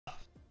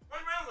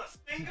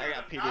I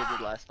got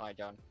PD'd last night,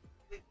 John.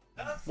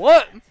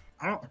 What?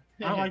 I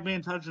don't like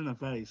being touched in the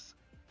face.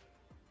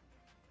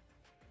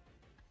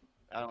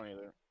 I don't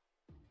either.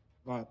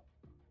 But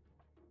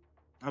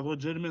I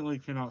legitimately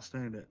cannot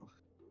stand it.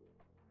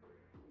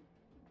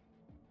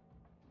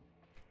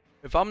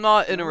 If I'm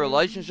not in a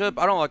relationship,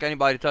 I don't like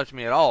anybody to touch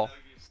me at all.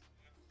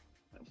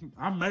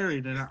 I'm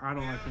married and I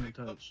don't like being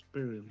touched.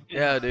 Period.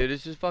 Yeah, dude,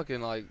 it's just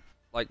fucking like,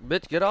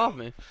 bitch, get off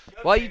me.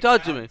 Why you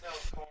touching me?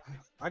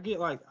 I get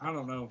like, I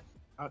don't know.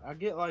 I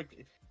get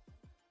like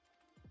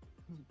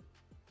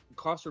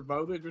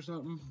claustrophobic or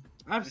something.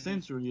 I have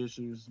sensory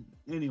issues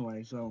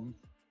anyway, so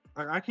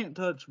I can't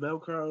touch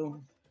Velcro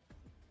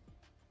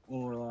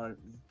or like,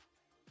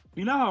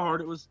 you know how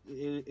hard it was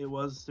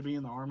to be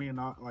in the army and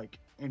not like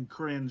and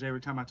cringe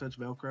every time I touch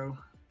Velcro.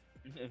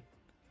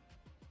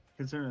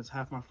 Considering it's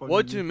half my fucking.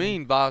 What you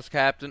mean, boss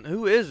captain?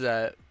 Who is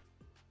that?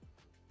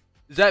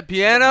 Is that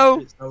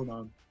Piano? Hold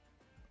on.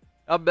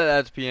 I bet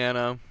that's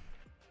Piano.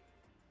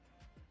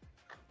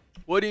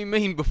 What do you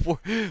mean before?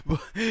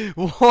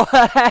 What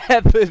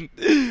happened?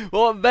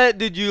 What bet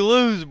did you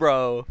lose,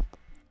 bro?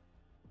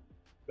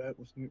 That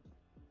was new.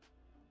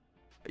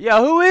 Yeah,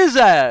 who is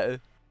that?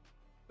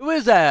 Who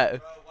is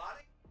that?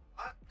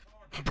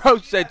 Bro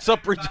said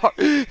sup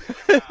retard.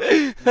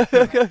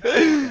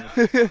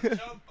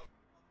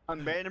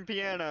 Unbanned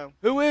piano.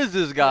 Who is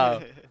this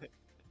guy?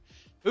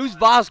 Who's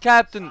boss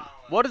captain?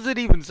 What does it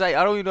even say?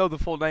 I don't even know the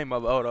full name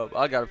of it. Hold up,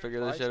 I gotta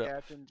figure this shit out.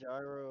 Captain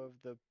Gyro of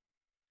the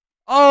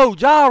Oh,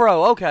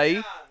 Gyro.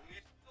 Okay.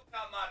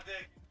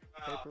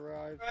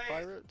 Vaporized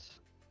Pirates.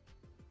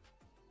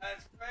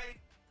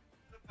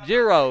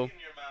 Gyro.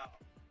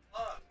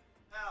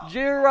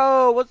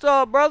 Gyro, what's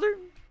up, brother?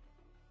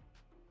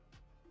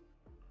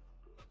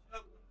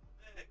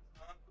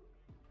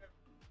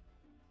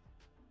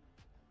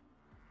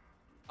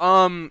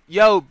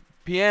 Yo,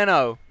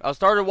 Piano. I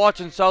started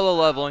watching Solo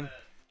Leveling.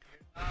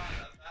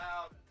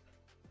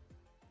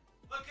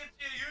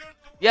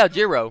 Yeah,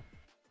 Gyro.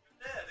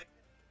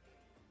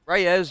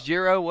 Reyes,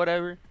 Gyro,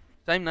 whatever.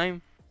 Same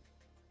name.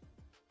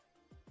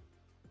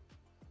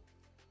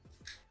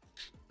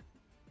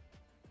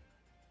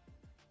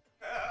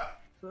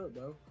 What's up,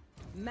 bro?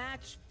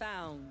 Match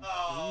found.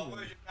 Oh, well,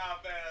 you're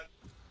not bad.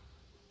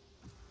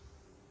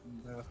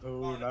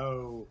 No,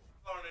 no.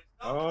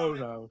 Oh,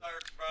 no.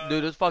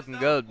 Dude, it's fucking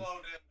good.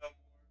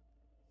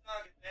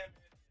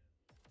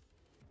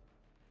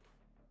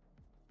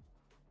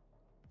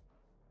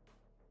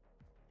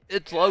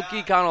 It's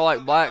low-key kind of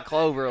like Black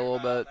Clover a little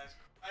bit.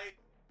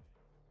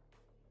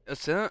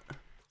 That's it?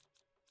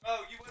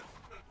 Oh, you went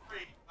to the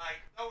free.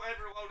 Like, don't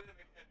ever load in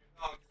again. Your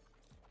dog.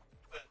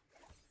 But,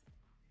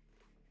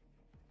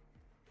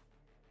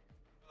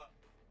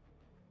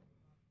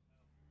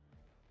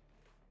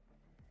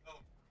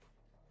 oh.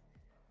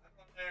 I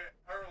went there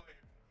earlier.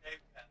 Gave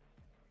that.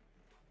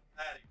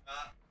 Patty,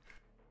 not.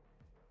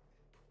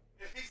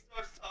 If he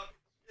starts talking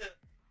shit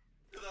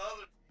to the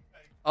other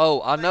teammates.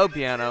 Oh, I know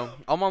Piano.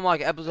 I'm on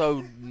like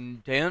episode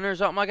 10 or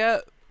something like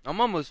that.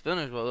 I'm almost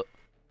finished with it.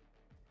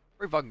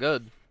 Pretty fucking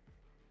good.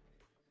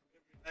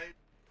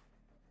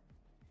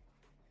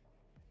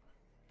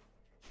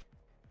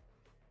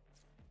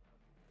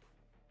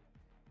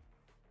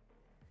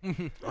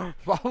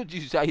 Why would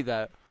you say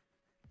that?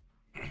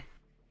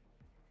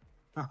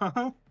 What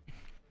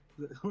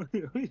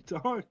are you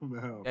talking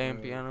about? Damn,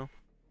 bro? Piano.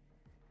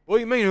 What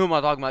do you mean, who am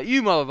I talking about?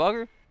 You,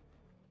 motherfucker.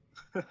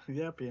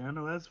 Yeah,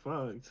 Piano, that's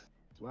fucked.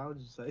 Why would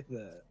you say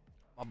that?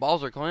 My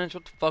balls are clenched.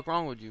 What the fuck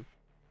wrong with you?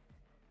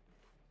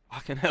 I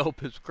can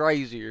help. It's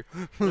crazier.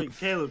 Wait,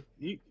 Caleb,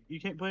 you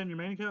can't play in your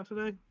main account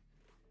today?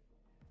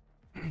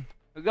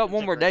 We got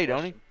one more day,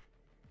 don't he?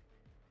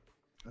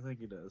 I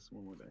think he does.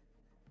 One more day.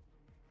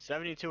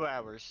 72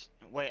 hours.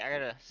 Wait, I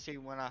gotta see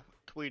when I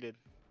tweeted.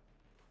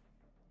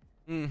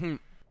 Mm-hmm.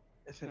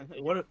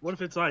 What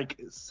if it's like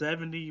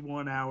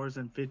 71 hours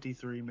and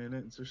 53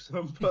 minutes or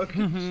some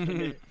fucking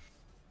shit?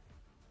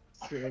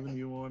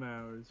 71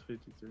 hours,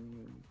 53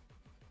 minutes.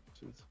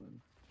 Shit's funny.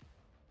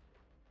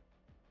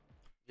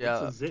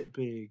 Yeah. What's a zit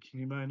pig?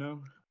 Anybody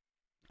know?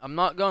 I'm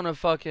not gonna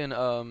fucking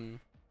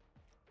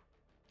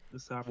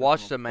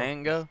watch the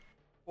manga.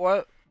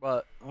 What?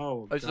 But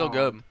oh, it's still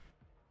good.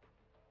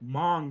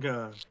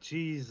 Manga,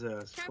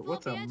 Jesus. Careful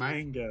What's with a the edges.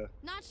 manga?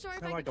 Not sure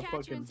if Sound I like could a catch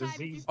you fucking inside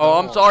disease. Oh,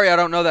 I'm dog. sorry. I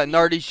don't know that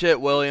nerdy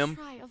shit, William.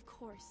 Try, of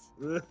course.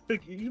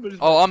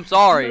 Oh, I'm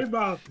sorry.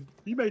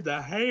 You made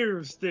the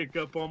hair stick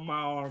up on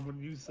my arm when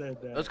you said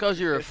that. That's because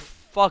you're a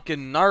fucking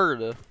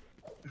nerd.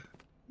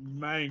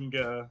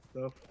 Manga.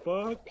 The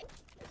fuck?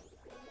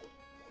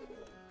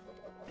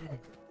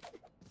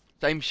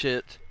 Same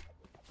shit.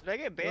 Did I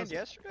get banned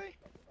yesterday?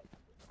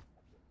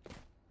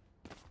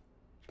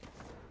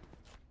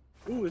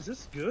 Ooh, is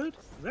this good?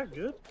 Is that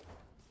good?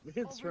 It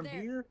hits Over from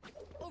there. here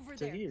Over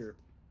to there. here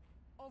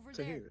Over to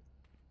there. here.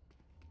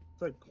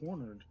 It's like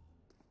cornered.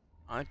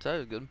 I'd say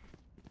it's good.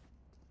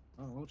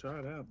 Oh, we'll try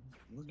it out.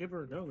 Let's give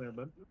her a go there,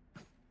 bud.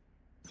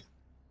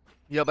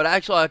 Yeah, but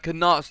actually, I could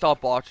not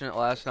stop watching it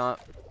last night.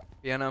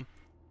 You know?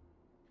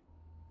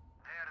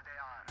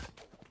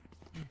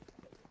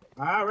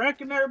 I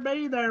reckon they'll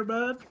be there,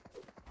 bud.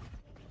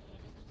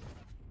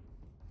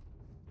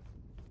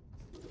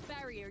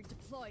 Barrier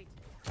deployed.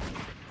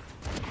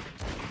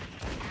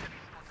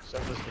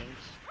 Several games.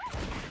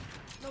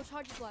 No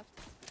charges left.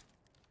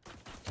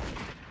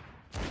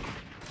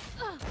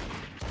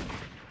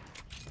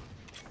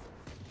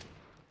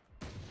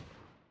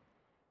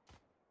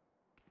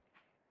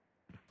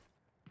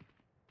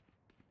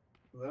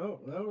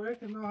 They'll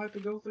reckon they'll have to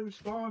go through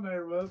spawn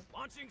there, bud.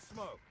 Launching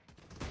smoke.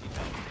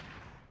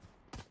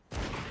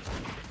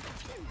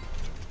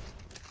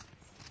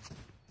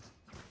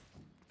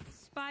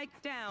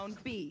 Spike down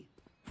B.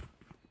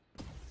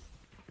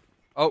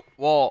 Oh,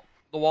 wall.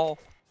 The wall.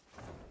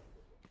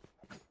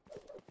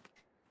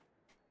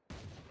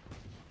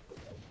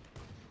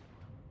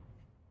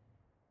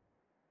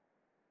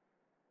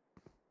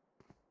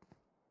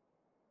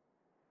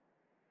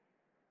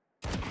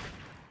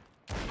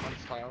 One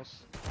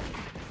tiles.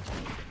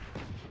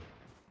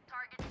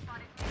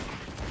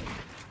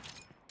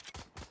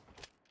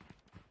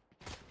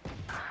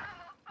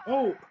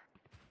 Oh!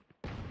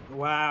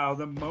 Wow,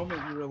 the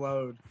moment you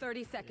reload.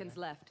 30 seconds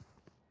left.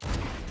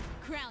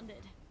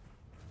 Grounded.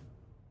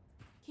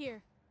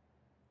 Here.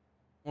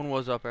 One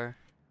was up there.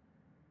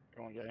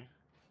 Going gay.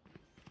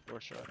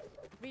 Door shot.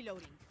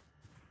 Reloading.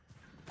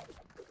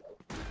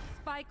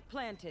 Spike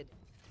planted.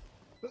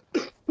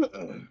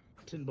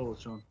 10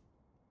 bullets, Sean.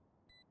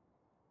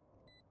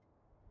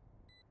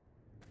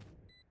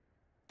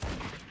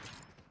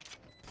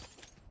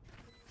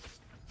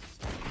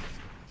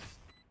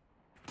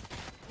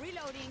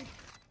 Reloading.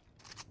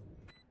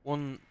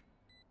 One.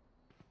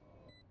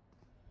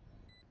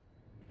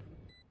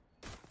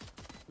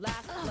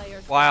 Last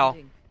player Wow.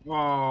 standing. Oh,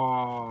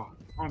 on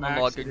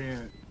Unlucky.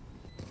 accident.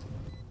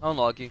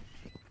 Unlucky.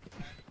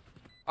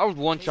 I was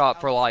one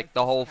shot for like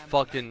the whole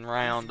fucking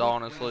round,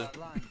 honestly.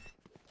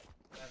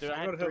 Dude, I I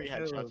had would 3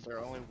 have headshots killed.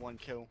 there, only 1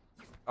 kill.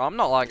 I'm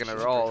not liking it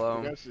at all, The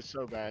though. ghost is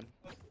so bad.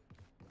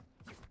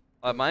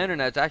 My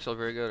internet's actually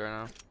very good right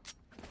now.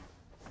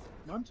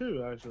 Mine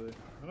too, actually.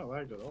 I don't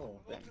like it at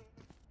all. Dang.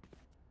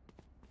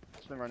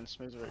 It's been running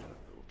smooth right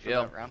for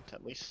Yeah. that round,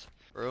 at least.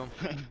 For real.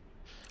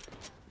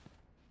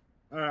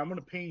 Alright, I'm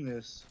gonna ping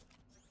this.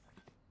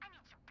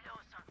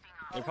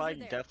 They probably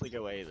there. definitely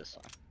go A this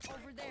time.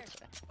 Over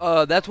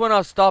there. That's when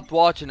I stopped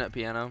watching it,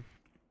 Piano.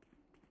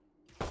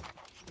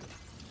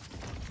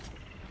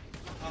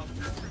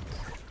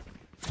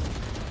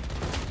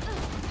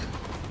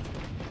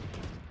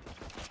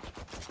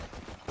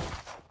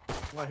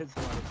 Why hit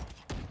somebody?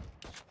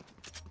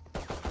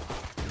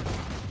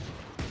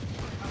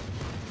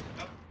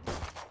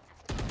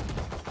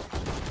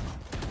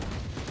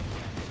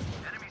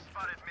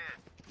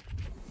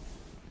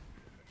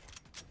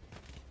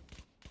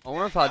 I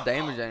wonder if I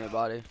damaged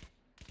anybody.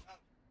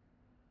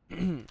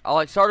 I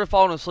like started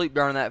falling asleep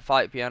during that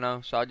fight,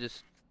 Piano, so I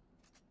just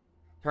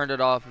turned it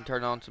off and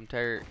turned on some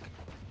Tarek.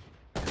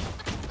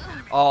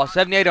 Oh,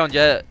 78 on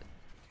Jet.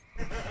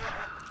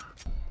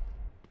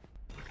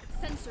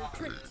 Sensor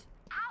tripped.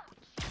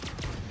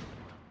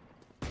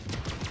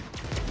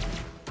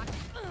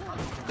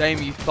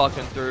 Damn, you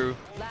fucking threw.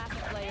 Last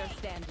player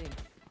standing.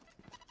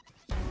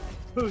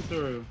 Who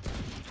threw?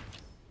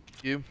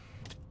 You.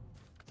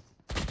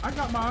 I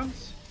got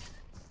mines.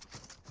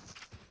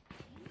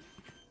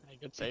 Hey,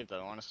 good save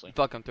though, honestly.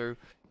 Fucking through.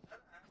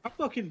 I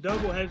fucking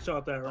double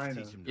headshot that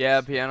Rhino. Yeah,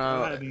 I'll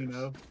Piano. have you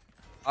know.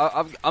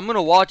 I'm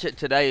gonna watch it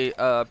today.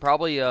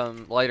 Probably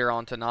later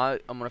on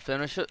tonight. I'm gonna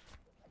finish it.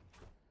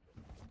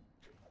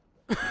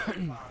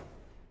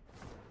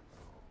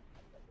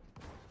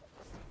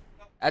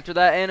 After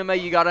that anime,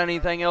 you got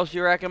anything else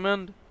you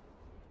recommend?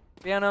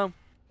 Piano?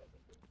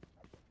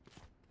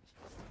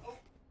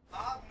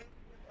 I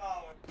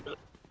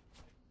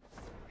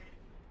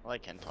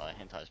like hentai.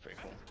 Hentai's pretty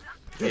cool.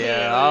 Yeah,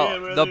 yeah,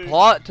 the brother.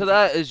 plot to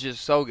that is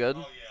just so good.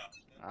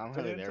 I'm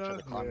really there for the Hentai?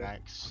 Yeah.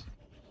 climax.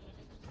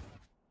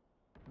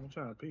 I'm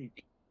trying to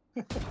peek.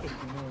 You know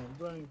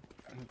what I'm saying?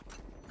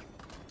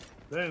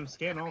 Damn,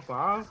 scan all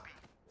 5?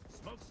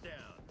 Smoke's down.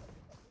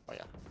 Oh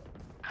yeah.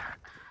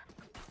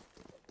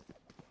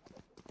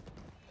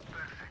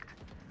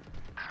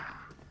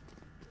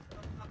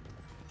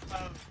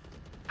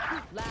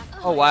 Last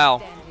Oh, player wow.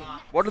 standing.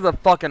 What are the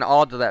fucking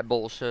odds of that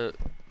bullshit?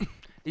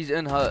 He's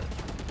in hut.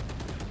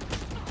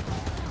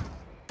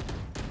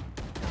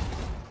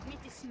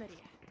 Meet this Maria.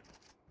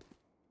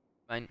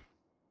 Main.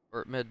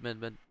 Or mid.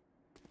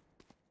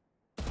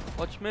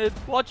 Watch mid.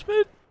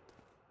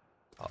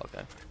 Oh,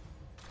 okay.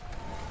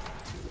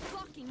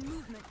 Blocking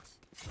movement.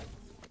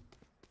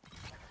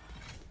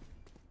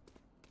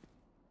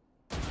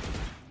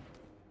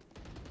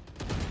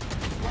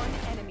 One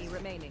enemy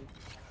remaining.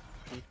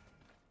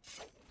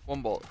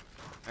 One bullet.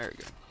 There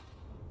we go.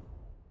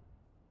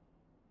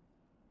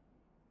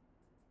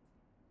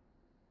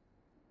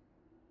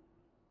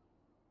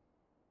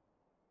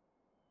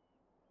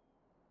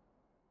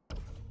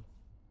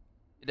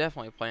 You're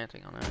definitely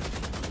planting on that.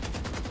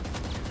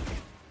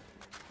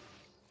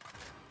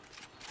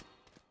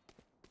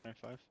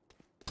 25.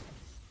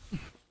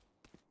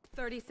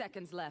 30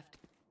 seconds left.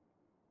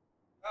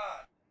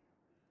 God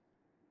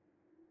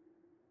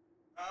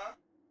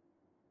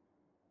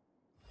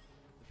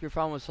If you're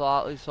fine with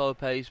slightly slow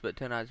pace, but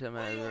 10 out of 10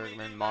 minutes, I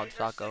recommend Mod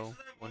Psycho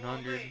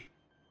 100.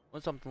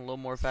 Want something a little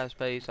more fast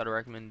paced, I'd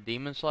recommend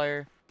Demon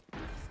Slayer.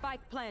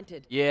 Spike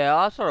planted. Yeah,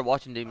 I started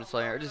watching Demon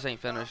Slayer. I just ain't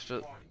finished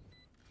it.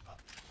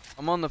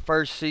 I'm on the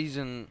first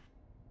season.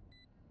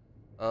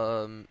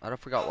 I don't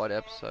forgot what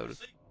episode.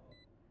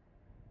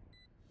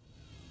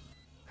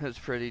 It's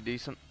pretty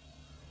decent.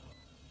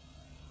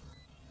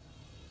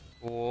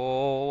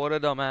 Oh, what a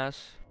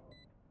dumbass.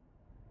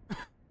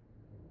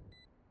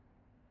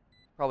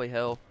 Probably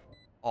hell.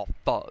 Oh,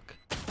 fuck.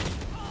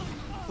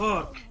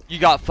 Fuck. You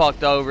got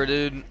fucked over,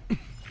 dude.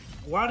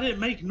 Why did it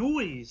make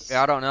noise?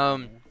 Yeah, I don't know.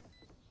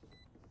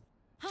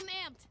 I'm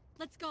amped.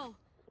 Let's go.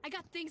 I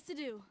got things to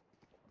do.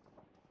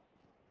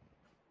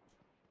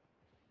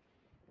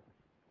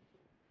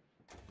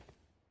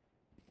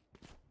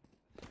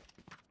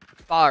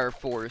 Fire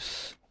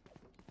Force.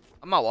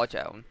 I might watch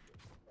that one.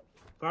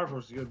 Fire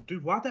Force is good.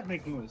 Dude, why'd that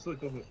make noise?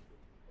 Look, look, look.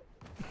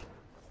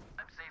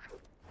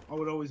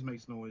 Oh, it always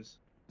makes noise.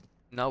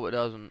 No, it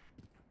doesn't.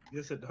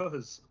 Yes, it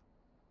does.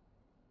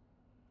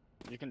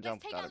 You can Let's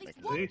jump take without at it least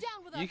making one See?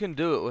 down with You us. can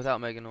do it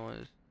without making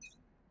noise.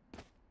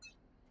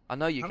 I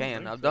know you I don't can.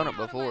 think I've so. done it Get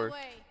out of my before. way.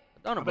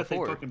 I've done I it bet they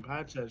before. fucking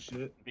patch that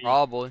shit.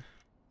 Probably.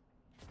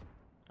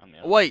 I'm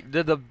the Wait,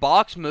 did the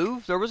box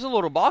move? There was a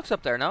little box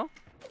up there, no?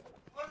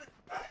 What is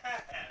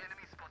that?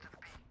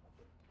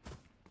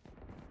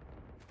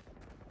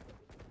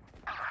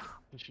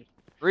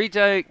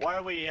 Retake. Why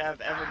do we have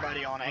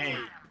everybody on A?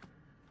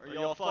 Are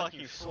y'all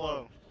fucking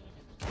slow?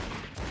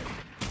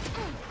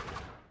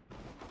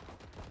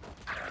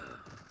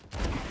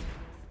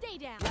 Stay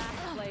down.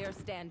 Last player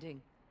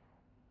standing.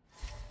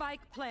 Spike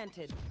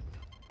planted.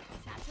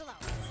 Satchel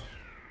out.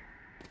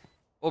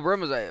 Well,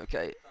 Brim was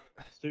AFK.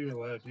 To your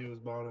left, he was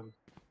bottom.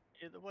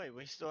 Either way,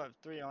 we still have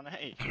 3 on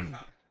A.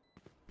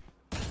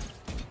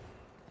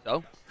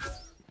 So?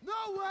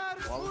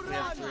 Why would we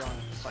have 3 on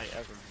site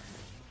ever?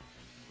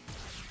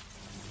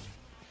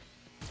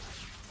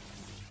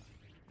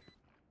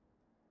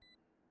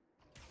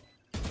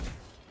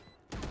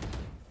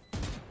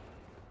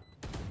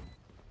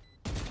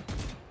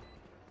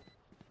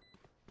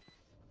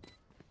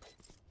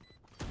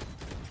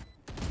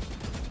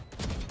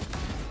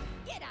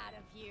 Get out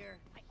of here.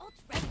 My ult's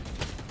ready.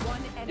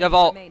 One enemy Yeah,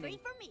 Vault. Three remaining.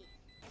 for me.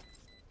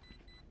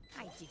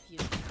 I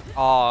defuse.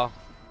 Aw.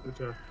 Good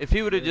job. If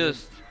he would have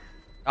just...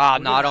 Ah,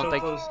 We're no, I getting don't so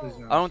think... close to these I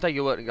guys. don't think he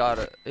wouldn't have got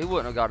it. He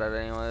wouldn't have got it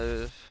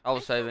anyways. I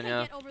was still saving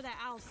can't you. Get over that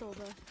owl,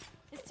 Silva.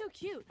 It's too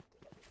cute.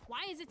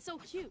 Why is it so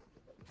cute?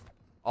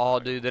 Oh,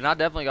 dude, then I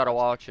definitely gotta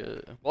watch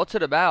it. What's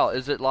it about?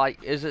 Is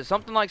it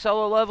something like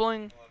solo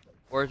leveling?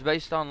 Or it's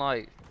based on,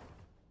 like,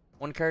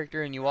 one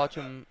character and you watch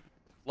him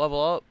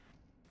level up?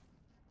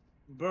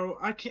 Bro,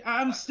 I can't,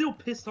 I'm still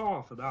pissed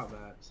off about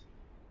that.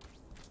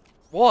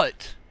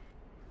 What?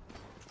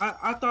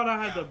 I thought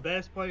I had the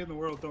best play in the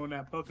world throwing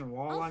that fucking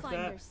wall I'll like find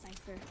that. her,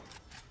 Cypher.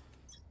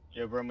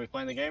 Yo, bro, we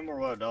playing the game or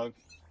what, dog?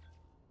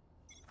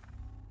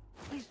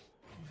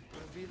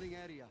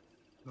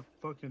 The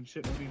fucking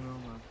shit won't even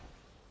on my...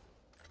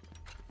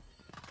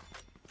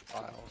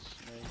 Files,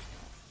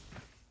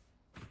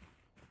 me.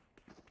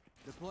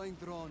 Deploying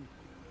drone.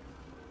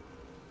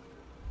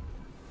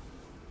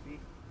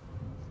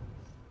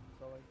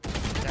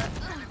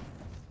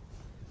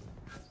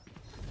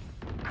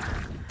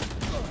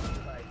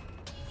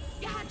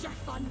 You had your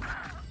fun.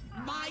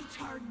 My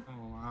turn.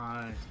 Oh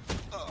my.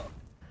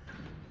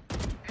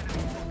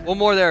 One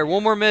more there.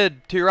 One more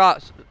mid. To your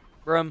right,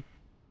 Brim.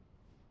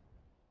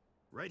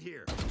 Right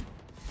here.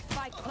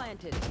 Spike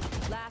planted.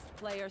 Last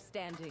player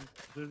standing.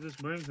 Dude, this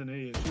Brim's an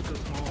idiot. Shoot the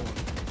small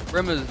one.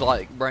 Brim is,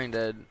 like, brain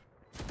dead.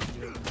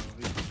 Yeah, no,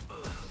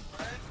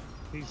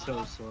 he's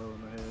so slow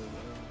in the head,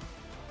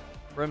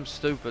 Brim's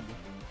stupid.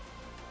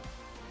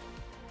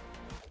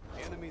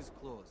 Enemies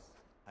close.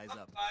 Eyes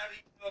up.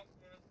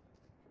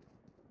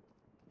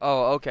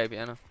 Oh, okay,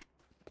 Piano.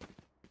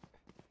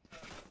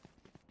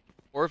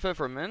 Forfeit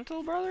for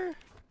mental, brother?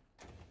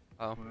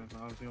 Oh. bro.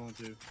 I was the only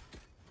two.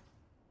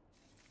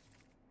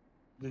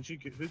 Did you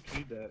who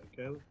keyed that,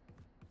 Caleb?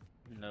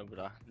 No, but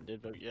I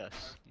did vote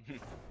yes.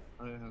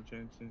 I didn't have a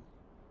chance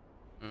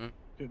to. Mhm.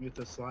 Couldn't get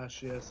the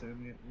slash yes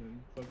in it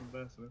and fucking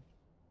fast enough.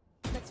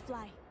 Let's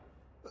fly.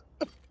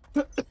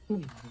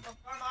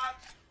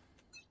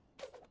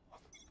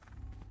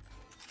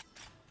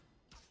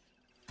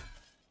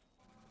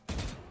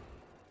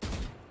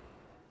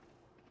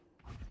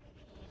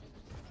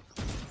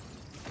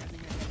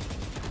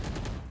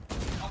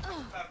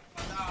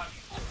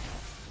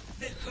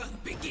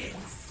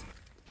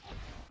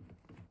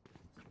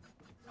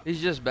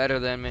 He's just better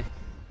than me.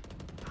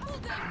 Pull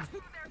them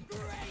to their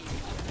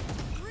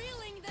grave.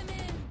 Reeling them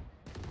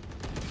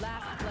in.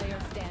 Last player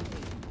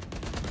standing.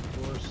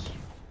 Of course.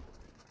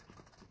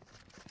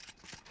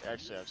 They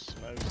actually have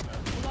smokes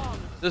now. Long.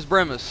 This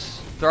Brim is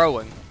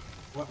throwing.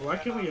 Why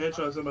can't we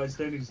headshot somebody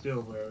standing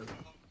still, bro?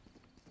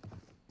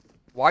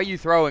 Why are you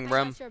throwing, I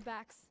Brim? got your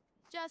backs.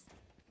 Just,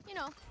 you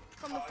know,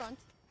 from the front.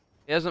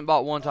 He hasn't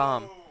bought one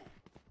time.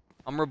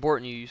 I'm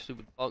reporting you, you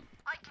stupid fuck.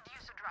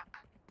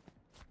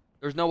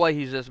 There's no way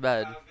he's this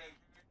bad.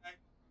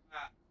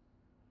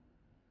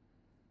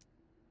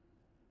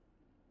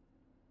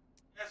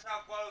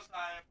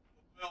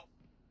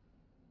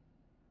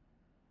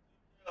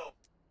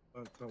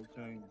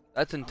 cocaine.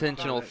 That's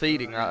intentional that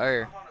feeding guy. right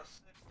there.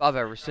 If I've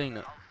ever seen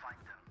it.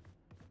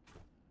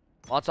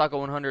 Mod Cycle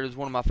 100 is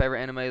one of my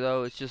favorite anime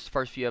though. It's just the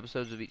first few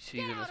episodes of each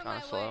season is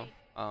kind of slow.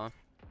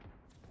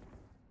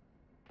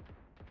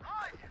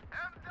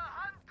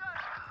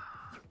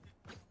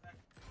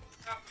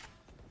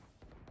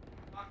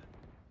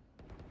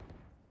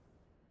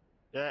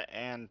 Yeah,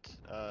 and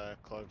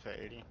close at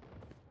 80.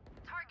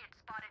 Target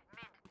spotted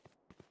mid.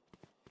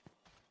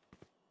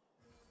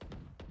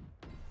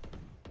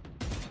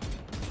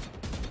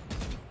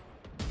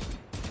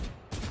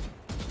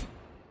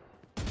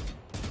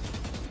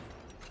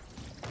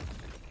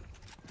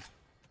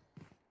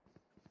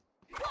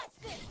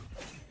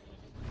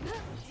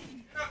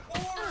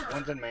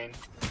 One's in main.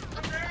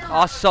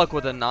 I suck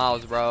with the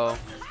knives, bro.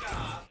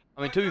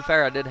 I mean, to be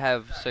fair, I did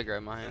have a cigarette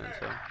in my hand,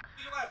 so.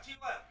 T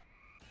left.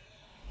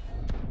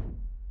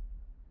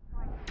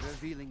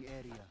 Revealing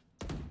area.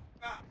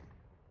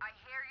 I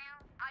hear you.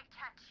 I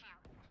catch you.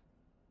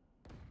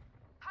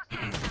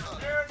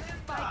 There it is.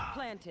 Spike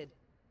planted.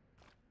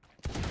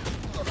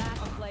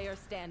 Last player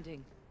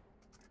standing.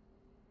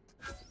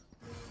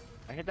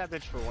 I hit that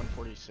bitch for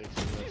 146.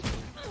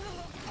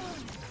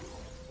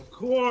 Of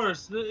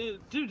course,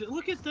 dude.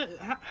 Look at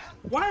that.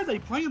 Why are they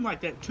playing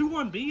like that?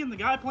 2-1-B and the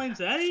guy playing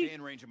Stay A.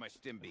 in range of my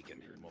stim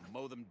beacon, and we'll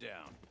mow them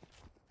down.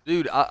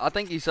 Dude, I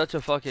think he's such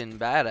a fucking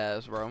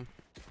badass, bro.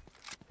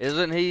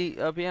 Isn't he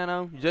a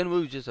piano?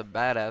 Jinwoo's just a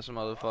badass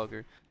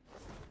motherfucker.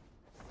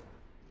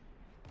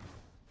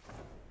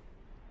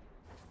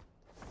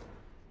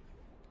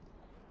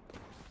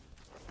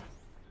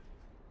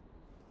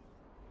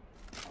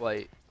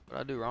 Wait, what did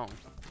I do wrong?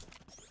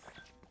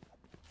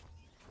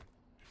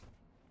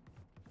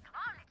 Come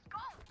on, let's go.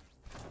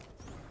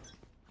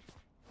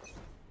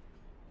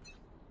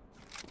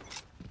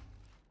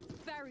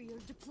 Barrier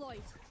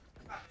deployed.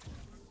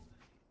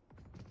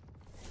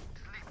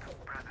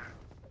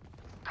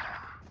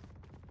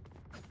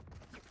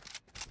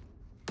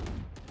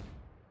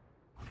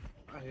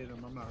 I hit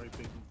him. I'm not really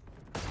picking.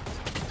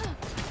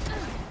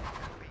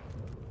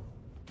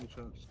 Good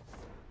shots.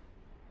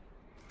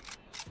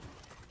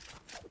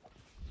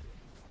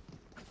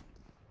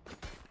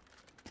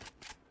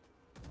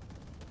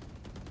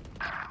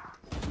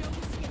 No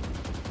escape.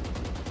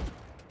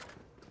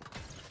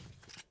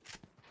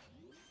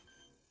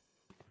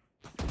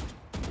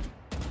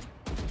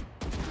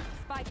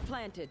 Spike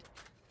planted.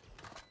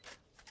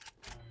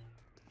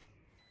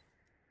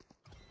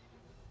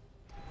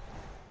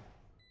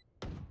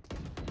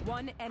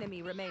 One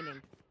enemy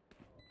remaining.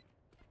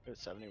 Hit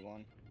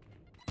 71.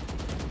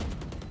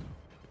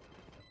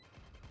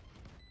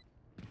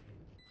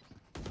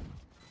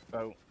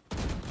 Oh.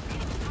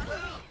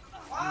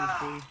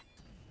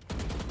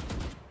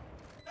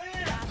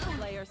 Last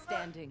player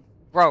standing.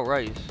 Bro,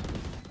 raise.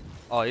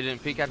 Oh, he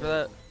didn't peek after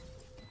that?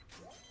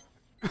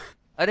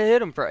 I did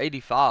hit him for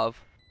 85.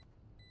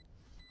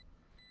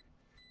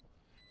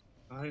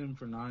 I hit him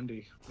for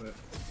 90, but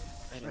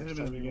I I hit hit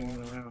him him in the 71. beginning of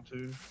the round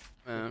too.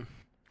 Man.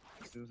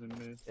 It was in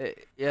mid.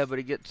 Yeah, but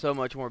he gets so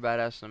much more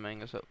badass than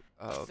manga, so...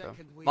 Oh, okay.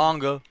 Second wave.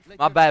 Manga. Let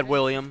My your bad, defenses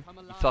William. come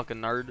You alive. fucking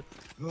nerd.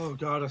 Oh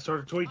god, I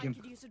started I tweaking.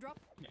 could use a drop.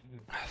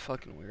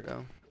 Fucking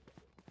weirdo.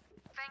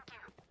 Thank you.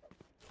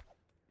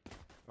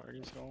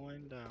 Party's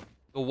going down.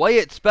 The way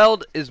it's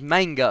spelled is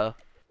manga.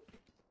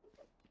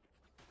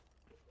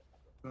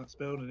 Not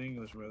spelled in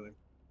English, brother.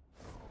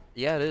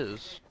 Yeah, it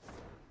is.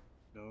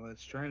 No,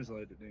 it's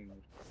translated in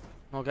English.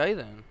 Okay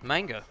then.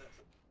 Manga.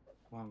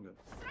 Manga.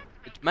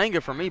 It's manga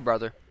for me,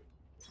 brother.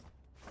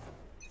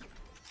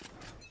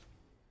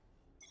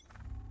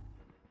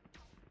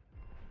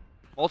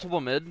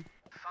 Multiple mid.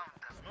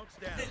 Smoke's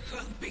down.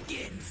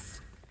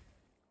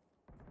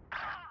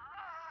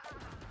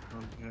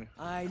 Okay.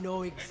 I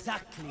know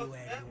exactly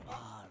where you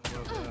are.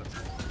 Love that.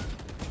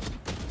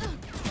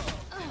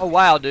 Oh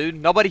wow,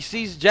 dude. Nobody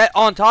sees Jet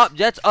on top.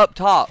 Jet's up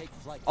top. Take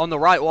flight. On the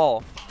right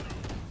wall.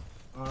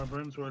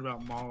 Brim's worried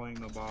about mauling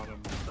the bottom.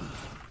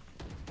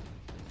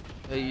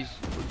 He's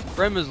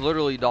Brim is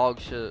literally dog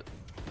shit.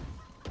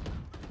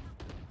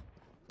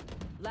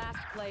 Last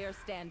player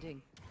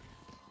standing.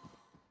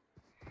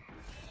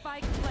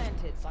 Spike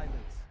planted. Silence.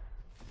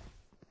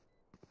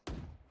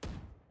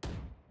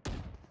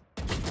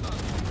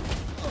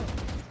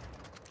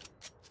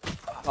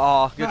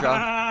 Oh, good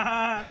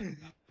job.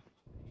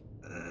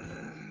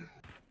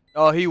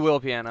 Oh, he will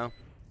piano.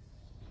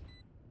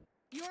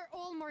 You're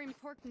all more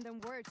important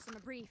than words in a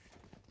brief.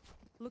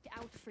 Look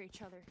out for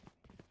each other.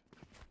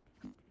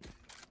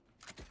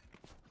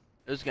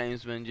 This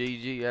game's been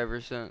GG ever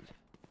since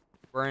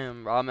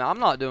Brim. I mean, I'm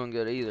not doing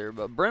good either,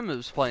 but Brim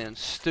is playing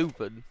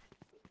stupid.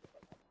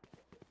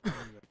 I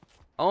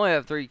only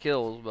have 3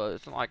 kills, but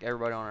it's not like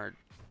everybody on our...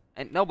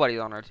 And nobody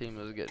on our team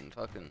is getting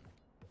fucking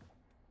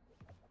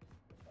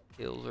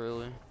kills,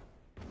 really.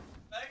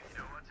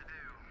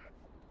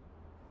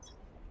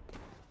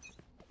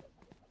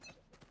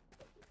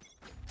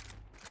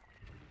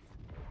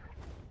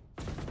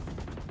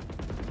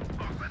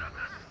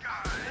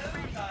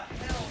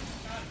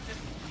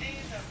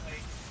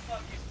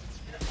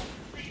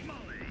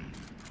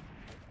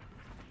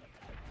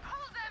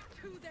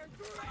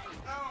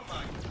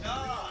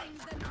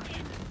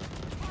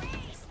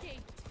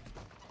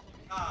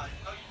 Ah,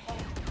 no, you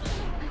won't.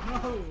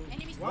 No.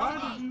 Enemies Why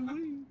spotted did you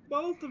leave?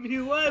 Both of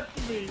you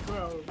left me,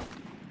 bro.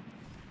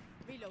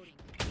 Reloading.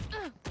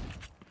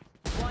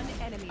 One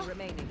enemy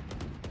remaining.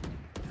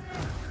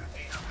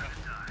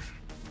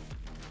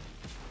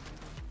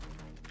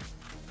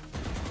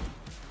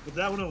 If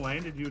that would have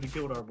landed, you would have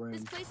killed our This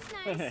brain. place is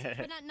nice,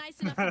 but not nice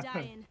enough to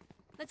die in.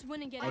 Let's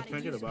win and get out Can I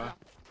of get here. a buy?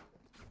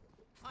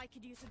 I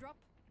could use a drop.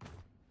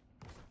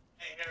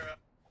 Hey, Hera.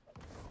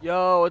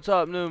 Yo, what's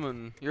up,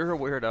 Newman? You're a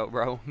weirdo,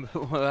 bro.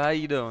 How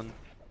you doing?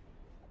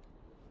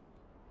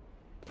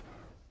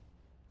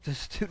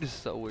 This dude is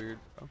so weird,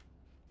 bro.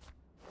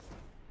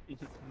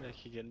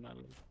 Make you get my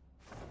loot.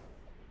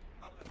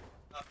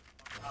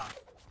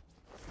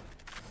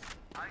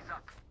 Eyes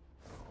up.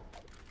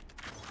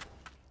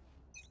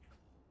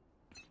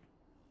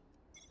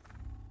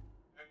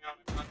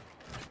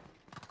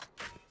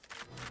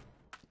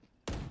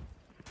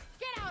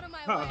 Get out of my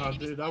way. Haha, Enemies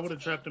dude, I would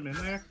have spotted trapped him in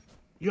there.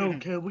 Yo,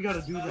 Kev, we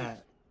gotta do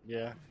that.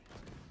 Yeah.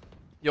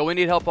 Yo, we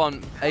need help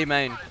on A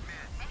main. Enemy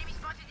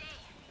spotted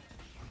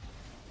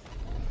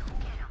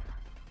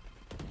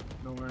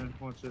A. No, Aaron,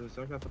 watch this.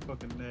 I got the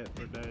fucking net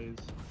for days.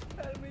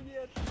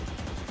 The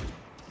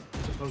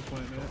post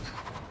plant net.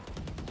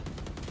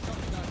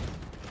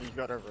 You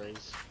got a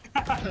raise.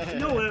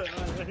 No, I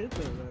hit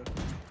that, though.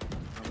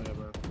 Oh, yeah,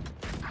 bro.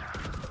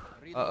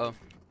 Uh-oh.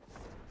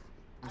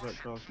 What's that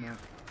cross map?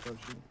 Oh,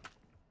 shoot.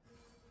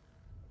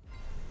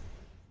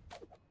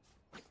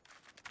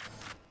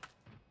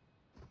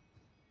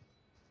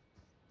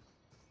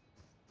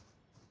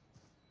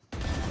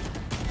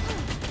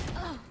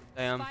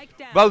 Damn. Spike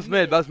down. Both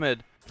mid, both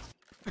mid.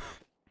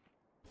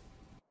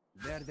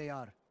 There they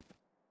are.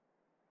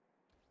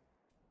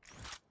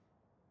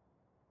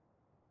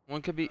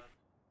 One could be...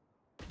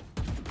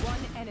 One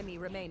enemy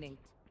remaining.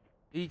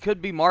 He could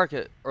be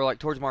market, or like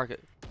towards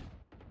market.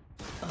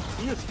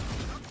 Yes.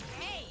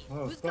 Hey,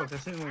 Oh, who's fuck, got I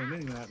seen one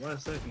mini map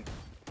last second.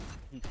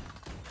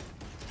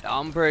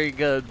 I'm pretty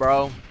good,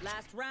 bro.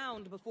 Last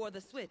round before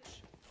the switch.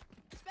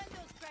 spend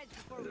those creds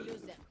before we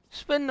lose them?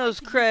 Spend those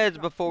creds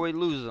before we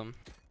lose them.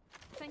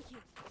 Thank you.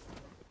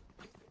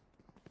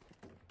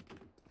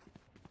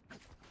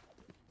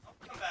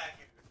 Come back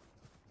here.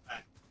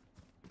 Back.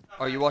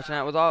 Are you watching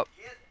that with Op?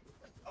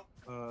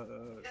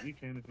 You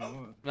can if you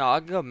want. No, I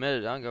can go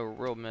mid. I can go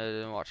real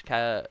mid and watch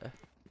Cat.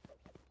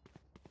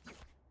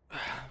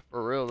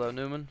 For real though,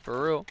 Newman.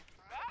 For real.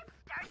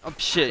 Oh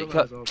shit.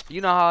 You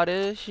know how it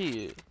is.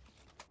 Shit. I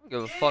don't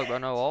give a fuck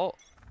about no alt.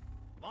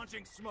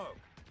 Launching smoke.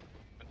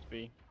 Let's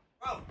be.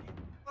 Bro, you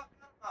fucking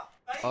up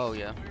my face. Oh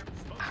yeah.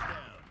 Smoke down.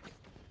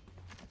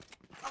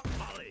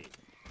 Molly.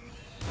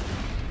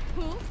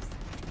 Oops.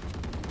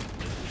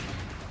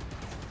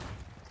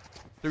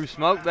 Through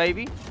smoke,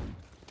 baby.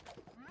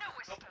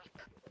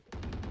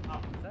 No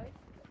escape.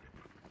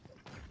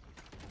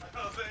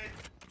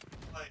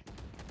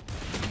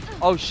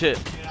 Oh shit.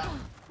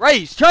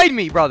 Race, trade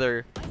me,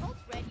 brother. My ult's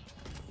ready.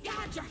 You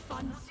had your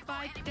fun.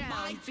 Spike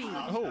down. B.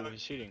 Oh,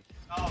 he's shooting.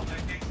 Oh, man,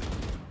 Casey.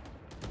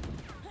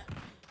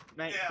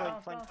 Mate, Yeah.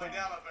 flank. Down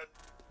up it.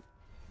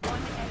 One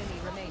enemy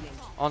remaining.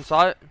 On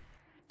site.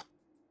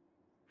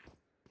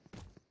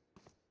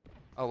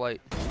 Oh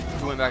wait.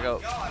 He went back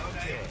up. God,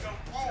 man, go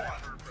on.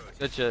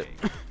 Good shit.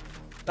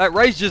 That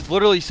Race just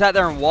literally sat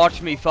there and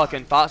watched me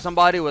fucking fight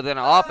somebody with an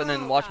op and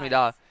then watch me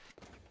die.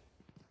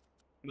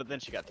 But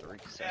then she got the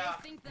reset. Yeah.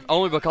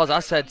 Only because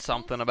I said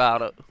something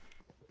about it.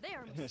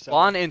 There.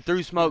 Blind and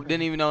through smoke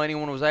didn't even know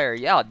anyone was there.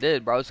 Yeah, I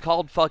did, bro. It's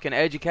called fucking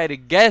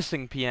educated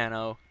guessing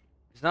piano.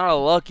 It's not a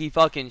lucky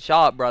fucking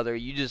shot, brother.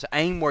 You just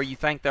aim where you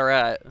think they're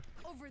at.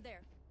 Over there.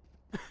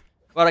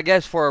 But I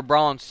guess for a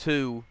bronze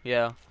 2,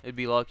 yeah, it'd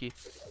be lucky.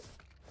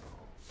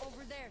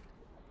 Over there.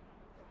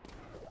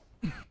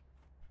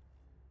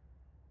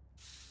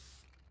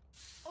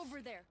 Over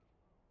there.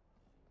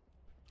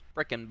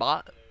 Frickin'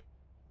 bot.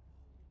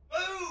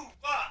 Move!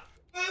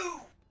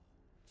 Move!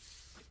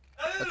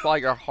 That's why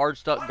you're hard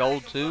stuck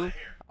gold 2.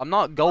 I'm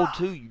not gold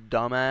 2, you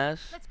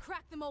dumbass. Let's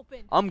crack them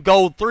open. I'm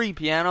gold 3,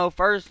 piano,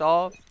 first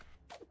off.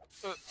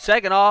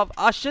 Second off,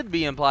 I should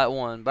be in plat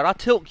 1, but I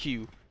tilt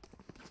Q.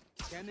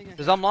 Scanning ahead.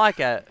 Because I'm like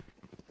that.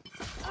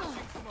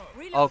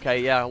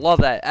 Okay, yeah,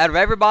 love that. Out of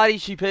everybody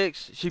she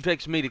picks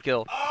me to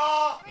kill.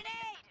 Oh!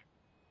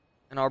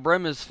 And our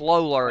Brim is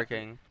slow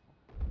lurking.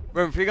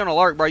 Brim, if you're gonna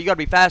lurk, bro, you gotta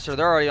be faster.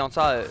 They're already on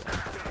site.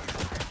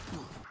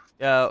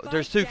 Yeah,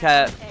 there's 2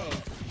 cat.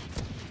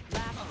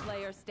 Last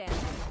player standing.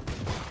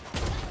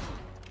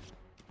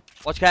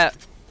 Watch cat.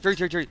 Tree.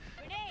 Grenade.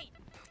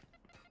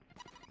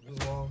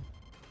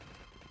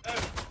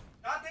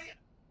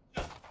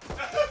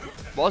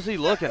 What's he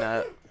looking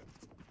at?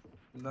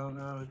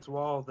 No, it's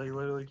wall. They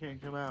literally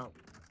can't come out.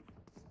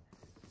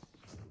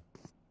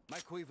 My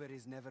quiver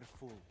is never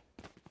full.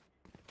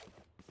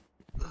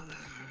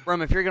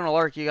 Brim, if you're gonna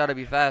lurk, you gotta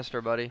be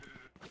faster, buddy.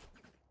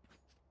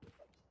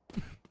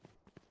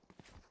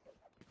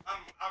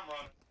 I'm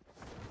running.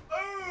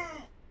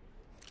 Ooh!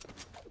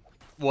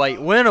 Wait,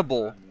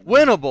 winnable.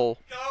 Winnable.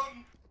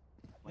 Golden.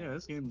 Yeah,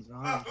 this game is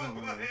 100%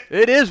 winnable.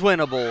 It is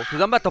winnable,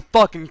 because I'm about to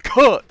fucking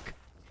cook.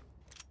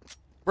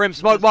 Brim,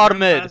 smoke If bottom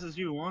Brim mid. passes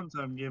you once,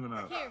 I'm giving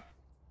up. Here.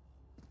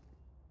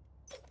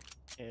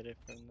 Hit it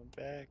from the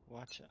back.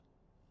 Watch it.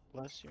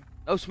 Bless you.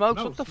 No smokes.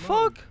 No What the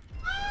smoke. fuck?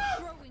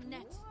 Throwing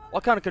net.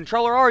 What kind of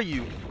controller are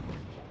you?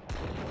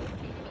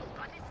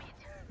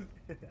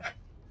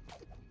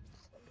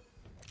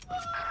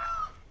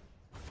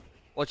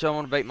 Watch, I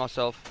want to bait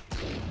myself.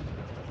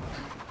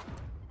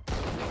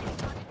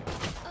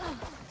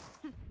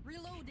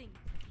 Reloading.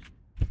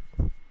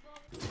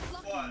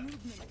 Blocking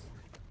movement.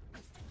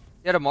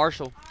 He had a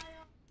Marshall.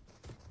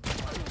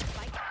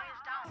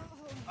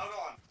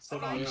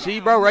 Hold on. You see,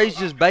 bro, Ray's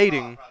just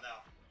baiting.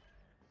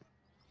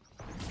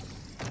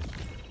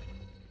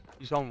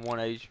 He's on 1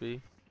 HP.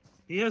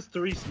 He has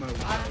 3 smokes.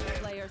 Last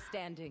player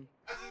standing.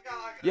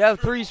 You have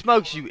 3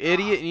 smokes, you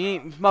idiot, and you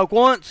ain't smoke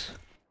once?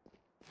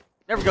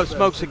 Never go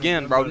smokes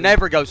again, bro.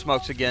 Never go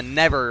smokes again.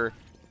 Never.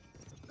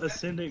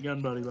 Ascendant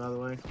gun buddy, by the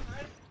way.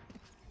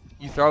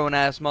 You throwing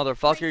ass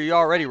motherfucker. You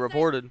already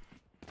reported.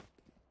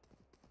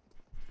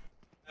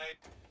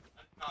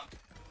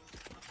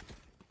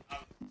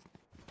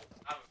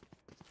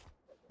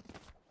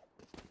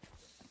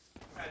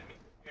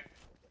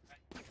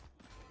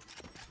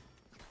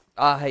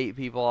 I hate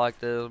people like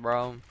this,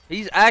 bro.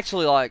 He's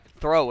actually like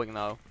throwing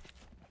though.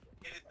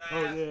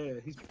 Oh yeah,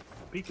 he's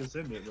peak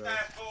ascendant, bro.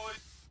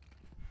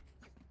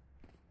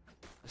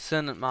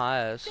 Sending my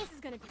ass. This is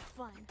gonna be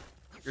fun.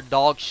 You're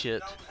dog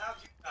shit.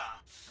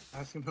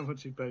 Ask him how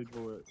much he paid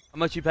for it. How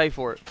much you pay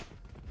for it?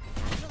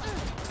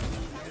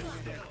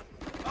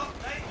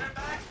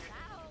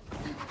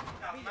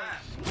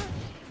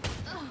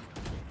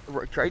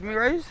 Trade me,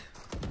 Raze?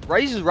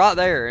 Raze is right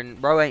there,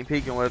 and bro ain't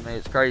peeking with me.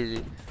 It's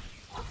crazy.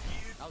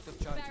 Out of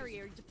charges.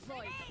 Barrier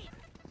deployed.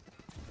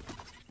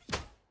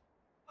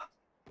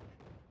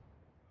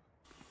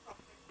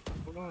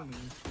 Hold on, man.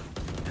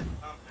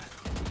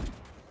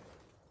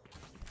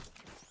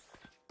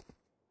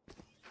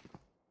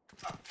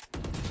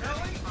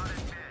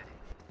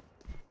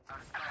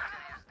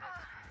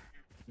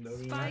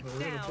 Spike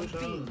down, B.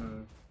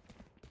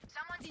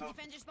 Someone's in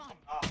defender spawn.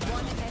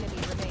 One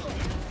enemy remaining.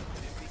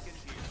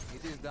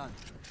 It is done.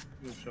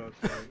 Good shot,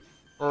 sorry.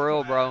 For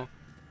real, bro.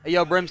 Hey,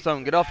 yo,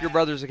 Brimstone, get off your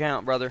brother's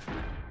account, brother.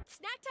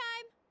 Snack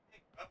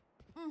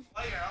time.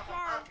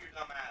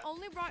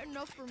 Only brought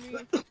enough for me.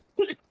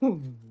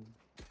 I'm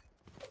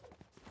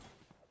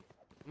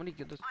gonna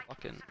get this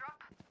fucking.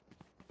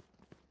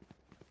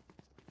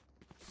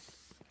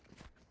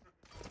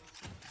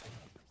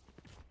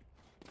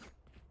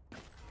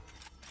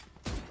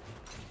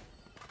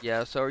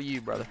 Yeah, so are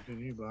you, brother.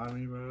 Can you buy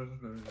me, bro?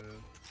 Thank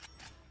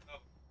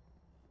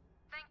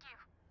you.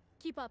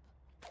 Keep up.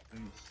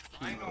 Thanks.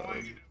 I ain't gonna want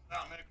you to do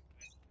without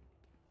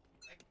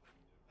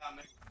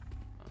me.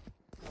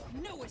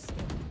 No escape.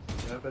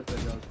 Yeah, I bet that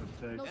guy's gonna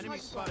take. No Enemy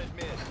charges spotted left.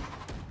 mid.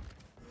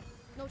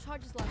 No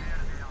charges left.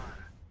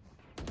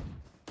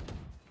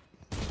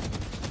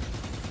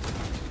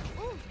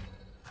 Ooh.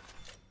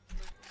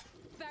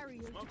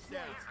 Barrier Smoke's deployed.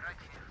 down.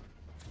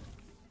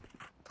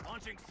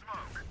 Launching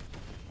smoke.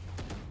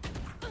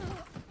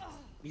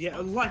 Yeah,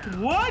 like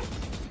what?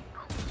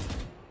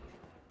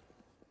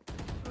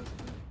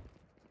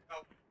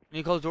 Can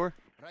you close the door?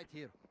 Right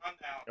here. I'm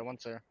down. Yeah,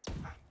 one's there.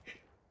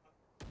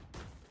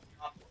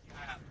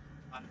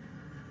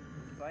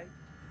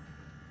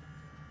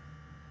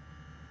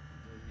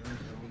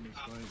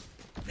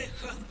 The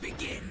hunt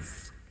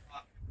begins.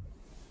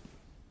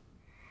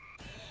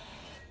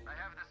 I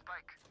have the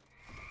spike.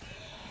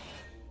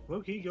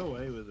 Low key, go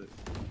away with it.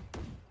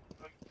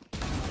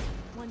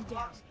 One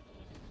down.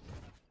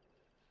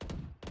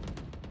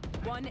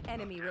 One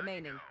enemy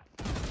remaining.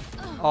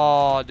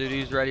 Oh, dude,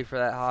 he's ready for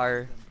that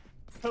hire.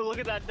 Oh, look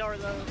at that dart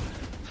though.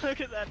 Look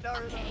at that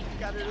dart though.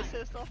 Got an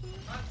assist off of it.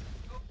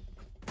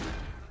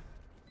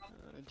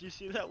 Did you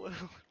see that one?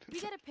 We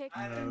get a pick.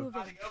 No. We're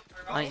moving.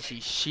 I ain't see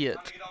shit.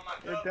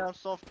 It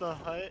bounced off the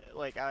hut.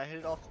 Like I hit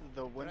it off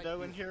the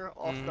window in here,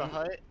 off the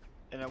hut,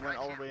 and it went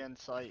all the way in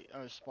sight.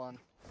 Or spawn.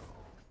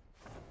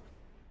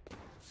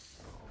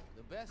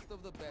 The best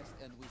of the best,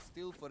 and we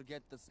still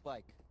forget the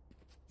spike.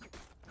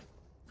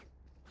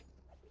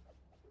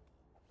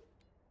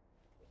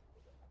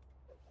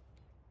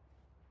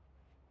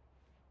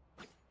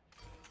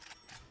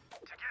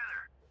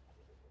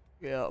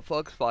 Yeah,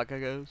 fuck Spike, I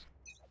guess.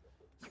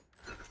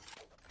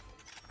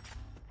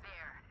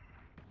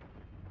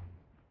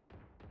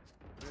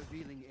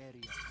 Revealing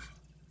area.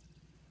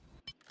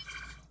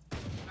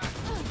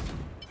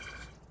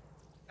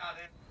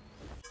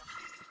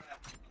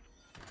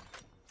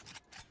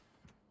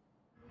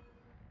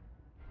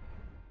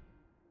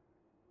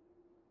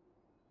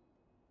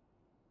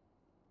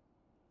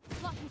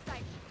 Blocking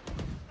sight.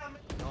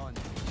 Gone.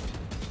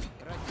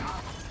 Right here.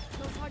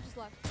 No charges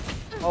left.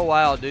 Oh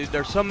wow, dude,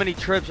 there's so many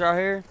trips right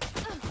here.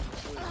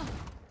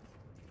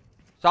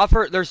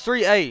 Cypher, there's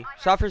 3A.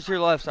 Cypher's to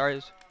your left,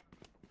 sorry.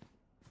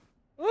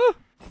 Woo!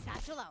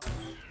 Satchel out.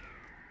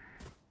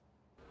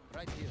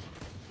 Right here.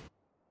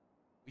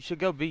 We should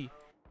go B.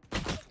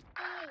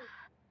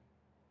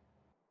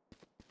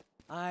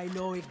 I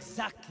know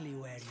exactly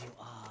where you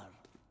are.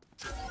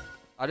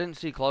 I didn't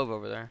see Clove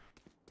over there.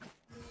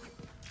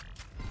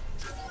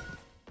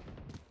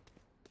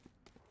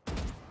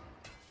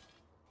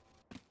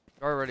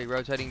 Already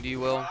rotating to you,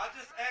 Will. I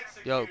just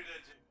executed Yo, you.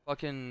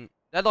 fucking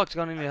Deadlock's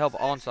gonna need help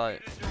on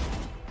site.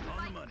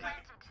 On the money.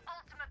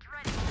 Ultimate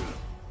ready.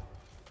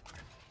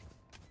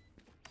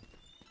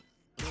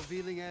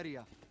 Revealing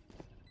area.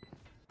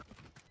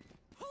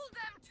 Pull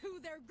them to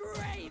their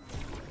graves.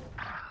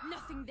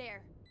 Nothing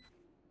there.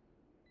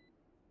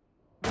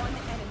 One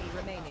enemy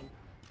remaining.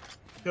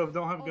 Yo,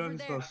 don't have Over guns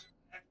there. close.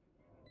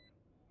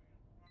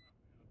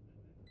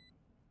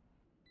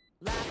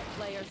 Last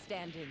player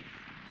standing.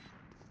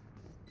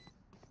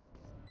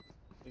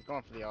 He's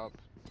going for the up.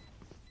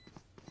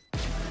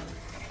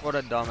 What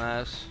a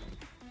dumbass.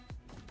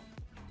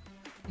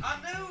 I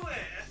knew it.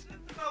 As soon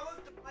as I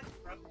looked at my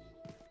bro.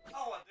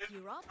 Oh, I did.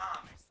 You're up.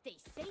 Stay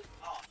safe.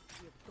 Oh.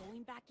 You're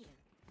going back in.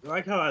 You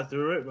like how I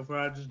threw it before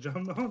I just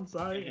jumped on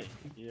site?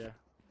 Yeah.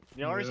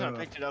 The only reason I Yeah.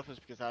 picked it up was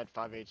because I had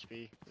 5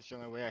 HP. It's the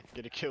only way I could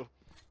get a kill.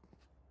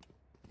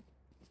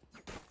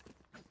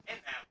 And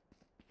now.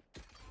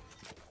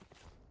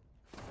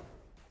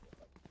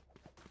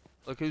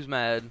 Look who's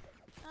mad.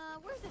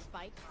 Where's the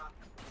spike?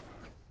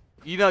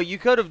 You know, you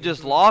could have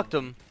just locked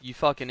him, you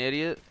fucking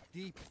idiot.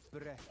 Deep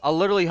breath. I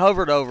literally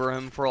hovered over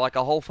him for like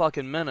a whole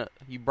fucking minute,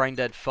 you brain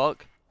dead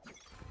fuck.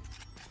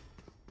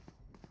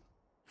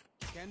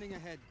 Scanning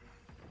ahead.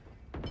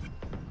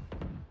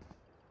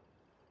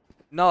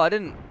 No, I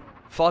didn't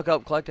fuck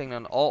up collecting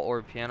an alt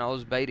orb piano. I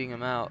was baiting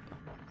him out.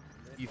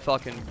 You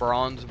fucking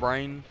bronze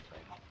brain.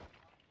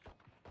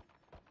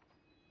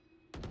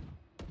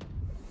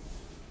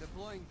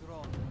 Deploying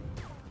drone.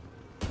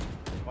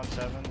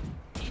 1-7,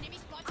 Enemy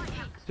spotted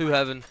A. 2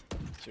 heaven.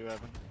 2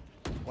 heaven.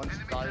 1's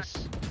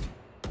dice.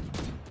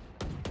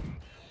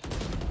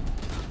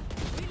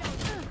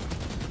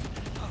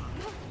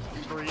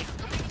 Three.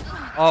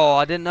 Oh,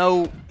 I didn't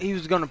know he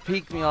was gonna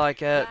peek me like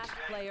that. Last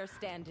player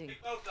standing.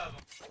 Both of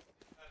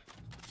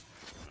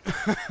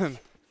them.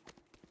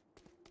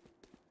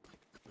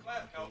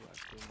 Left, Do go.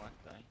 my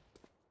thing.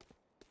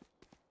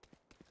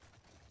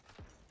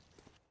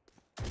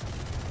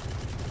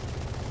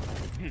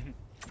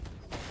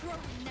 Throw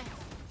net.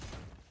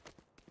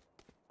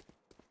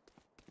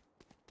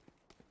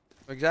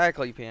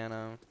 Exactly,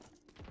 piano.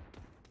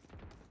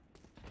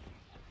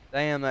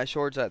 Damn, that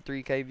short's at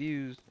 3K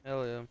views.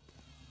 Hell yeah.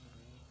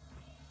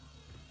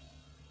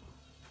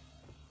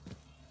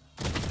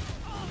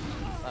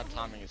 That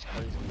timing is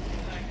crazy.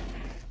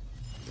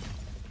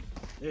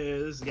 Yeah,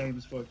 this game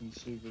is fucking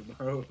stupid,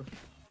 bro.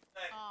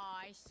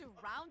 Ay,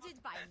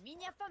 surrounded by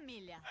minha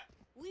familia.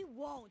 We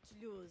won't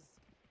lose.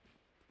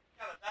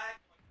 Got a bag.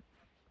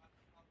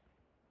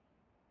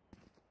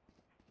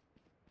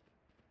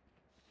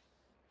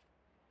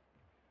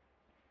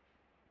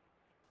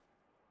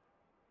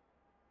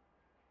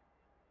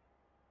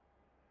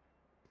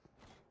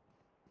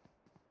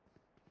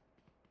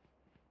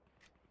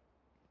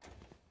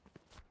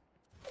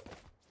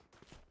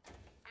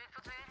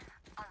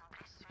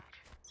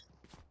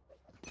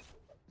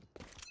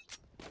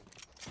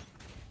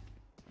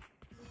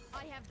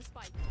 I have the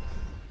spike.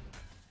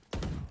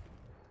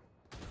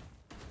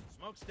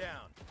 Smoke's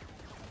down.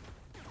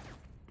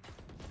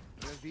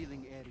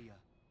 Revealing area.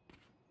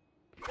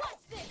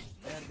 What's this?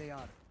 There they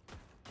are.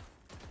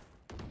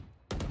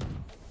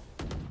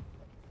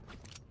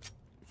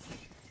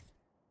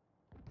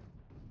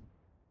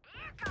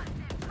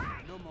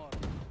 No more.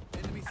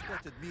 Enemy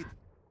spotted mid.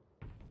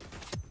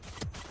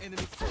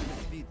 Enemy spotted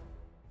mid.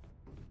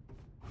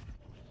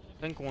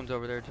 I think one's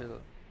over there too.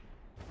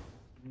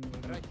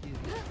 Right here.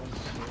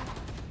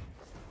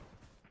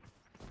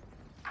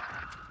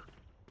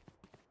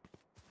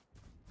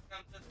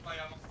 Come this way,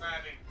 I'm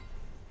grabbing.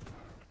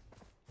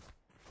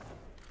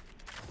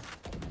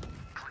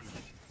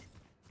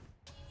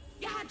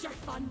 You had your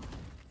fun.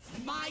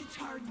 My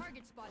turn.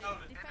 Target spotted. Oh,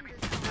 the enemy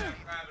Defenders. I'm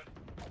grabbing.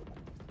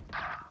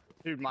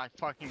 Dude, my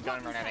fucking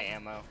gun ran out of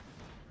ammo.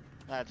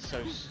 That's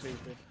so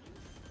stupid.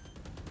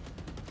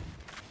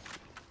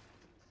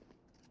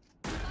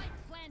 Spike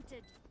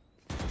planted.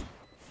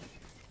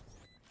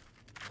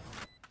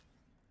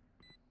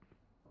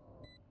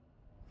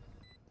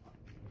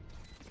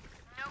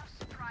 No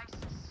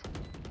surprises.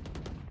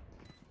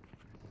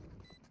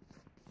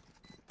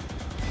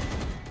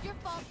 Your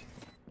fault.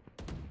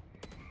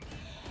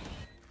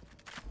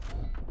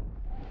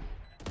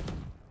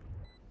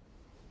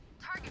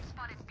 Target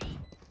spotted B.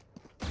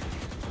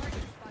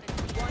 Target spotted.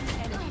 One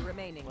enemy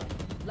remaining.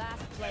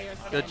 Last player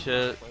standing. Good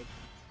shit.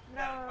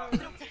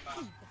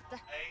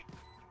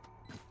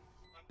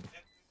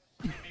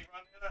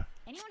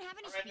 Anyone have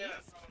any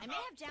speeds? I may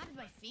have jammed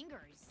my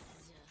fingers.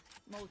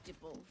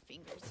 Multiple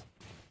fingers.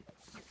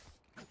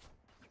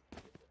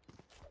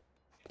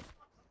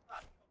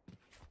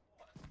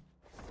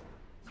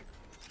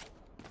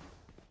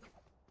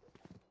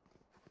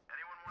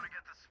 Anyone want to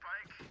get the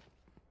spike?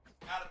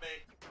 Gotta be.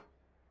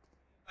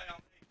 Stay on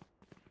me.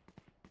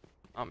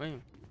 Not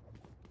me.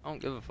 I don't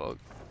give a fuck.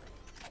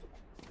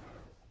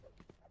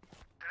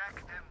 Track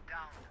them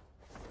down.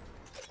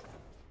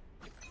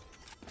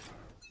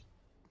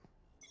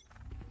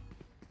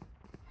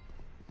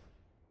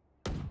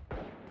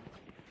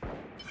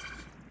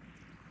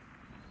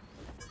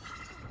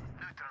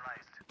 Neutralized.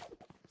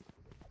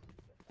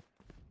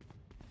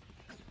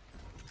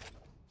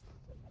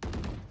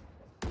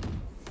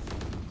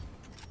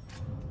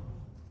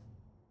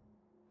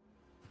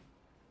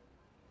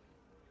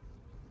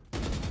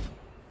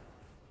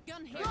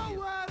 Gun here.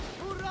 Nowhere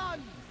to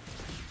run.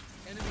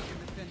 Enemy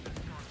in the center.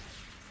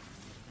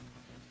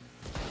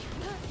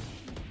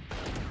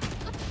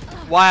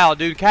 Wow,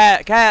 dude,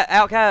 cat,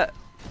 out cat.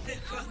 The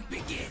hunt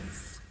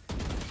begins.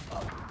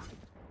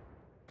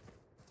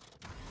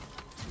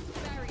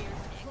 Barrier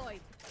deployed.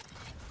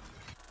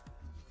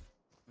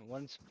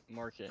 One's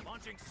market.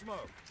 Launching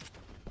smoke.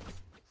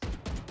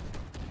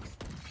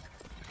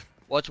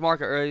 Watch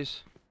market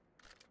raise.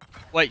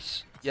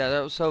 Wait, yeah, that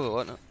was Sova,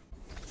 wasn't it?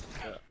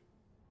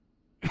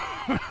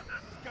 Guy.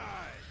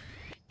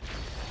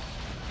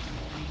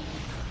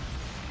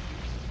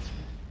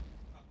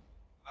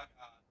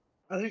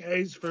 I think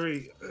A's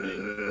free.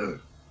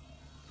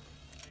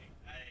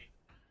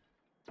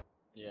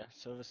 Yeah,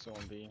 Silva's still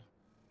on B.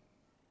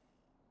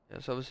 Yeah,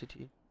 Sova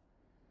CT.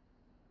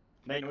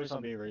 Make noise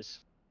on B, raise.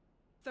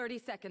 30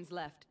 seconds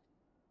left.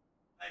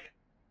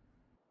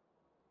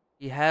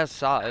 He has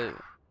sight.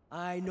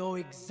 I know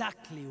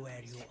exactly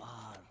where you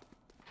are.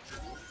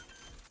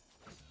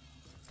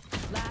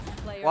 Last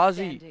player Why is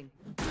he- standing.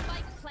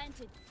 Spike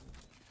planted.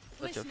 Such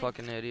a Listening.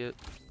 fucking idiot.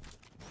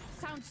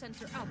 Sound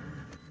sensor up.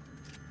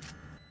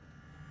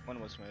 One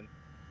was mid.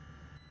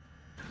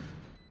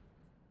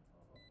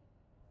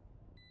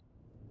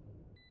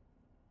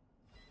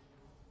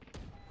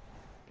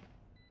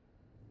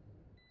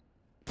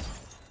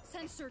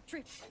 Sensor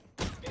trip.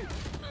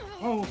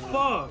 Oh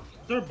fuck!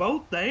 They're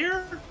both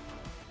there?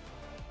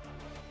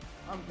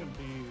 I'm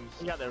confused.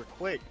 He got there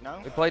quick,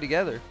 no? They play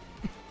together.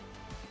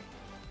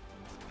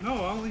 No,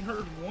 I only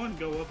heard one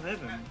go up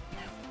heaven.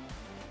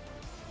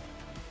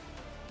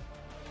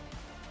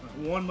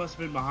 One must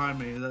have been behind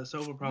me. That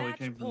Silver probably Match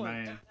came from point.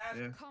 main.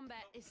 Yeah,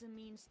 Combat is a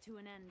means to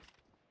an end.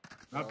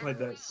 I played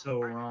that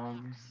so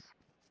wrong.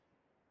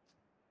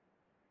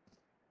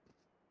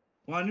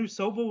 Well, I knew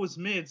Sova was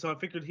mid, so I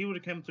figured he would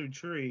have come through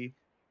tree.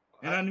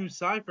 And I knew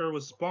Cypher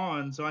was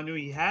spawn, so I knew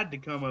he had to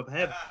come up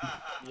heaven.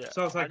 Yeah.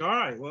 So I was like,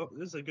 alright, well,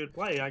 this is a good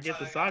play. I get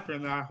the Cypher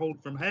and then I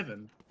hold from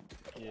heaven.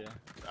 Yeah.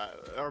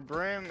 Our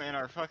Brim and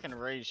our fucking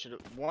Rage should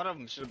one of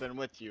them should have been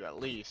with you at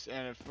least.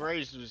 And if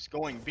Rage was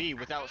going B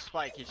without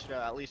Spike, he should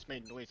have at least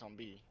made noise on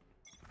B.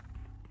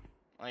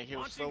 Like he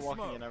was still Launching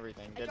walking smoke. and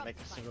everything, I didn't got make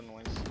a the single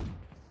noise.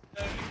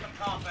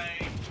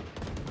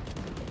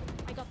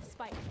 I got the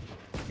spike.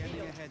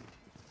 Scanning ahead.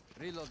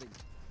 Reloading.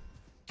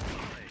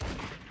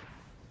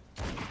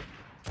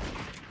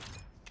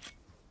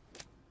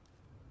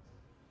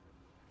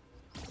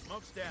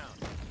 Smoke's down.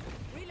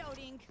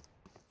 Reloading.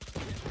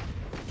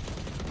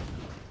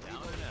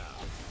 Down and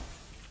out.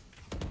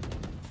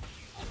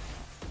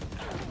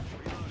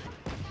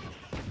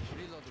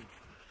 Reloading.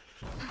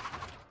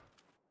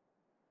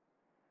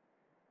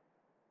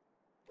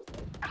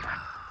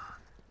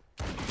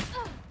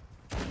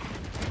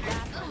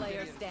 Last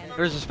player standing.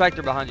 There's a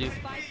Spectre behind you.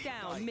 Spike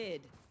down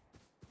mid.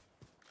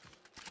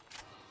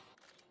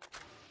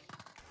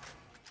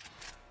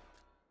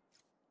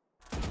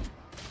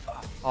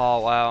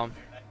 Oh, wow.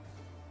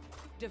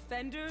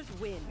 Defenders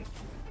win.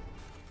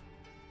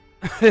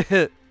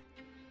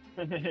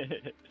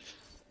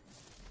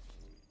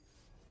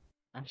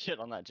 I'm shit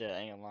on that jet, I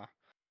ain't gonna lie.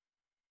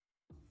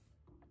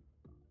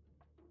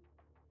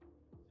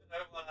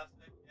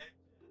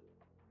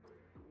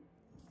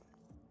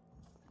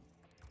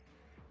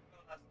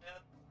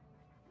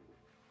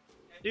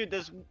 Dude,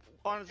 this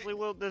honestly,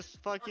 Will, this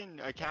fucking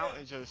account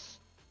is just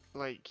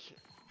like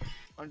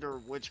under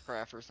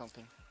witchcraft or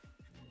something.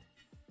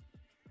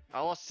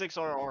 I lost 6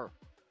 RR.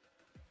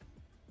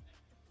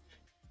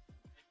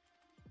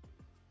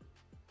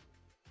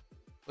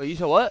 Wait, you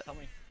said what? Tell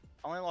me.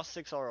 I only lost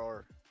 6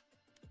 RR.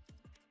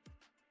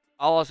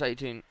 I lost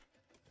 18.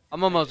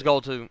 I'm almost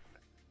goal 2.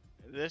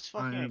 This I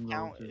fucking am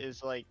account low, too.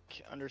 is like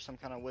under some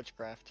kind of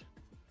witchcraft.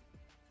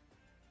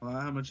 Well,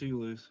 how much you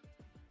lose?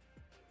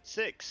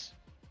 6.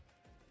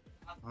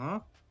 Huh?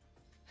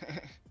 That's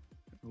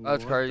What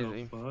the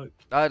crazy. fuck?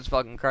 That's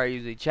fucking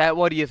crazy. Chat,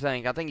 what do you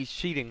think? I think he's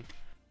cheating.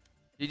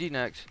 GG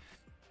next.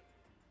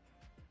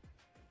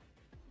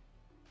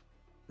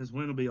 His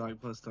win will be like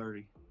plus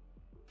 30.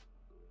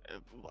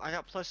 I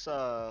got plus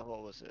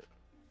what was it?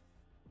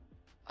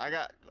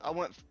 I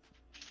went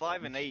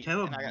 5 and 8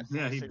 Caleb, and I got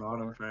yeah, he 26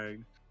 bottom RR.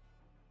 frag.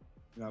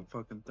 Got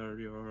fucking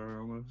 30 or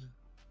almost.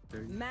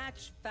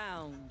 Match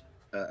found.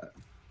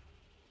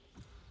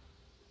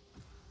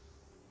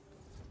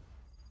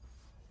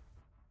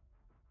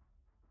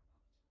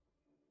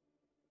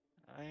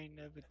 I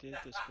never did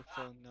this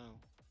before, no.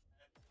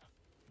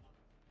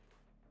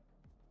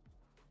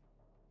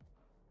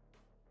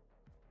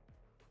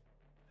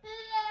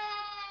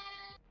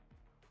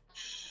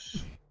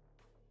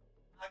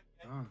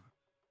 Ah.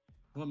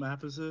 What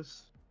map is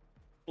this?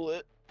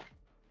 Split.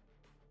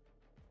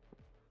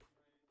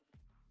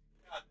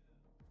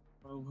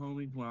 Oh,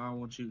 homie, well, I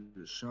want you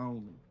to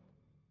show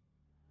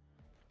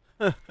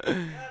me.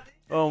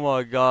 Oh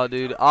my god,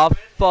 dude. I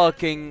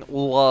fucking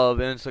love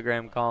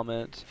Instagram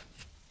comments.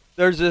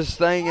 There's this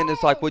thing and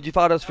it's like, would you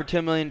fight us for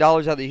 $10 million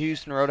out of the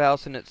Houston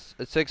Roadhouse? And it's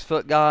a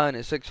 6-foot guy and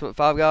a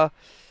 6'5" guy.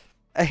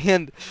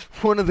 And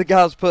one of the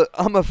guys put,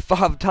 "I'm a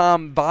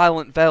 5-time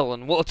violent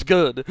felon. What's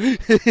good?"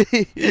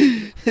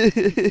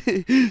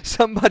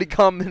 Somebody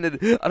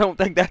commented, "I don't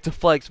think that's a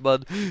flex,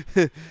 bud."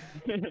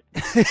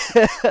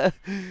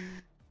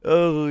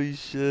 Holy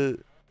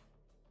shit.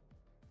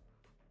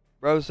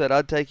 Bro said,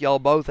 "I'd take y'all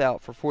both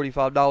out for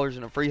 $45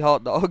 and a free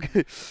hot dog."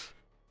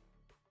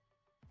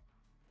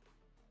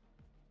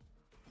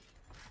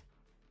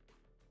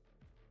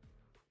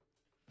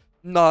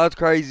 No, that's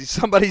crazy.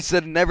 Somebody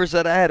said, "Never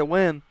said I had to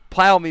win.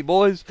 Plow me,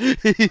 boys."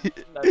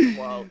 That's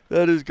wild.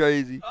 That is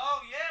crazy.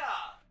 Oh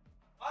yeah.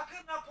 Why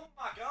couldn't I pull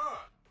my gun?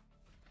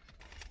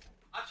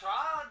 I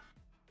tried.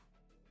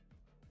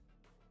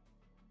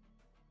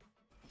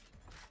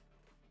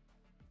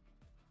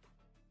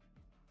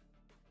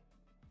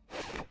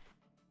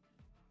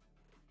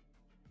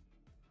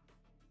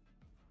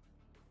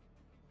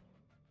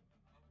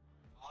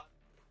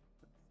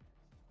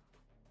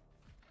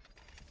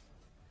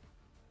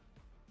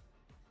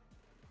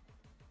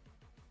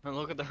 And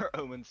look at their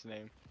Omen's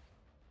name.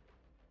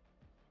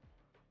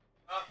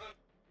 Nothing.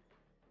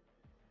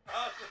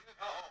 Nothing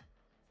at all.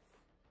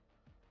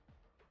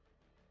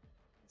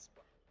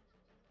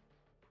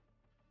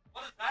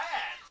 What is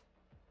that?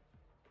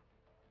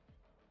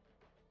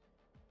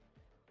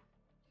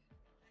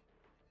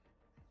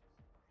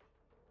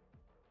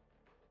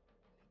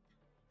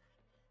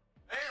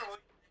 Barely.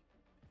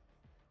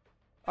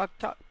 I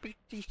got big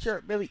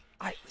t-shirt, Billy.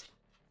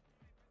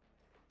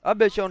 I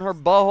bet you on her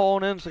butthole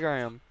on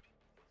Instagram.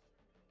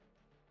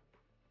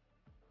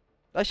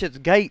 That shit's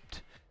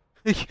gaped.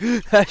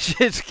 That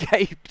shit's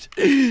gaped.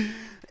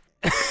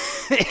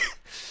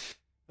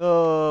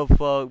 Oh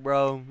fuck,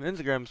 bro.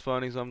 Instagram's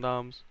funny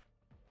sometimes.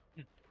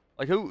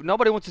 Like who?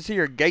 Nobody wants to see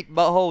your gaped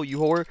butthole, you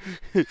whore.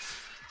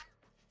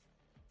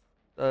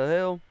 The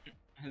hell?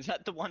 Is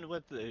that the one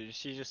with the?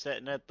 She's just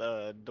sitting at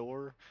the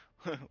door.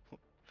 Have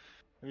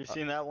you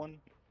seen that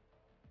one?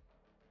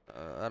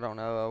 I don't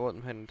know. I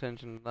wasn't paying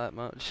attention that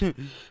much.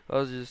 I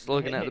was just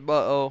looking at the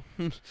butthole.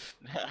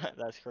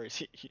 That's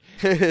crazy.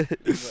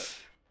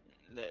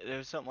 But there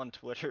was something on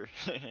Twitter.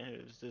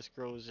 It was this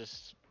girl was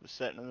just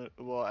sitting in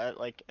at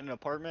like an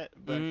apartment,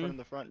 but in front of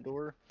the front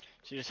door.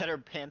 She just had her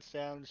pants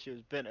down. She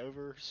was bent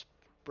over,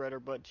 spread her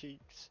butt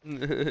cheeks.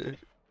 Dude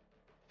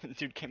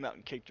came out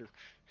and kicked her.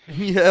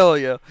 Hell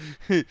yeah.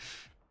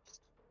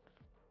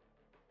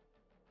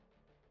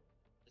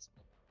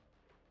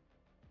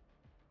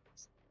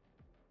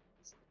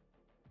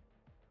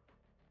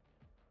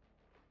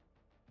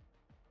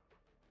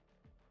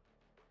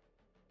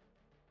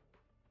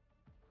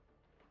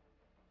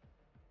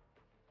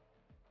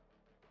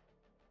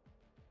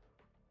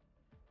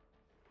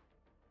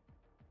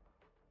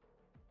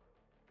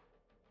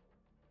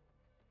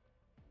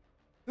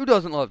 Who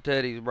doesn't love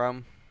teddies,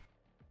 bro?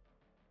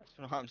 That's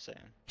what I'm saying.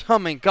 I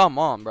mean, come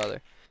on,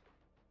 brother.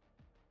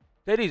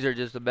 Titties are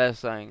just the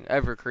best thing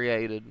ever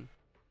created.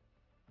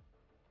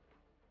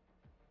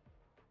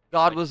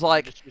 God was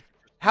like,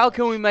 how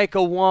can we make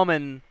a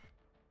woman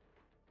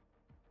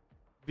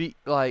be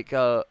like,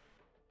 bro,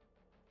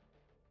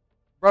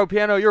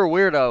 Piano, you're a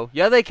weirdo.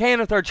 Yeah, they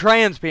can if they're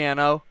trans,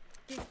 Piano.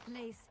 This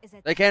place is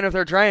a They can if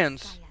they're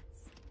trans. science,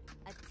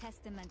 a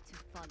testament to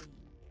folly.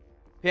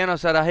 Piano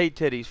said, I hate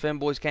titties.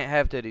 Femboys can't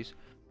have titties.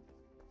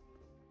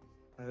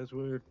 That's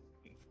weird.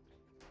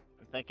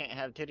 If they can't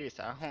have titties,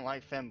 I don't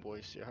like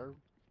femboys. You heard?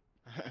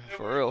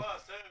 For real.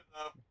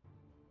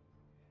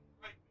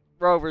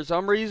 Bro, for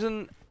some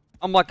reason,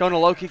 I'm like gonna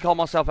low-key call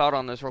myself out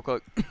on this real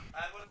quick.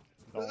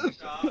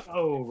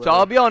 Oh, So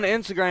I'll be on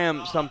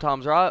Instagram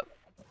sometimes, right?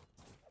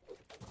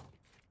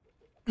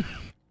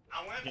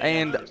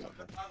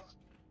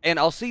 And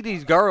I'll see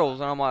these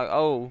girls and I'm like,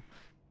 oh,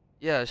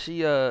 yeah,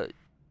 she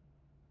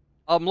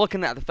I'm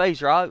looking at the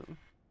face, right?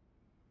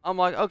 I'm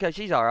like, okay,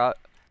 she's alright.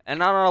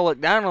 And then I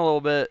look down a little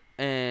bit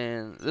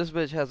and this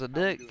bitch has a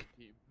dick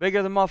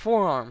bigger than my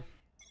forearm.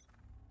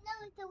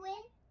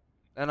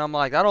 And I'm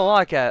like, I don't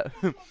like that.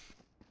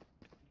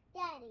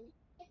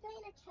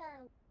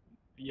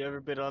 You ever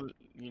been on,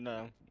 you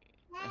know,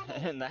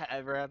 and that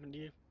ever happened to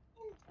you?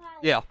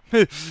 Yeah.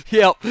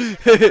 Yep. I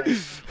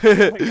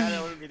gotta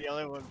want to be the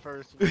only one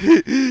person.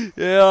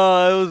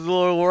 Yeah, it was a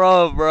little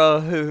rough,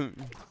 bro.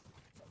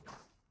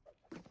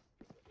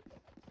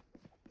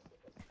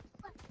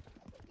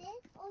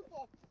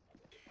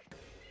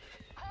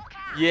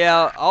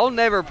 Yeah, I'll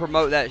never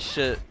promote that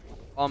shit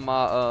on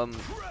my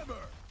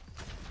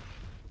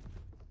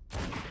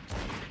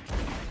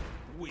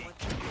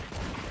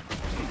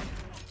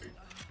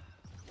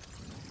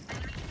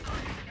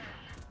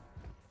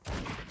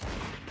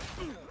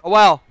Oh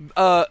wow.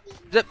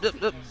 Zip zip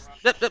zip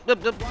zip zip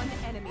zip zip. One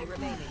enemy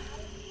remaining.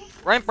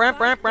 Ramp ramp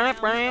ramp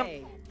ramp ramp.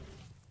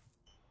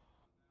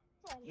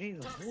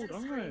 Jesus, hold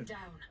on.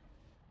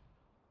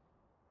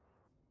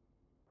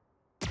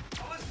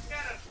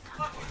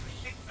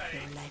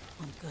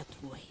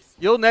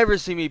 You'll never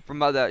see me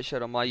promote that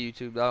shit on my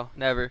YouTube though.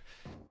 Never.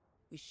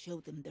 We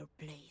show them their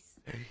place.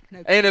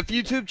 And if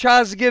YouTube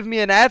tries to give me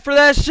an ad for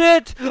that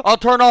shit, I'll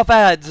turn off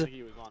ads.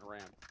 He was on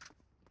ramp.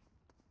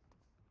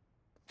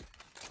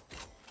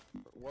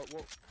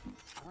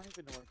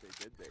 even know what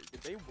they did there.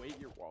 Did they wait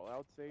your wall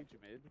out, Sage,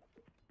 mid?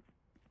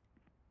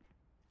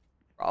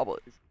 Probably.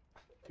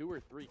 2 or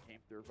 3 came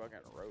through fucking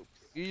ropes.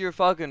 Use your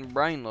fucking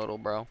brain, little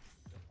bro.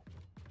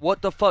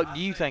 What the fuck do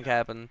you think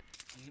happened?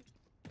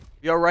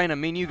 Yo, Raina,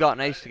 me and you got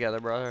an ace together,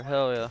 brother.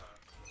 Hell yeah.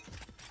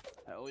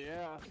 Hell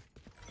yeah.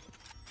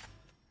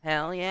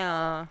 Hell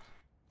yeah.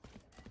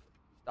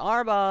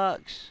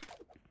 Starbucks.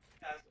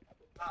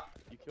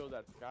 You killed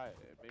that Sky.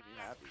 It made me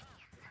happy.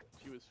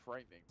 She was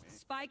frightening me.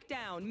 Spike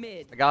down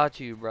mid. I got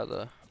you,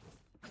 brother.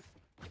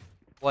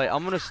 Wait,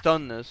 I'm gonna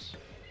stun this.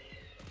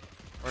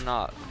 Or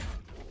not.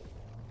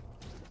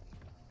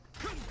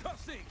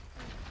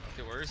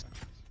 Get worse.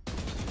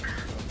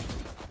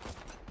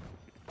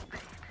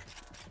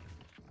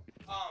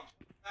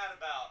 Mad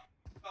about.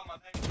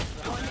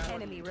 One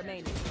enemy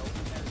remaining.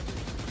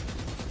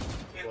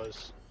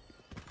 Was.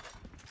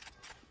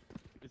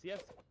 Does he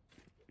have?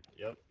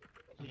 Yep.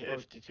 Yeah,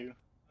 52.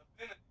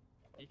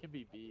 He can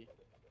be B.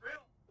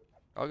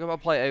 I'll go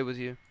play A with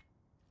you.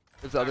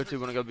 Cause the other two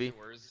wanna go B.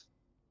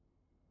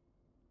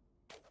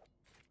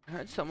 I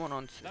heard someone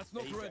on. That's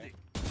not ready.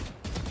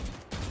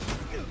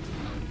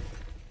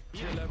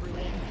 Kill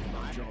everyone.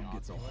 My job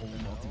gets a whole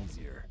lot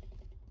easier.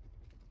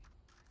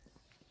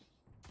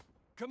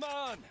 Come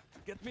on,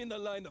 get me in the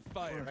line of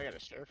fire. I got a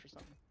sheriff or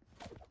something.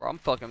 Bro, I'm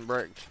fucking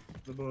bricked.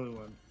 The blue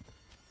one.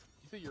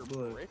 You say you're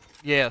Blue. brick?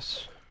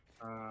 Yes.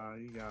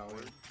 You got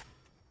it.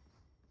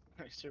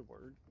 I said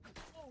word.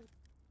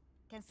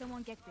 Can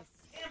someone get this?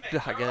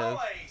 I guess. You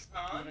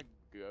wanna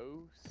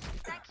ghost?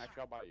 Actually,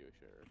 I'll buy you a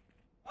sheriff.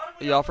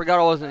 Yo, I forgot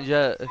I wasn't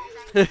Jet.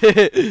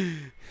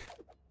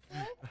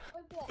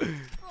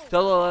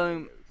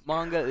 Solo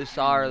manga is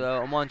sorry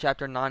though. I'm on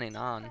chapter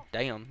 99.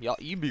 Damn, y'all,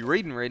 you be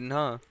reading,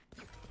 huh?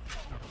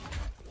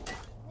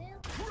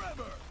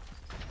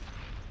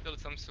 Still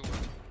some sort.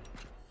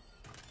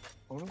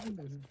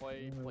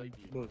 Play B.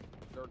 They're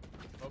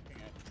smoking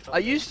it. I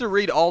used to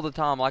read all the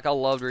time, like I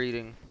loved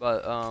reading,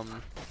 but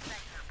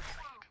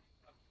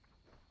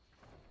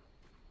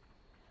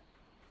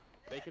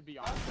They could be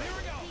on.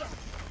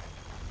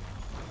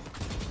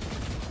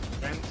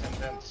 Vents and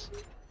vents.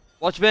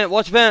 watch vent.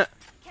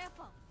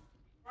 Careful.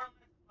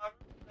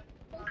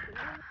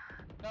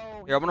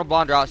 No. Here, I'm gonna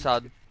blind her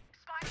outside.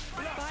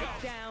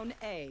 Spike down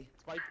A.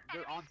 Spike,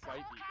 they're on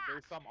site.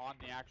 There's some on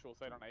the actual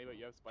site on A, but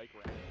you have Spike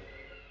ramp.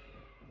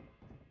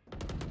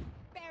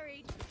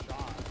 Buried.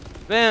 Shot.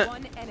 Vent.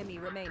 One enemy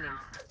remaining.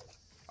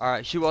 All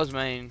right, she was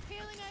main.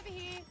 Healing over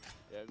here.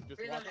 Yeah,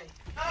 just watch.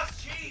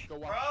 That's cheap, Go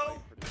bro. watch Spike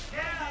for this.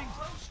 Yeah,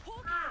 so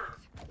sure.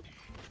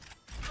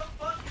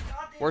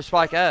 Where's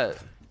Spike at?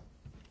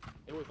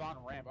 It was on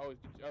ramp. Oh,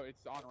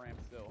 it's on ramp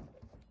still.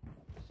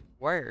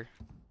 Where?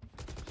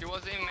 She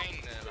was in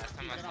main last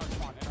time I In saw our her.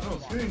 spawn, in our Oh,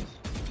 spawn. screens.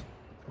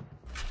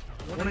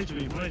 1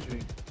 HP, 1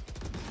 HP.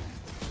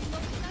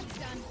 That's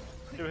done.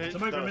 Dude,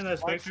 Somebody bring me that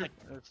Spectre.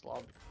 It's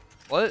lobby.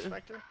 What?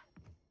 Spectre?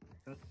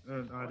 I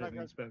didn't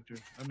mean Spectre.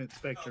 I meant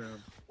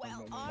Spectrum.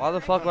 Why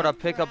the fuck would I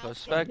pick up a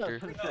Spectre?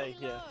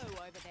 Yeah.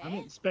 I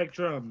meant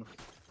Spectrum.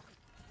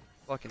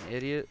 Fucking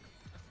idiot.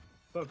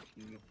 Fuck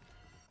you.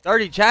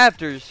 30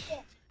 chapters.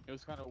 It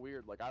was kind of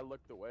weird. Like I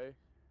looked away,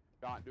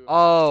 got into it.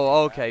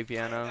 Oh, okay,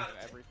 piano. And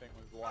everything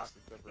was lost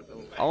except for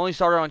those. I only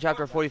started on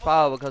chapter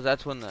 45 because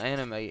that's when the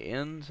anime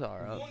ends.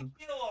 Alright. One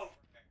kill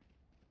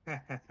over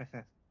there.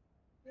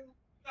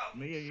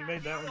 Mia, you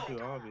made that one too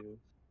obvious.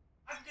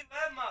 I can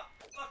have my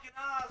fucking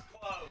eyes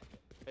closed.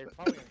 They're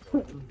probably gonna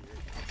go weird.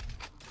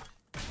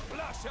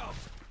 Flash out.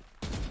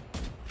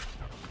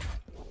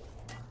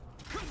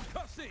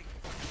 Concussing.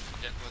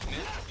 Jet was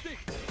mid. Stick.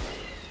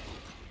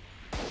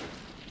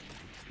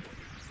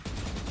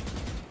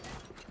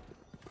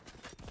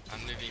 I'm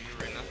leaving you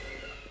right now.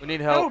 We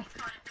need help.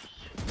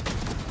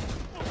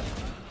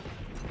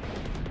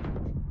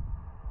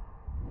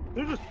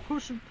 They're just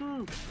pushing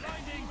through.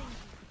 Blinding.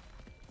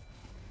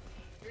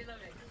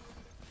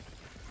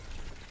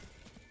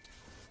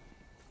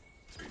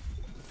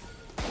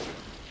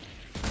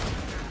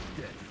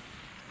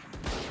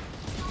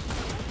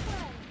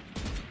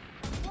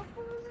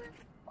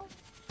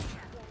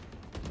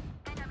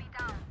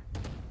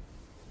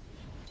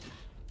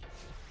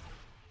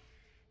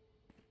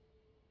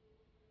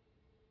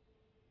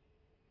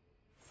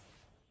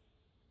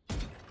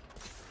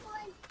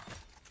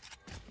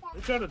 They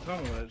tried to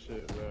tunnel that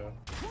shit, bro.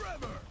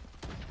 Forever.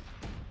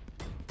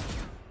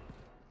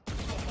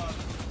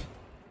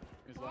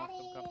 As long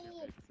as them come to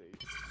your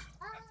big safe.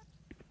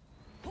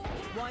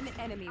 One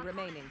enemy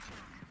remaining.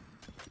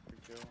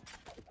 Good kill.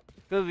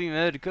 Could be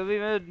mid. Could be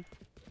mid.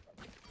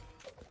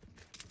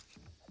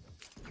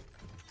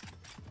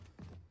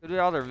 Could be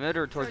either mid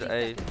or towards 30 the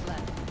A. seconds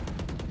left.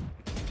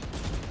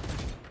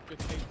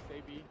 Good save,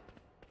 stay B.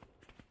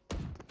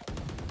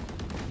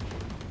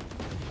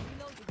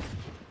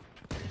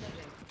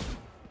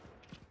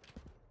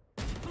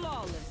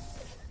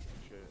 Flawless.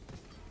 Shit.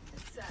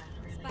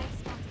 Spike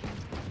spotted.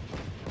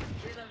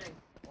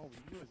 Oh,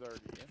 you was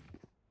already in.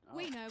 Oh.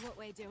 We know what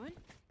we're doing.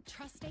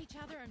 Trust each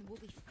other and we'll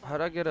be fine.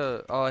 How'd I get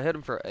a? Oh, I hit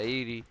him for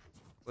 80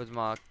 with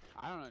my.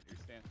 I don't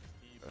understand this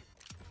team.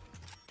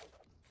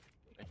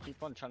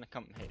 keep on trying to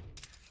come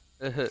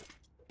hit.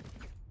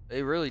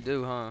 They really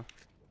do, huh?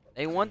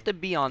 They want to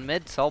be on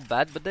mid so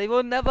bad, but they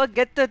will never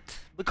get it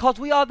because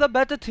we are the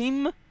better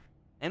team,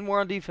 and we're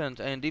on defense.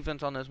 And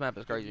defense on this map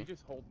is crazy. You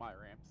just hold my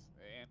ramps,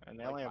 And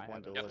they only have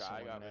one to listen, I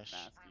one got mesh.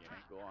 nasty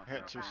ankle on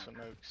Hit 2 ramp.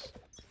 smokes.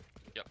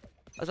 Yep.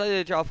 I say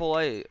they try full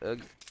A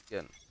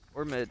again.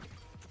 We're mid.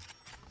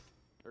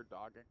 They're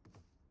dogging.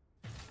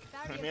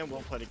 Me and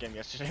Will played a game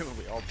yesterday where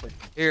we all played.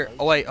 Here. smokes.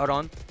 Oh wait, hold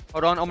on.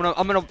 Hold on.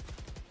 I'm gonna.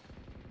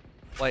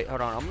 Wait,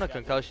 hold on. I'm gonna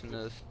concussion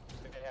this.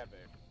 They have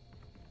it.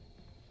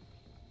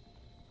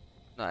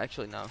 No,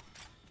 actually no.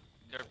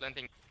 They're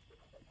planting.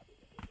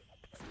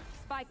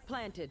 Spike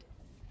planted.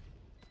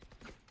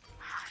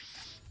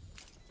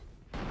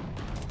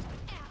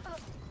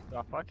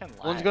 The fucking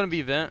One's lag. gonna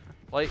be vent.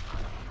 Like.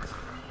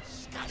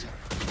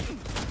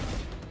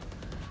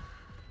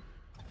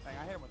 Dang,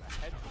 I hit him with a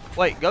head.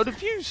 Wait, go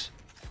defuse.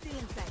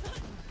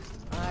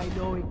 I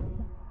know it.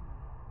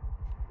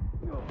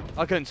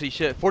 I couldn't see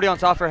shit. 40 on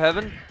top for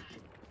heaven.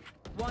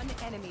 One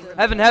enemy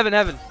remaining.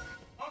 Heaven.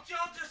 Don't y'all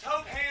just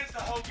hold hands the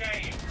whole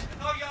game?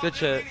 That's all y'all Good do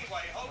shit.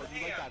 anyway. Hold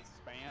You like hands.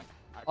 that spam?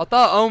 I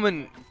thought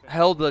Omen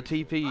held the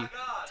TP. My God,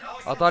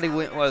 all I thought he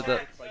went with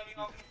it,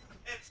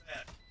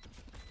 headset.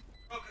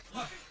 Focus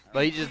fucking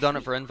but he just done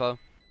it for info.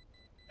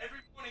 every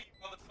one of you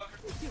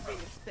motherfuckers. You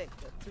really expect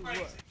that to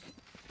Crazy. work.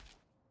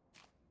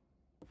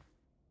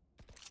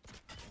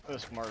 It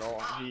was smart.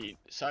 All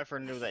Cypher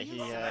knew that he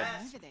had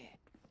Over there.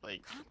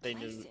 like Can't they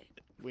place knew it.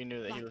 we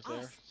knew that he Like was there.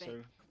 us, but So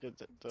good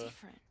that the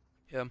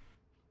Different.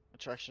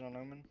 attraction on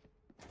Omen.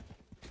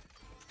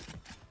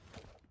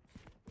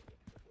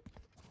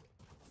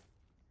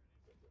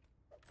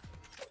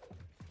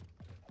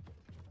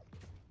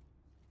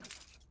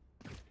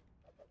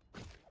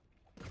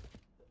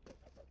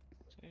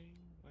 Stay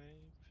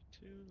awake for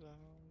too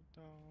long,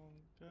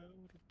 don't go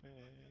to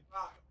bed.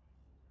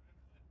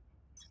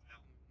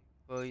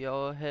 For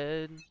your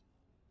head.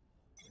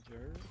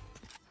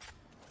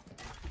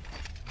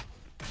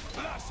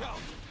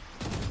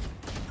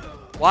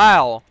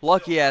 Wow,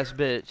 lucky ass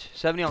bitch.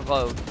 70 on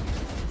close.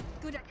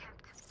 Good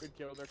attempt. Good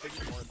kill. There could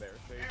be more there.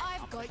 Save.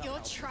 I've got your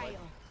trail.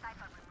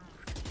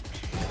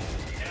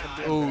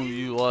 Ooh,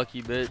 you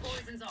lucky bitch.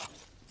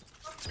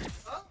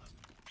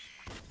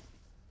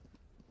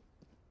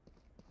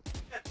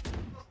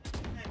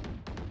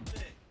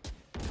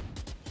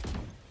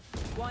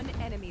 One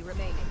enemy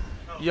remaining.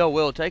 Yo,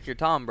 Will, take your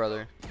time,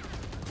 brother.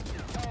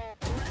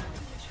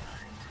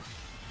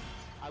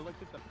 I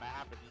looked at the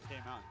map and he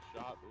came out and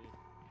shot me.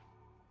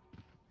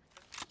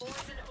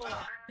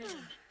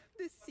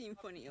 The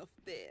symphony of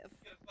death.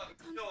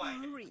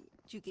 Don't worry,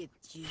 you get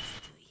used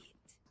to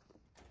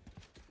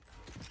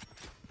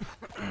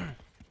it.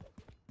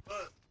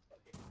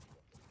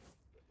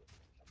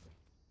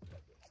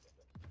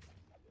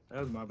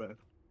 That was my bad.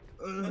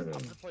 I'm gonna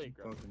play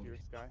aggressive Fucking- here,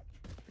 Sky.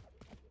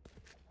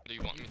 Do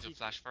you want me to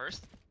flash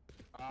first?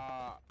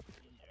 Yeah.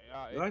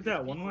 You like if that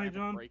keep one-way, ramming,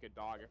 John? Break a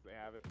dog if they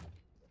have it.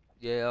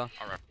 Yeah.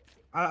 Alright.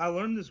 I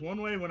learned this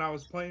one way when I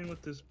was playing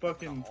with this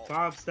fucking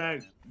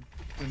 5-stack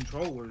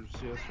controllers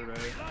yesterday.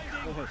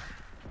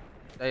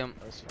 Damn.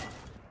 That's fine.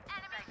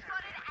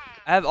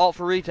 I have alt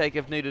for retake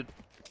if needed.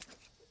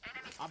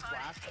 I'm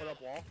flash. Put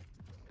up wall.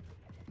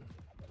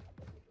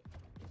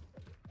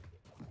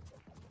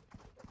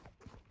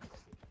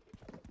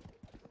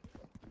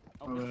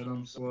 Oh, man,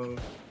 I'm slow.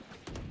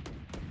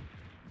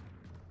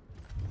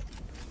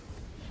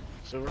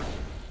 Silver.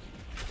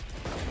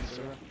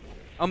 Silver.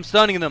 I'm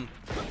stunning them.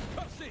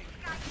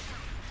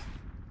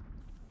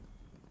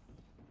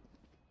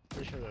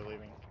 Pretty sure they're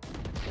leaving.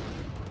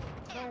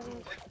 No.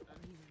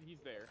 He's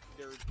there.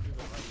 They're to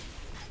the right.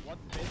 One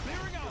mid.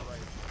 Clearing out. Right.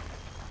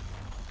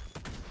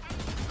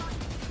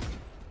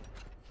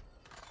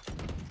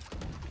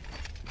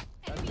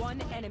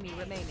 One enemy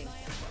remaining.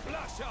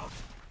 Flash out.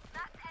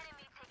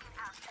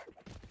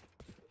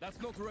 That's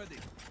not ready.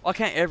 Why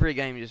can't every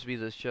game just be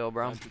this chill,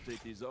 bro? Time to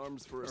take these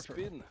arms for a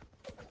spin.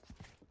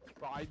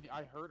 But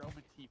I heard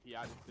Omen TP.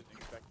 I just didn't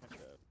expect him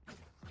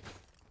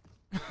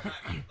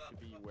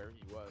to be where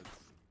he was.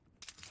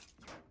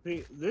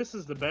 See, this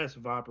is the best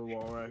Viper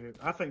wall right here.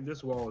 I think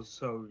this wall is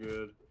so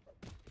good.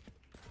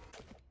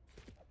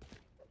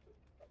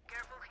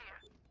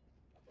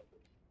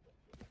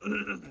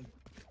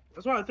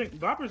 That's why I think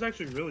Viper's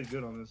actually really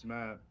good on this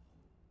map.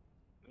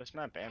 This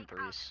map and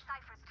Breeze.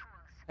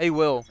 Hey,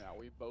 Will. Now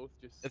we both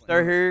just. If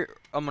they're here,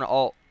 I'm gonna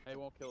alt. They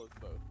won't kill us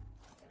both.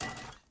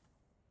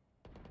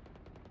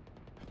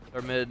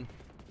 They're mid.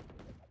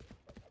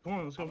 Come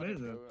on, let's go I'm gonna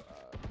mid then.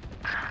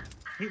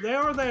 go, They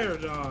are there,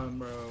 John,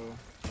 bro.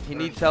 He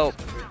needs help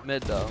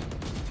mid though.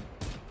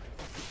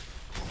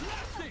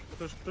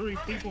 There's 3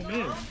 people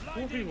mid.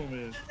 4 people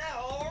mid.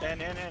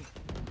 In.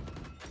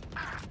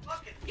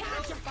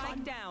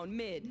 Spike down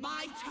mid.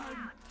 My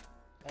turn.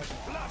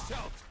 Flash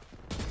out.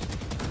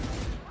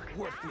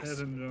 Head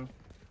and John.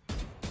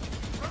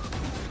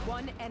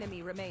 One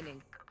enemy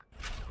remaining.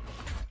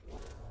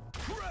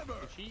 Trevor.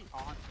 Is she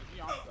on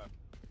them?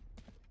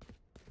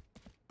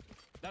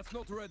 That's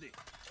not ready.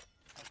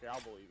 Okay,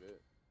 I'll believe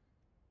it.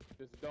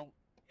 Just don't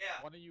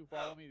Yeah. One of you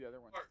follow me, the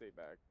other one stay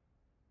back.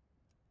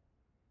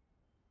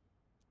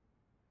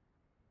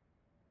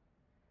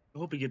 I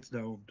hope he gets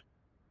domed.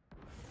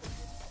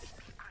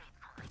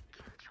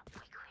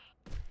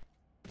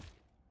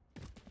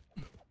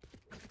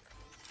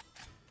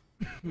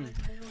 My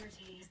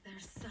priority is their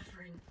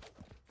suffering.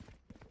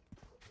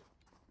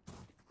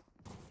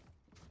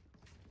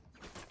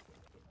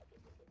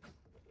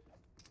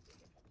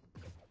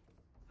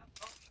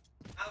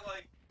 I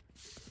like.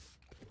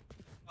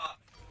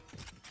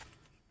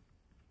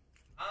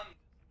 I'm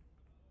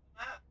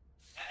at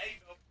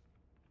Avo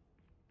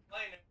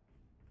playing it.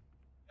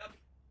 Yep.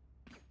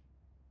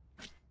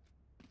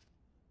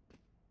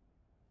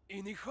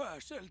 In i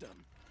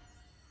sjöskölden.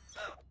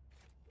 No.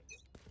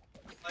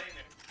 Playing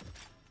it.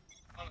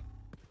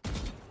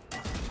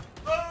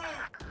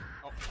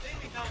 Oh! Leave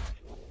me down.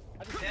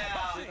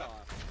 Yeah.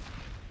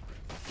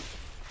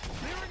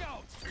 Clearing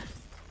out.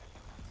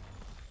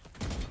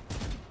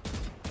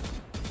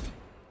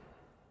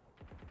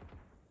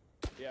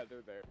 Yeah,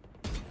 they're there.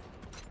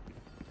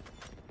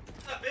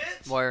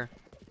 Bitch. Where?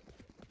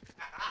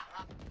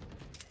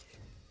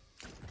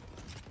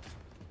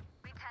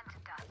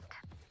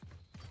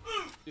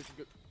 Just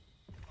go.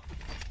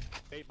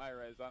 Bait my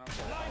res. I don't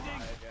care.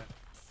 Blinding. Again.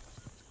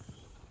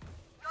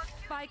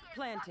 Spike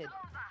planted.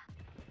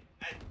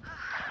 I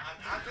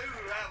knew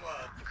who that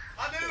was.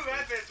 I knew who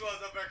that bitch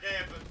was up there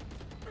camping.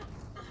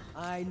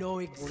 I know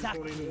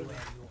exactly where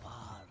you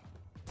are.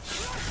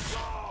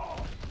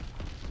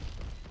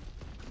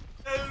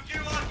 Dude,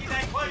 you're lucky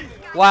they played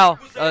it. Wow.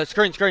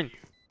 Screen.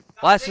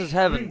 Last is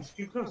heaven.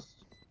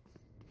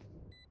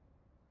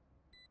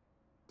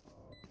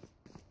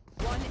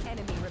 One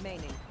enemy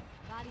remaining.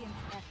 Valiant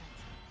effort.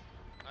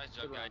 Nice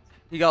job, guys.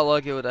 You got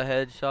lucky with a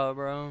headshot,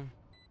 bro.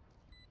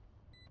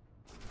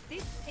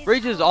 This is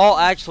Breaches all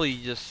actually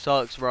just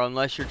sucks, bro,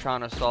 unless you're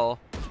trying to stall.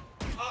 Look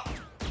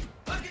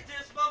at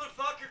this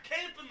motherfucker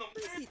camping the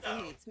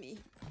window. Hates me.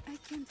 I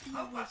can't be Oh,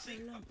 I away see.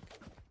 for long.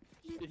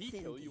 Did he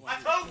kill you?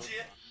 I told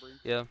you.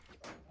 Yeah.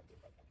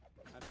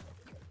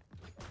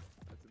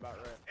 That's about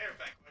right.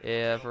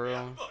 Yeah, for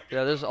real.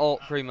 Yeah, this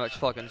ult pretty much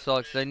fucking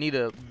sucks. They need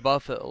to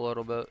buff it a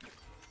little bit.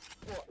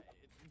 Well,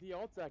 the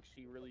ult's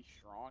actually really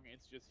strong.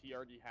 It's just he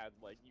already had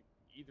like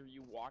either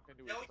you walked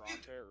into his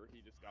crosshair or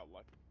he just got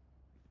lucky.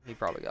 He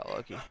probably got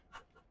lucky.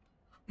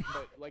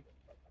 But like,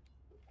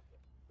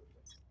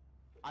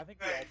 I think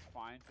the ult's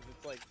fine because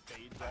it's like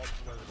Sage ult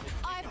where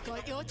I've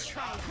got your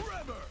trail.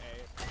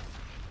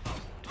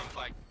 I'm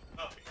like,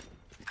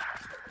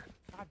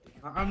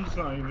 I'm just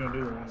not even gonna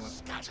do the one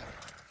left.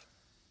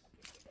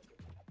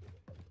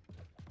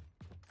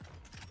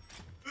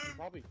 He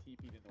probably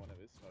TP'd into one of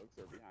his smokes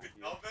or behind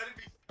you. Y'all better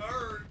be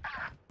stirred.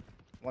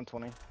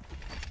 120.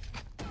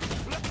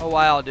 Oh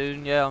wow,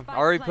 dude. Yeah, I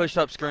already pushed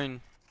up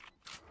screen.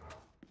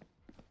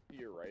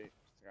 You're right,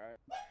 Sky.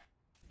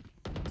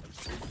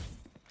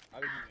 I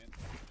think he's in.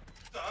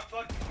 I'm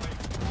fucking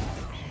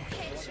One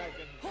guy's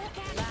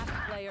in. Last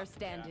player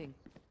standing.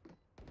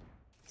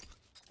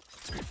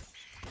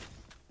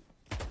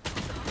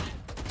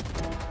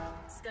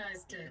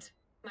 Sky's dead.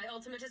 My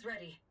ultimate is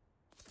ready.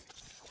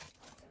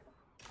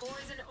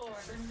 Poison orb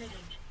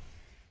emitting.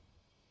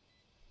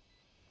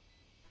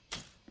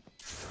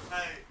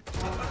 Hey.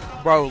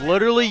 Bro,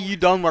 literally, you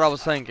done what I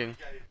was thinking.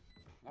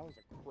 That was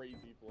a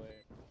crazy play.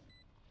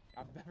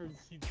 I've never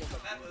seen someone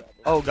do that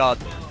before. Oh god.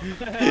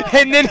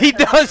 And then he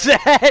does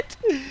that.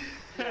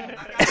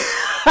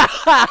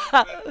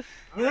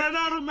 Ran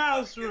out of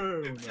mouse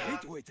room.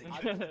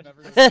 I've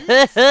never seen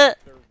their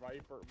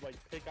Viper, like,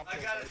 pick up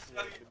their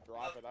Viper and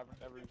drop it. I've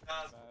never seen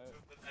that.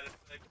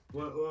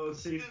 Well,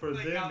 see, for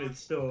them it's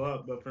still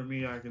up, but for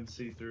me, I can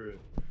see through it.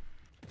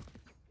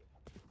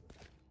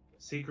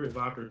 Secret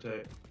Viper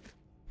tech.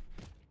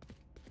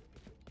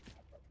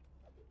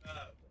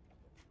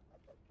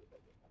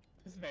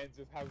 This man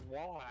just has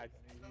wall hacks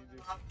and he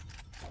just...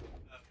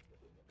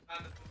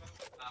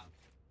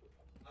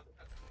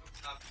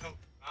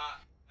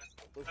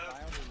 Look, I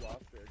only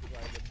lost there because I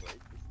had to break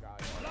the sky.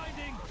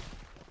 Blinding!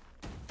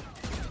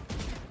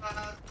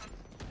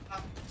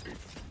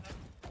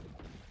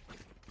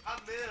 I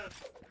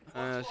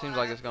missed. Seems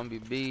like it's gonna be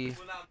B.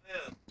 When I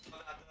missed.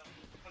 When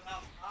I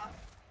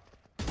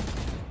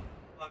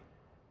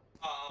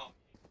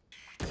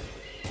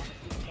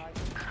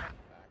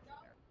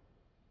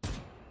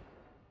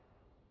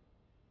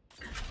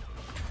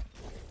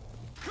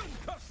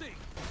Concussing!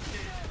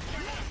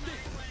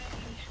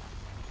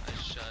 I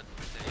shut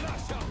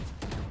Flash out!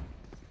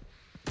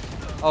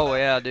 Oh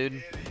yeah,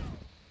 dude.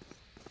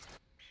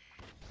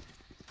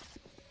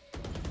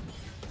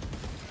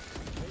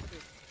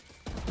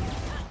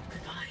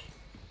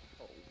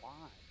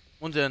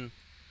 One's in.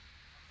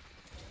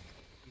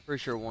 I'm pretty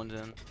sure one's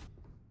in.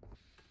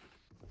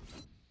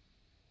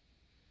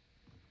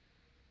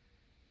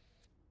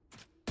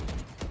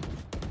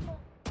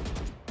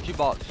 She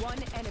bots.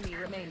 One enemy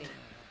remaining.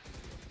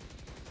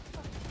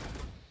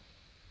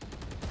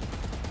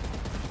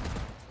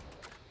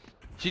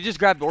 She just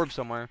grabbed orb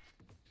somewhere.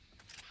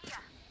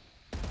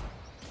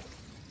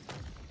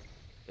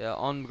 Yeah,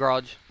 on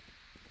garage.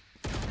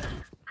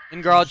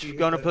 In garage, She hit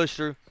gonna that. push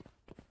through.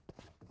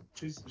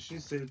 She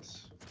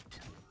sits.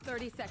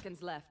 30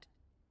 seconds left.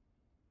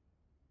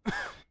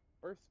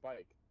 Where's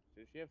Spike?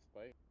 Does she have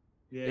Spike?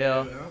 Yeah.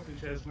 I don't think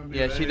she has one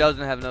Yeah, she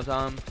doesn't have no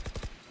time.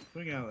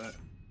 Swing out that.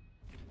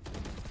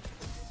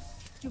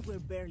 You were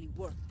barely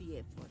worth the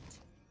effort.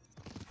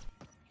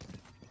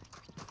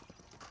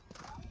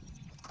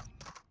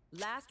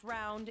 Last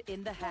round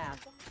in the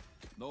half.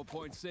 No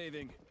point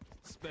saving.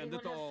 Spend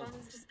Anyone it all. have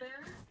funds to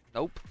spare?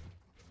 Nope.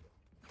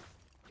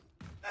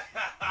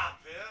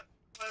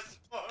 Let's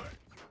fuck.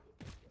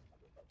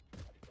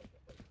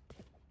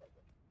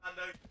 I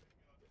know.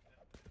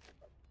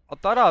 I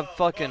thought I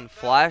fucking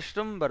flashed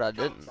him, but I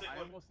didn't. I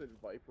almost said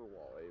Viper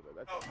wall A, but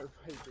that's not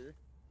Viper.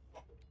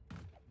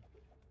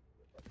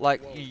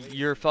 Like, Whoa, wait,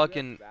 your you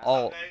fucking have that?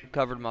 alt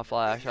covered my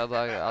flash. I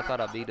thought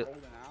I beat it.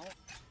 Holding out?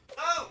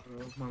 No!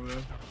 Oh, my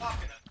bad.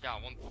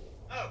 Yeah, one.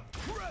 No!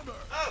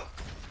 No!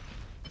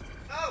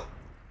 No!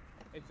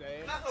 It's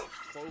A. No!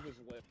 Clove is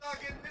lit. Not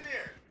getting in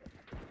here!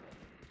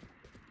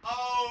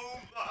 Oh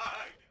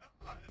my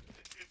god!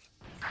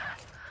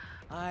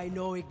 I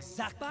know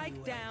exactly. Spike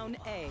where down you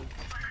are. A.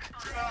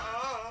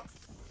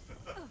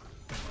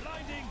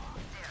 Blinding.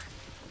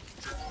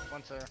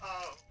 One sir.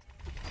 Oh,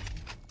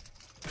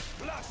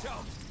 Flash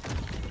out.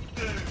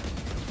 dude!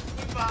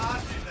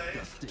 Behind you,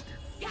 Dave! Stick.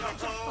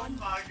 Oh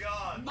my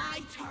god! My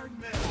turn.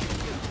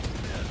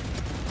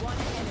 One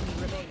enemy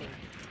remaining.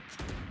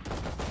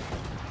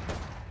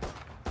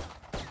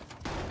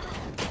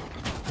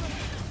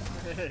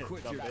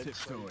 Quit your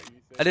tiptoeing.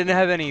 I didn't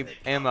have any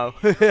ammo.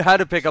 I had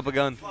to pick up a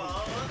gun.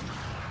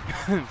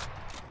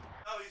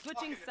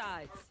 Switching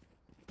sides.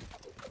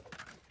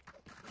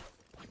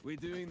 We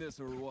doing this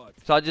or what?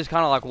 So I just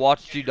kind of like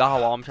watched you die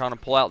while I'm trying to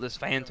pull out this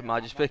phantom I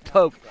just picked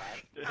up.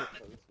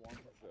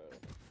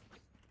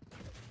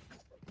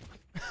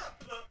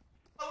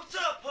 Oh, what's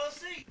up,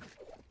 pussy?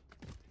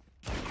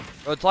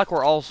 Bro, it's like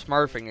we're all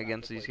smurfing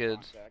against these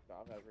kids.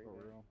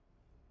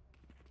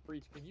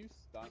 Breach, can you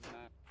stun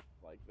that?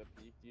 Like, the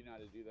peak? Do you know how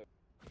to do that?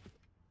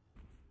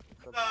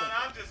 No,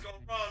 I'm just gonna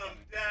run them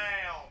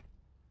down.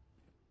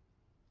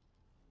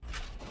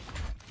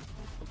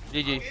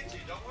 GG. Get you,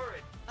 don't worry.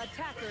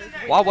 Attackers.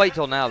 Why wait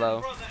till now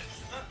though?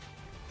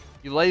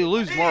 You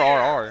lose more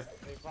RR.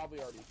 They probably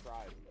already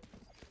tried.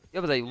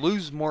 Yeah, but they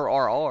lose more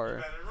RR.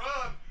 Better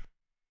run.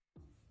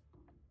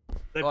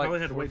 They Like, probably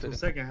had to wait till the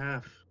forfeit. second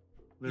half.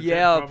 Their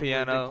Yeah, probably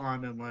piano.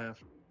 declined and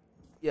left.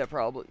 Yeah,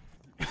 probably.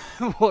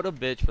 What a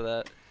bitch for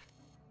that.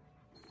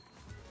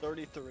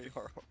 33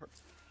 RR.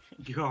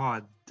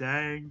 God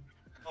dang.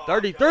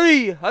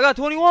 33! I got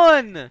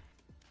 21!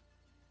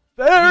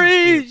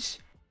 Berries!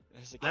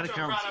 That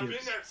account right up in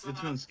skips. there, It's son.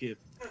 gonna skip.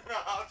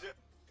 I'll just-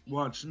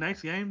 Watch,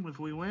 next game, if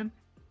we win,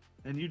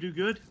 and you do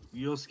good,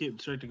 you'll skip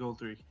straight to goal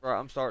 3. Right,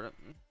 I'm starting.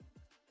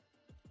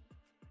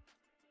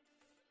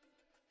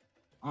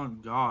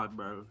 On God,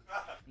 bro.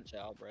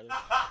 Ciao, brother.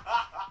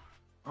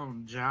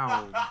 On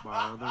Jowl,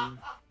 brother.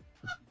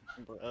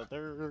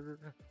 Brother.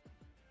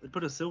 They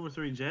put a silver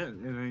 3 jet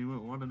and then he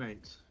went 1 and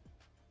 8.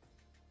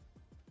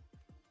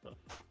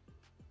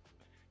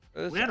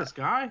 We had a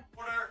Sky?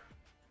 Order.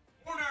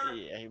 Order.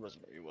 Yeah, he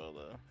wasn't very well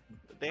though.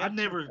 They I'd had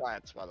two never-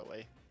 flats, by the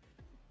way.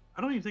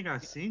 I don't even think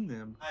I've seen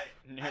them. Hey,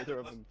 Neither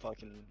of them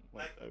fucking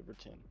went over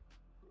 10.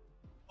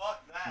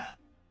 fuck that.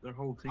 Their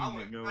whole team I didn't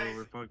went go crazy.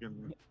 over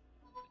fucking.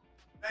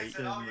 They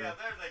said, oh yeah,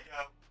 there they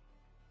go.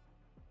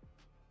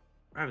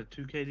 I had a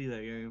 2 KD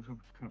that game from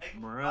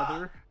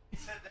brother. He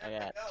said, I there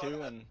got they go.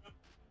 2 and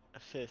a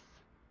 5th.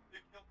 You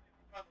killed me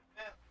in front of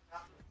the fence.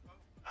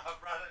 I'm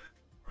right at his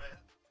friend.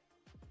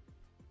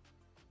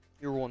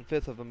 You're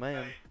 1/5 of a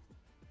man. Hey,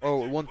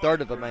 Oh, hey, 1/3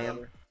 of a I man.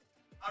 run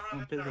in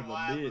 1/5 there of a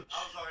laughing. bitch.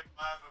 I was already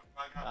laughing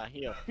when I got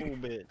He a fool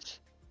bitch.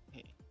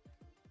 He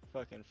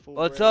fucking fool.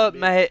 What's bred up,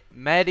 bitch.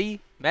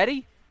 Maddie?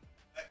 Maddie?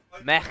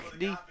 Wait,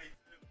 Mahdi?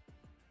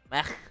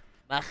 Mach.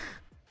 How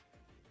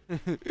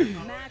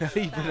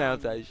do you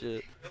pronounce that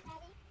shit?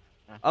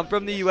 I'm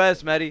from the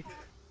US, Maddie.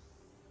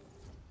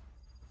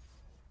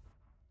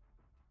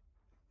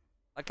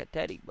 Like a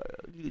teddy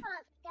bear.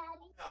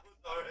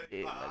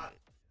 Yeah, like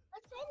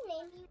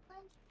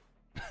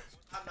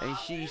and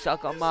she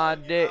suck on my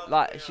dick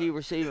like she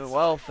receiving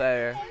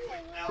welfare.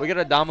 We got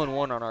a diamond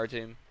 1 on our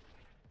team.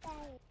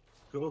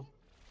 Cool.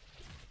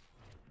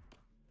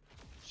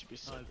 Should be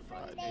sucking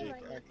my dick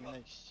acting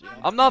like shit.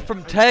 I'm not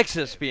from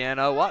Texas,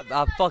 Piano.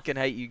 I fucking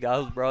hate you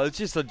guys, bro. It's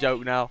just a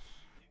joke now.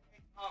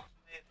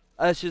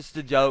 That's just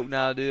a joke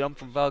now, dude. I'm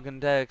from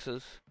fucking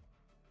Texas.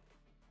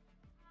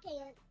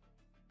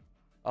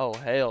 Oh,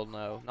 hell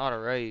no. Not a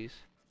raise.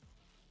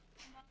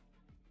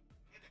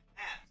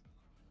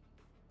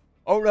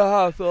 I don't know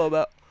how I feel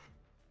about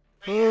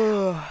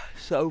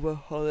sober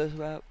on this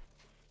map.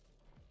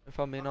 If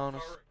I'm being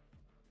honest.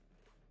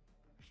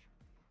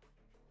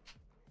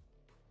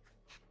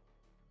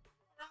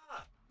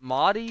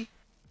 Mahdi?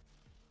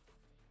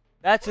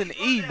 That's an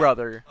E,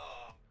 brother.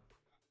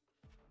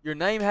 Your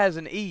name has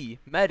an E,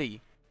 Mehdi.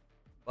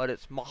 But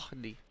it's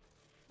Mahdi.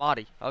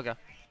 Mahdi, okay.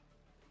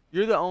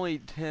 You're the only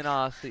 10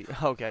 I see.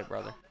 Okay,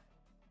 brother.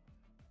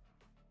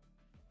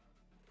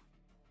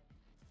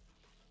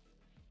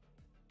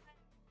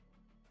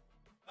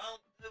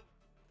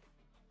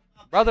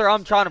 Brother,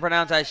 I'm trying to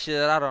pronounce that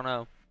shit. I don't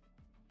know.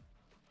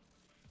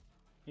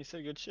 He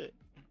said good shit.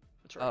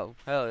 That's right. Oh,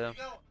 hell yeah.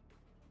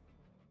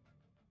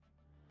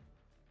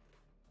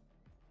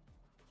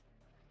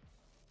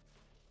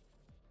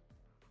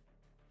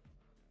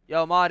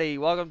 Yo, Marty,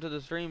 welcome to the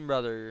stream,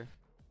 brother.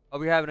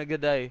 Hope you're having a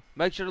good day.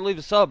 Make sure to leave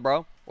a sub,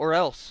 bro. Or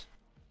else.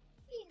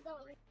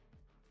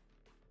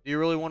 Do you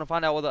really want to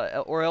find out what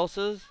the or else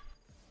is?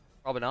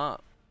 Probably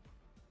not.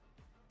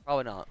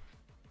 Probably not.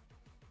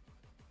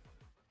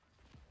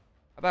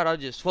 How about I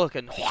just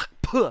fucking...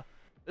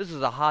 This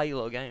is a high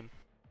elo game.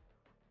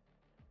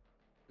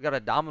 We got a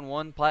diamond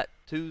 1, plat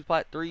 2,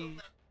 plat 3.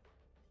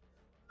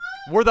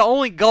 We're the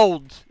only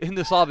golds in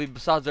this lobby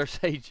besides our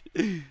Sage.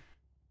 Oh,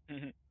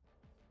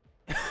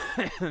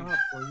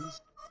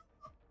 please.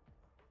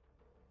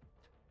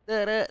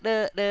 Da, da,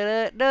 da, da,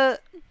 da, da.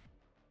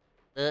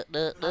 Da,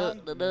 da,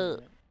 da, da.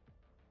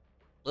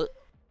 Look.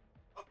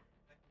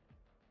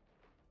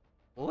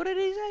 What did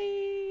he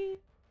say?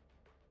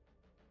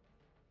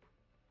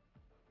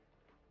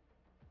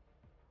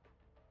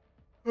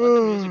 Let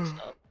the music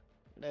stop.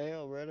 The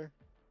hell, brother.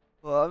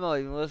 Well, I'm not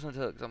even listening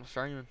to it because I'm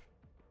streaming.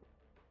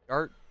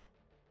 Yart.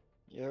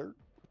 Yart.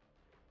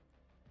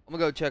 I'm gonna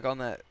go check on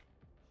that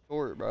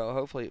short, bro.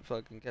 Hopefully it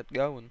fucking kept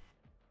going.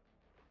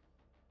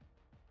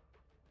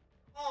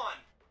 On.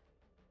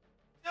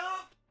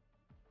 Jump.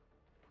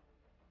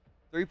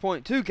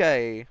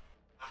 3.2K.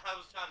 I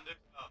was trying to do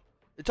stuff.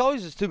 It's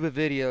always the stupid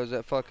videos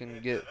that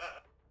fucking get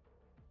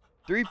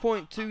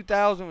 3.2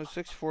 thousand with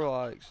 64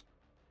 likes.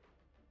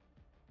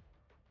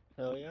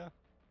 Hell yeah.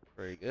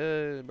 Pretty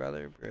good,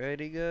 brother.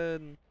 Pretty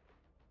good.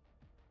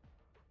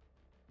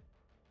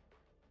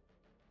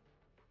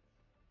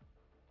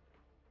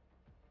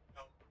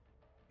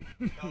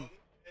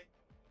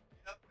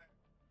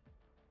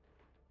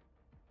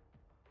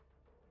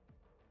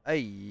 Hey,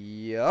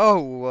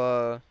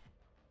 yo,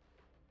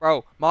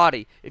 bro,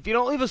 Marty, if you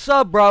don't leave a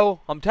sub, bro,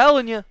 I'm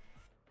telling you.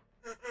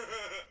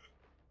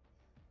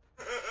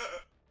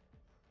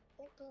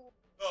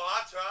 Oh,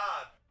 I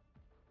tried.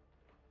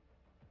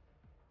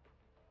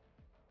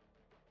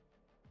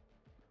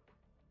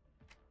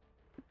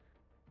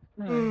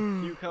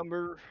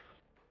 Cucumber.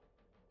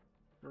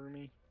 For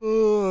me.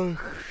 Oh,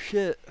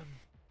 shit.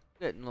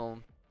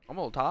 I'm a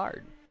little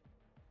tired.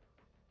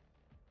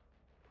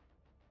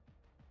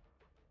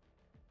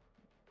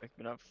 I've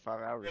been up for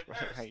 5 hours, bro.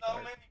 I hate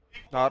that.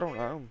 I don't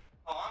know.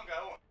 Oh, I'm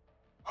going.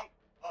 I'm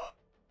up.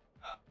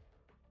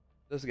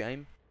 This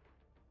game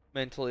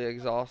mentally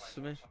exhausts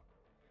me.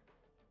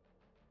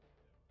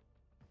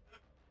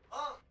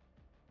 I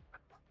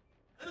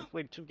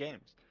played 2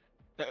 games.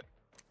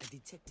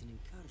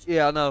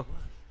 Yeah, I know.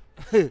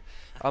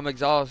 I'm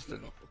exhausted.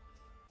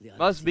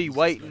 Must be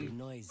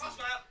waiting.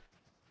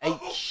 Hey,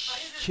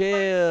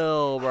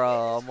 chill,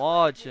 bro. I'm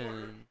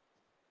watching.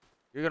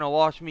 You're gonna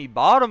watch me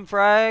bottom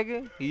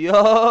frag?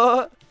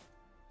 Yeah.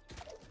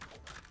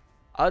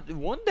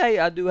 One day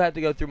I do have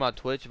to go through my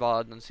Twitch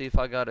VOD and see if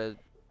I got a,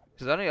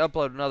 cause I need to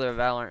upload another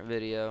Valorant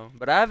video.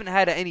 But I haven't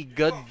had any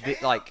good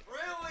like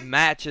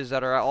matches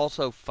that are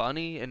also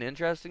funny and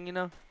interesting, you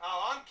know.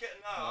 Oh, I'm kidding.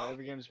 No.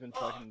 Every game's been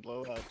fucking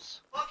blowouts.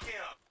 Fuck him.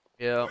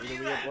 Yeah. Either we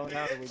get blown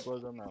out or we blow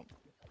them out.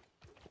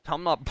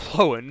 I'm not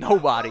blowing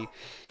nobody.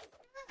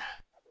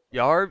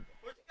 Yard.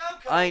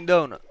 I ain't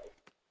doing it.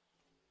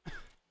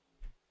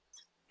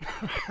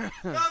 Come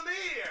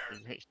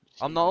here.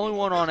 I'm the only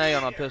one on A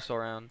on a pistol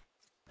round.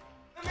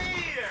 Come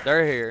here.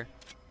 They're here.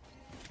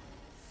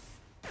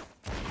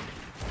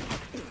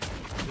 You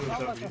think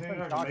I can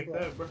make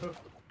that, bro?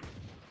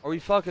 Are we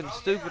fucking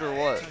stupid or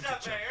what? He's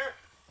up there.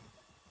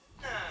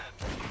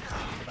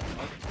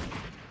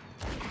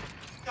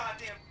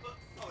 Goddamn.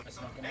 Oh, it's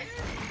okay.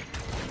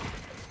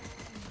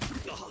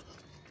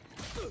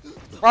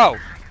 Bro.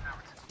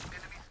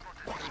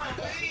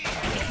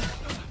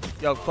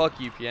 Yo, fuck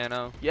you,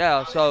 Piano.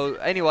 Yeah, so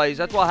anyways,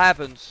 that's what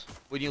happens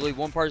when you leave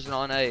one person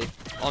on A,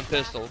 on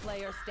pistol.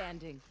 Player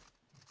standing.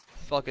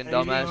 Fucking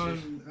dumbasses.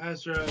 80 on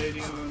Astra,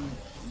 80 on...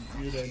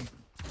 You're dead.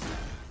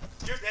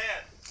 You're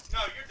dead. No,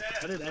 you're dead.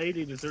 I did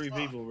 80 to 3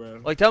 people,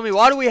 bro. Like, tell me,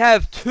 why do we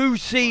have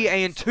 2C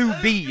and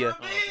 2B?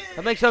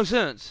 That makes no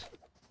sense.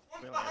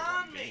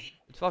 Behind me.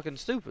 It's fucking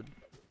stupid.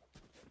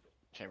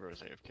 Chamber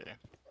was AFK.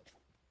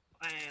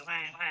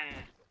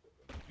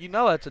 You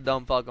know that's a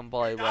dumb fucking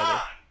play,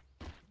 brother.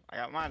 I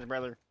got mine,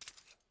 brother.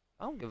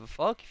 I don't give a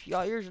fuck if you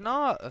got yours or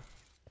not.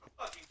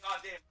 Fucking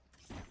goddamn.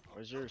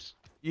 Where's yours?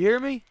 You hear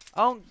me?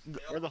 I don't.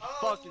 Where the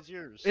fuck is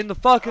yours? In the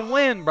fucking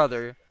wind,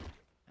 brother.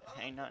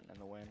 Ain't nothing in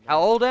the wind. How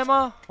old am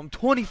I? I'm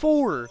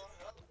 24.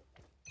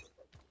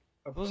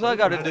 What's that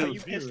got to do? You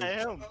pissed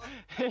at him.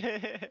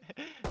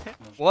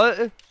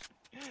 What?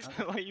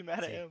 Why are you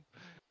mad at him?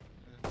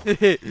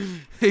 I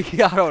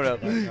don't know.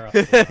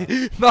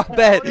 My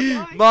bad.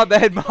 My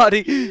bad,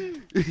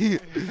 Marty.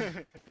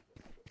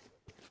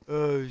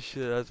 Oh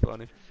shit, that's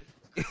funny.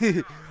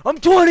 I'm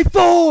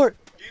 24. You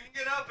can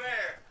get up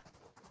there.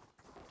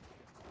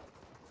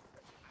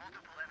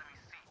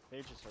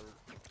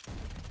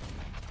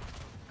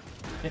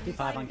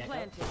 55 on get.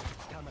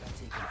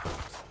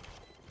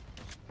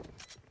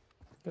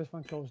 There's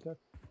one close there.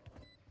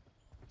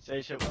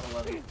 Say shit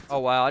 111. Oh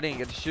wow, I didn't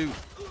get to shoot.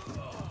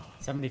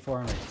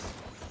 74 minutes.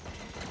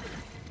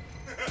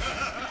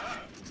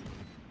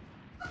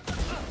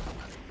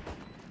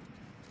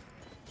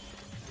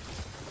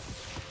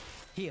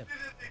 Here.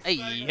 Hey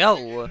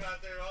yo.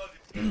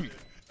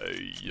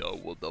 Hey yo,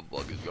 what the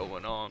fuck is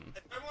going on?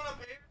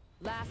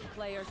 Last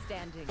player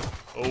standing.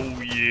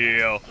 Oh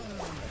yeah.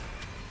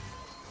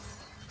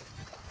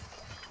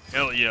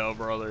 Hell yeah,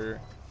 brother.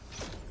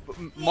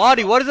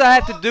 Marty, what does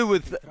that have to do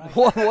with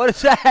what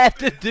does that have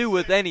to do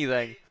with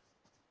anything?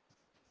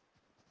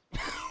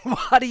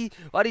 why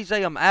do you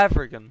say I'm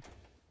African?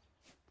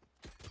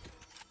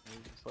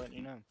 Just letting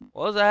you know.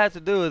 What does that have to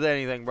do with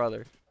anything,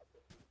 brother?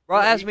 Bro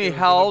asked me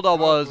how old I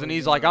was and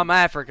he's like, I'm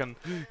African.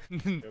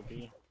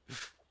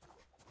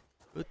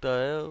 What the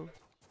hell?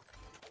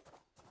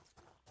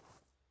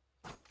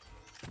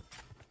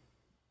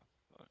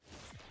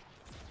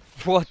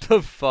 What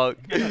the fuck?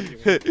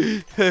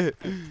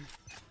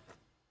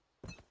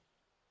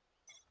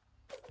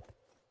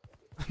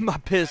 My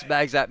piss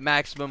bag's at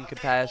maximum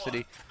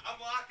capacity.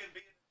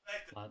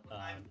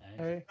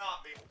 Hey.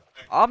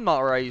 I'm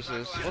not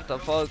racist. What the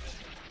fuck?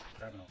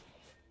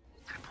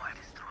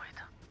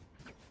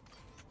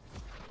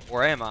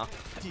 Where am I?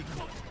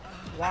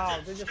 Wow,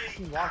 they just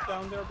fucking walk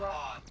down there, bro.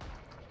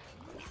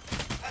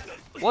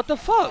 What the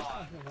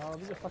fuck? No,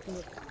 they just fucking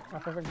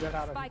get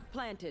out of here. Spike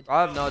planted.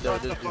 I have no idea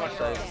what this dude's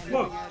saying.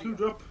 Look, two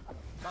drop.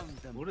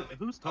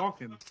 Who's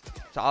talking?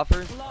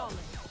 Topper?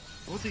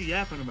 What's he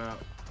yapping about?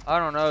 I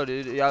don't know,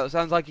 dude. Yeah, it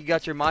sounds like you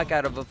got your mic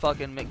out of a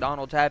fucking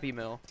McDonald's Happy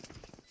Meal.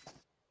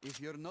 If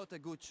you're not a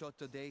good shot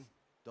today,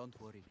 don't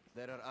worry.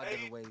 There are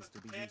other ways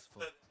to be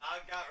useful. I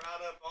got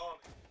right up on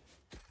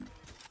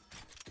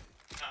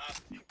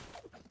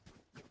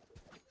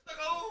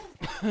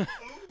it.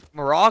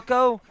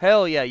 Morocco?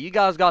 Hell yeah, you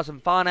guys got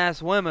some fine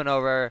ass women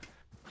over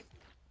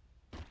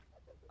there.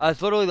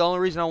 That's literally the only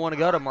reason I want to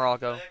go to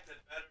Morocco.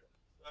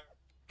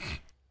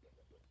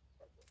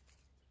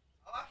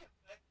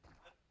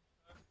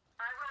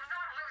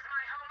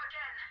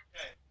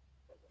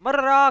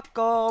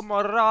 Morocco,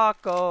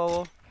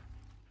 Morocco.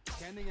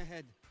 Scanning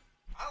ahead.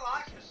 I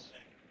like this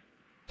thing.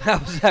 How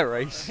was that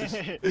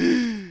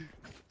racist?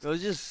 I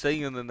was just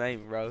singing the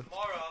name, bro.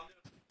 Tomorrow I'm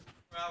doing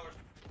 4 hours.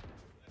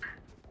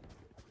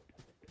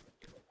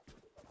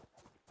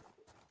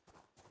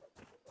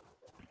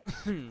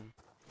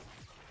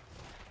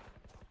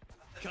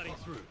 Cutting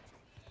through.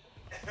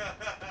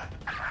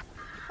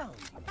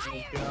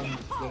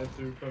 Get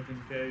through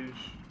fucking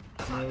cage.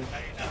 No.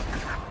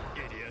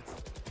 Idiots.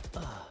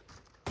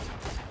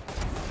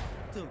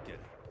 Don't get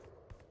it.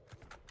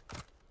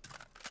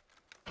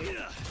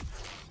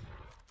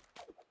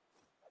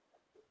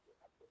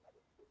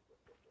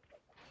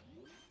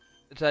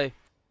 It's a.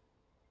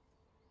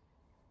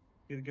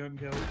 Get a gun,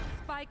 Kelly.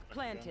 Spike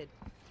planted.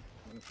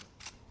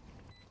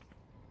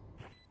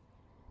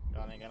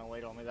 God ain't gonna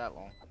wait on me that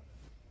long.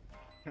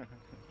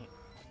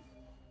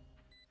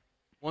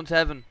 One's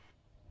heaven,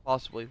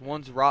 possibly.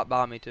 One's right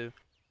by me too.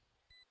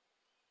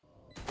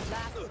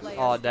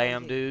 Oh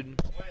damn,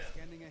 dude.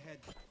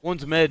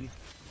 One's mid.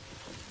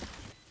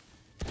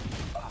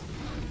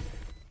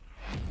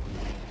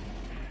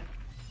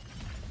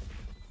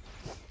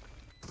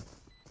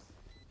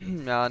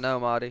 Nah, no,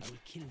 Marty.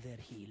 And kill their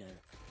healer.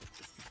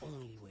 It's the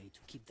only way to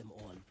keep them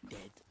all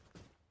dead.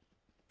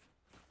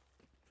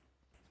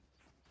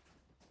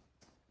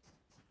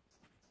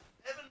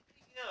 7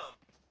 p.m.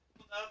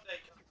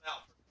 Update comes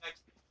out for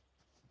next week.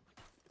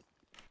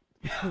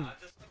 Yeah, I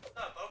just looked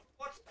up.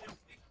 Overwatch 10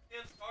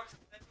 starts.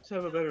 Let's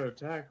have a better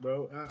attack,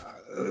 bro.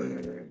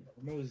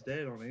 I'm always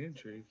dead on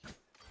entry.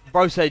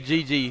 Bro said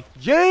GG.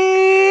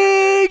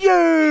 GG!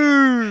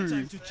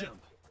 Time to jump.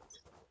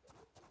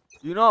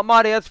 You know what,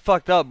 Marty? That's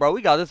fucked up, bro.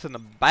 We got this in the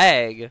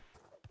bag.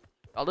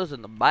 Got this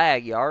in the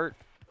bag, yard.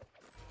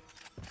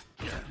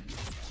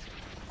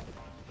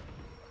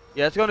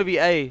 Yeah, it's gonna be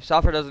A.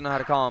 Soffer doesn't know how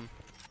to calm.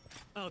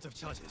 Out of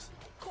charges.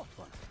 Caught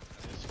one.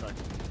 It's fucking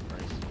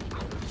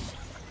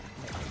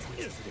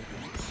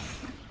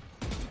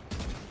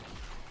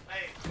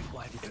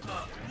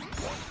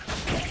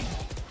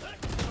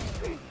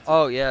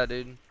Oh yeah,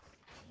 dude.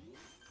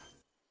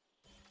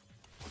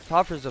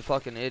 Topper's a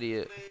fucking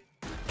idiot.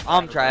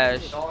 I'm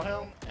trash. Saw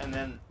him and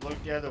then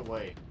look the other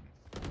way.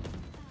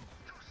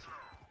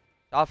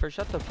 Topper,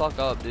 shut the fuck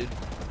up, dude.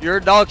 You're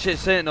a dog shit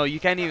sentinel. You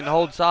can't even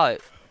hold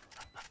sight.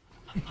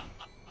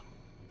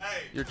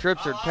 Your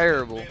trips are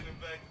terrible.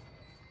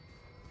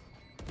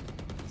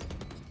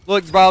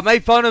 Look, bro, I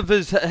made fun of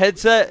his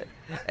headset,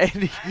 and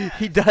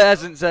he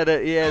hasn't said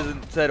it. He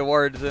hasn't said a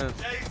word since.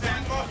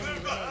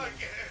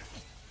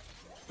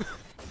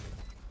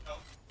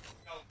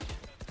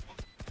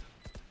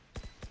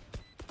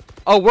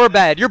 Oh, we're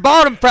bad. You're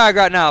bottom frag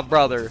right now,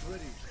 brother.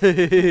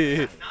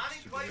 You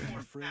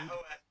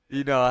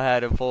know I had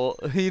to pull.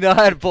 You know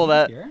I had to pull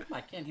that.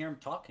 I can't hear him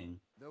talking.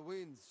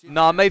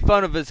 No, I made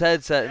fun of his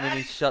headset, and then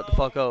he shut the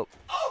fuck up.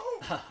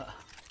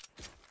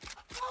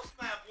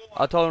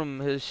 I told him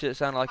his shit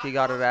sounded like he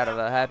got it out of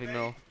a Happy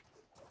Meal.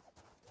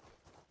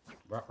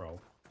 Ruh-roh.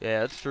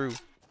 Yeah, it's true.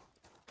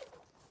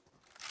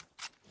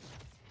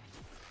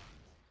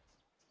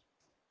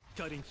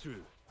 Cutting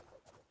through.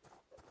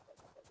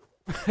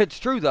 It's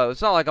true though.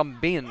 It's not like I'm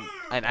being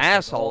an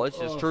asshole. It's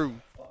just true.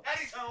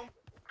 Daddy's home.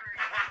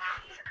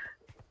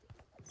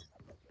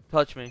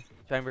 Touch me,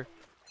 Chamber.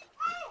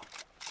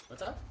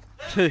 What's up?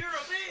 You're a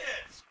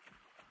bitch.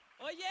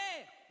 Oh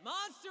yeah,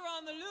 monster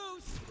on the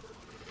loose.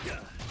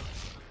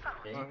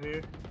 Not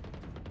here.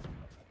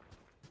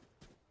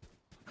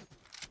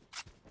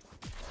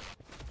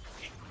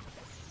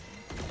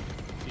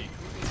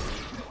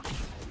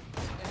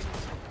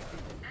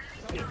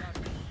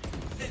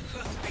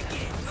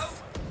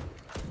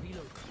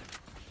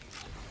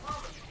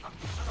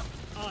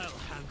 I'll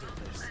handle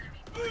this.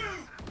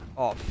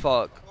 Oh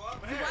fuck.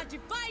 You want to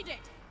fight it?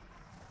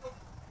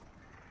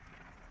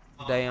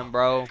 Damn,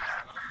 bro.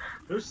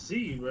 There's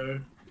C, bro.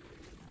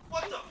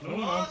 What the No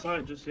one on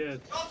site just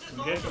yet.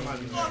 In case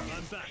somebody's there.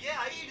 I'm back.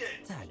 Yeah, eat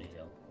it. Daddy.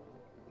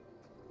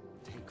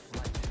 Take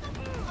flight.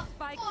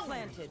 Spike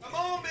planted. Come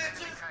on,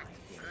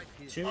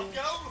 bitches. Two. Let's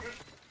go.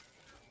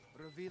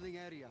 Revealing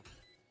area.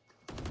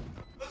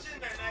 What's in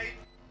there, Nate?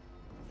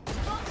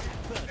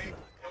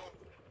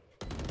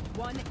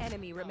 One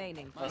enemy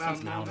remaining.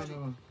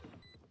 No.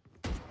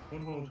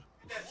 One hold.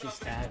 She's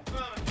tagged.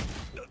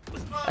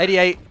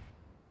 88.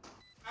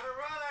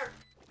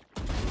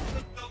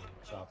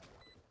 Chop.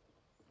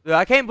 Dude,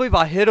 I can't believe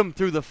I hit him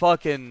through the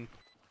fucking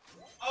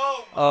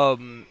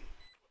wall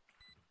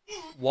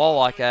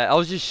like that. I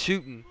was just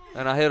shooting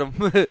and I hit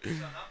him.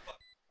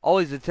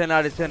 Always a 10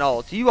 out of 10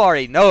 ults. You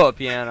already know it,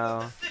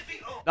 Piano.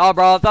 Nah,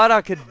 bro. I thought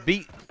I could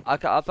beat. I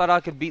thought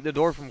I could beat the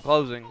door from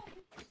closing.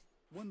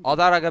 I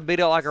thought I could beat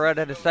it like a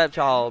redheaded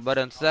stepchild, but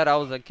instead I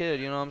was a kid.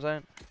 You know what I'm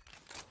saying?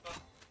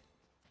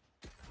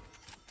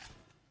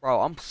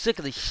 Bro, I'm sick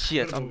of this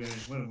shit.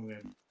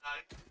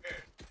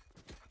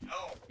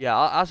 Yeah,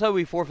 I say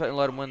we forfeit and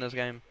let him win this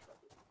game.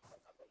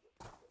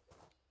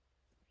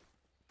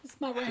 It's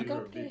my rank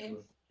up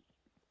game.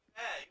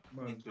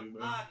 Mine too,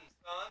 bro. I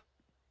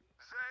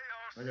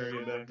gotta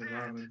get back in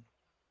ramen.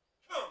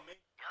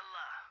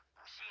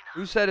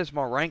 Who said it's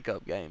my rank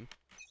up game?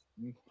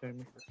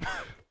 Chamber.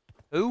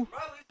 Who?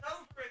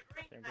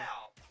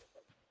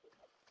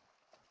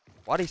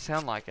 Why'd he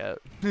sound like that?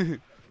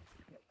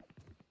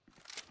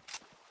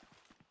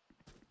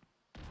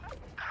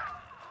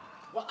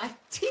 Well, I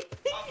TP.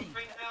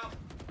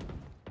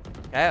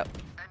 Cap.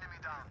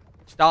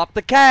 Stop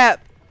the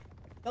cap.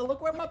 Now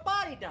look where my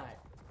body died.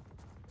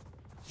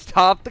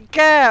 Stop the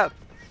cap.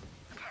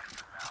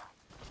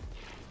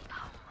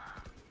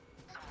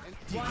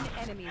 One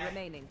enemy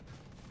remaining.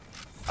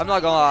 I'm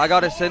not gonna lie. I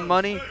gotta send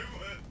money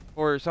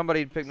for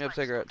somebody to pick me up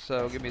cigarettes.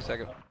 So give me a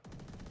second.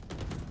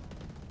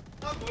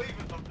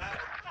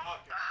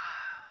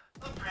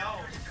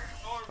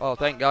 Oh,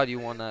 thank God you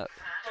won that.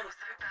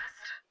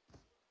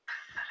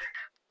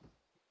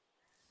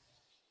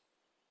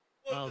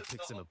 I'll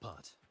pick them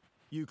apart.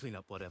 You clean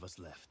up whatever's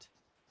left.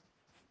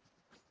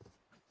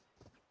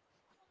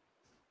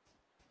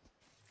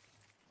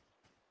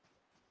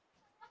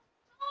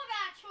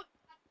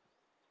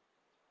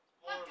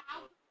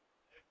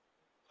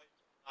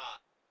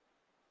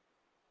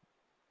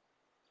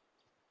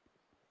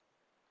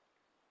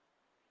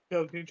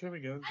 Yo, can you try me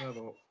again? I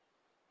don't.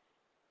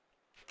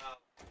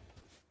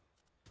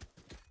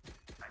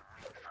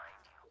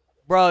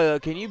 Bro,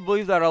 can you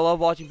believe that I love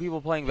watching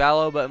people playing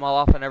Valo, but in my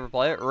life I never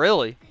play it?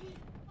 Really?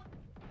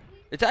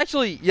 It's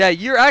actually, yeah,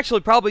 you're actually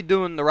probably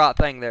doing the right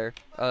thing there,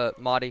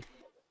 Marty.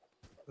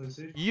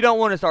 You don't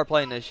want to start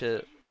playing this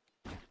shit.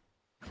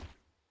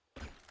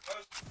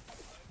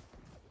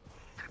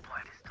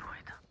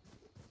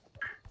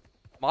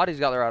 Marty's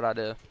got the right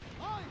idea.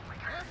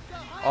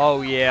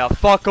 Oh yeah,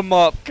 fuck them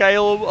up,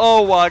 Caleb.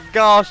 Oh my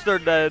gosh, they're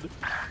dead.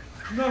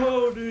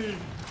 No, dude.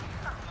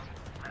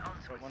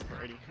 One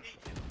for 80.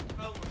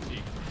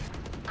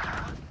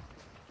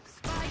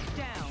 Spike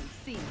down.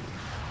 C.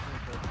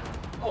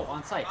 Oh,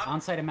 on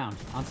site amount,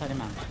 Last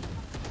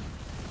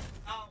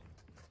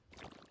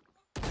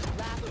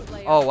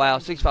player. Oh wow,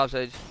 6-5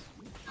 Sage.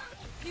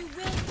 You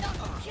will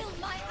not kill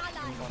my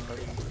ally.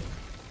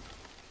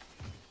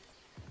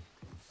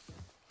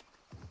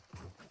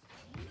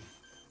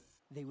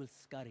 They will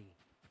scurry,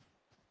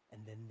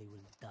 and then they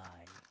will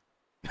die.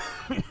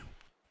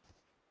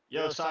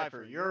 Yo,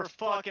 Cypher, you're a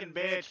fucking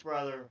bitch,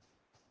 brother.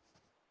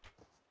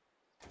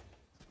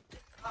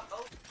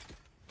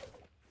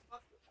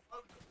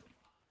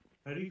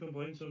 How do you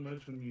complain so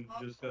much when you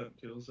just got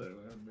kills that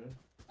round, man?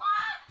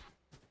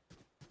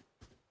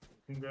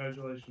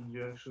 Congratulations,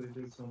 you actually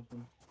did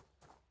something.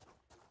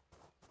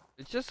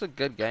 It's just a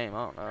good game.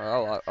 I don't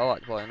know. I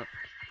like playing it.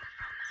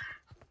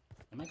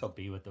 I might go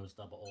B with those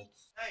double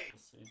ults. Hey.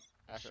 Let's see.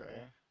 Sure.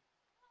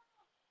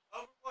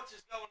 Overwatch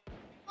is going to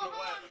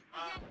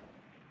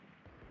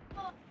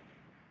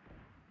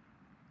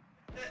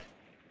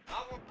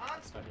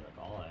It's gotta be like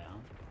all A,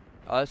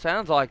 huh? It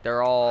sounds like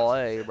they're all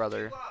A,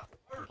 brother.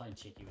 I'm playing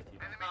cheeky with you.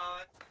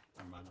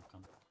 Never mind, I'll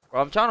come.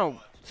 Well, I'm trying to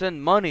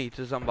send money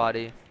to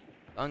somebody.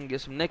 I can get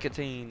some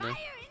nicotine.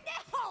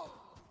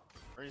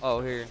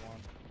 Oh, here.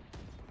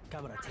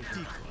 Camera take.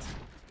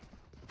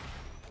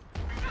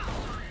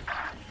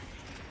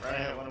 Right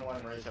at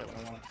 101, raise at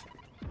 101.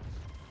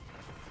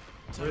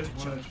 Where's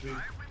 1 HP?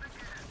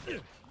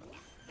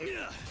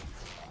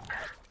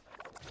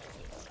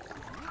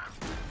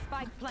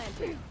 Spike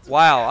planted.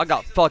 Wow, I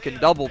got fucking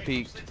double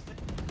peeked.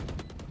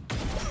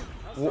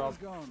 One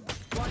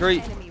Three.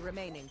 enemy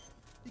remaining.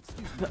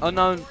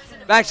 Unknown.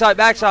 Backside,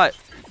 backside.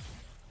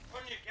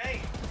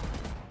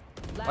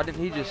 Why Last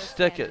didn't he player just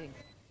stick it? standing.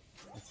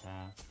 It's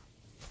half.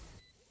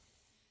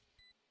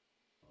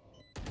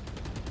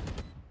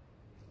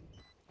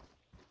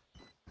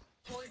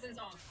 Poison's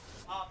off.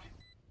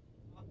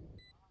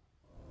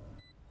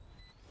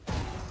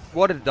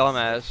 What a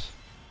dumbass.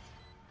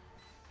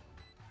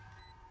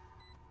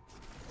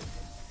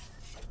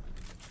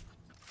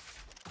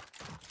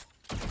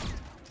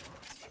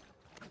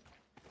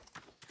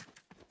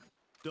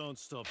 Don't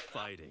stop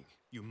fighting.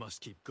 You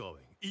must keep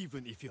going,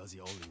 even if you're the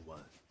only one.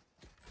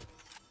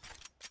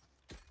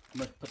 I'm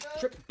gonna put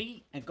trip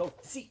B and go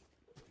C.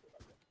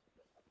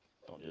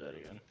 Don't do that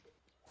again.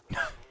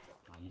 Oh,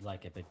 you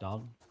like it, big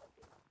dog?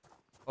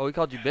 Oh, he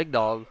called you big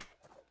dog.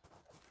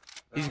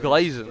 He's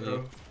glazing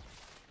you.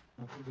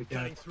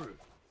 Getting through.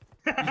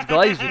 He's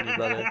glazing you,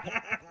 brother.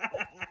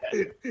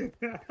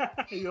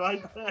 You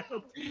like that?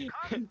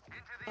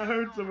 I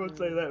heard someone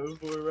say that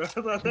before, bro. I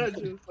thought that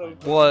shit was so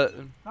funny. What?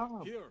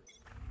 Oh.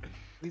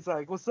 He's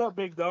like, "What's up,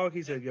 big dog?"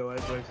 He said, "Yo,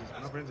 that's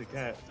racist. My friend's a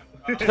cat."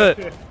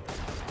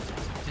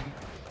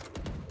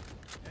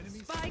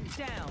 Spike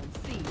down.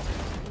 C.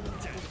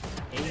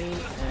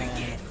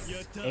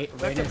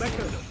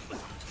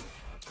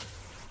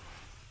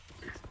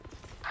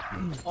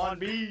 On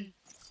B.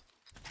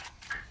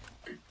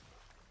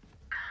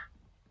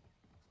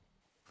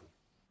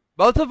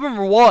 Both of them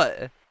are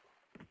what?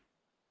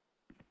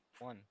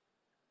 One.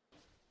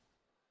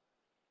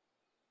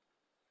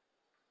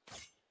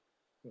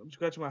 I'm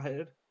scratching my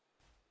head.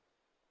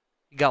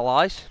 You got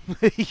lice?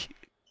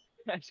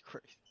 That's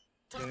crazy.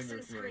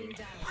 Toxin screen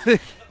down.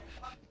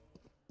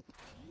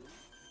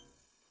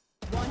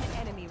 One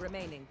enemy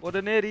remaining. What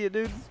an idiot,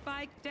 dude.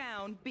 Spike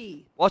down.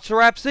 B. Watch the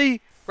rap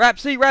C. Rap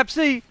C, rap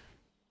C.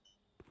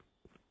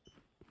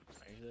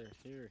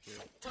 Here.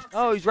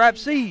 Oh, he's rap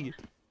C. No,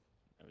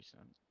 he's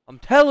not. I'm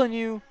telling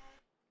you.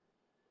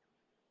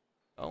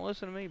 Don't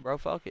listen to me, bro.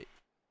 Fuck it.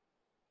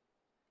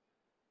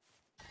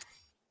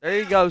 There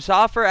you go,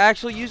 Cypher.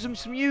 Actually use him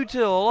some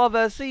util. I love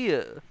that. See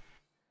it.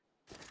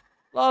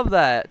 Love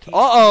that.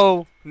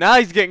 Uh-oh. Now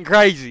he's getting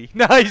crazy.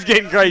 Now he's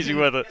getting crazy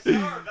with it.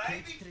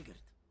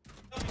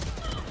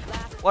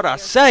 What'd I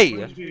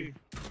say?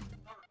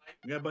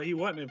 Yeah, but he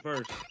wasn't at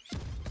first.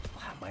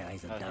 My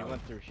eyes are He down.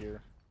 went through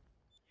here.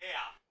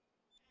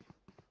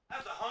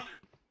 That's 100.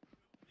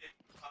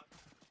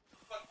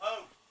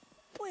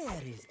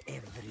 Where is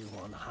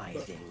everyone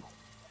hiding?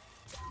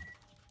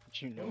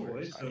 But you know Oh, where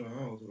he's he's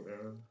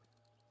hiding.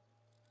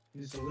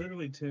 He's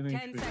literally 10 10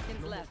 HP. seconds No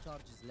more left.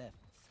 charges left.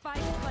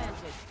 Spike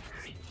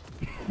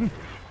planted.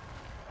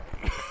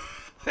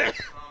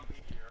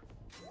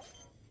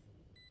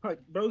 Like,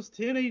 bro's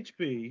 10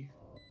 HP,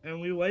 and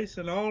we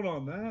wasting all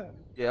on that.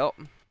 Yep.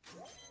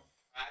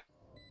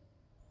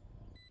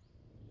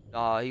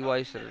 Nah, he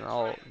wasted an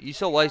ult. You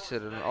still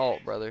wasted an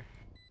ult, brother.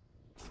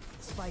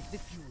 Spike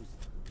defused.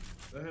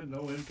 That had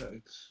no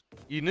impacts.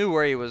 You knew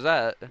where he was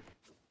at.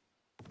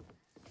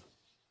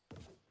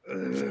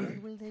 Where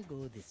will they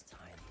go this time?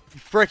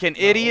 Freaking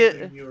The whole idiot.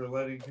 thing, you were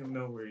letting him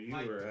know where you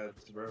were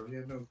at, bro. He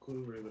had no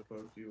clue where the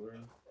fuck you were.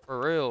 For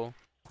real.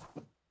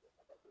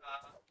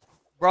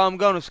 Bro, I'm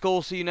going to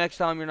school. See you next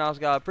time. You're a nice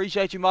guy.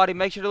 Appreciate you, Marty.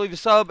 Make sure to leave a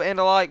sub and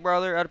a like,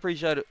 brother. I'd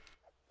appreciate it.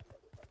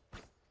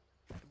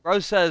 Bro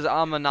says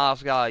I'm a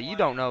nice guy. You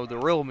don't know the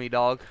real me,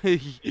 dog.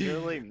 You're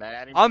really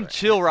mad. I'm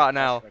chill right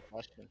now.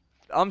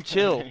 I'm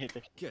chill.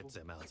 Get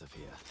them out of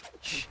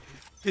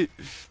here.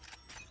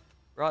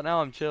 Right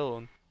now, I'm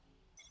chilling.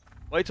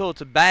 Wait till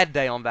it's a bad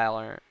day on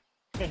Valorant.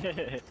 I'm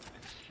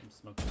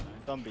smoking there.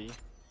 Some B.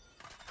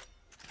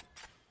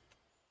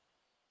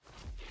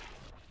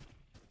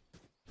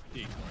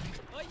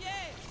 Oh yeah!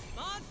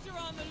 Monster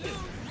on the loose!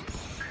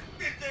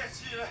 Get that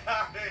shit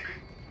out of here.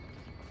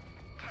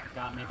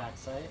 Got me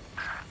backside.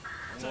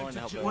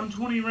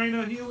 120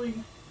 Reyna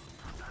healing.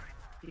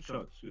 Good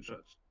shots, good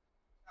shots.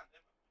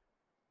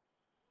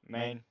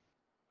 Main.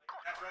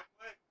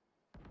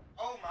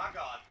 Oh my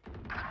god.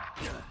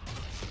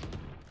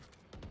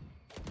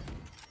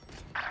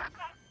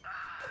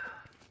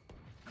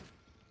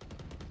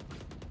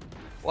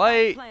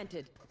 Wait.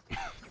 Planted.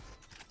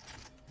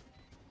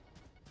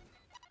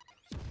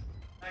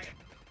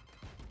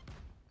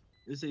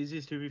 It's the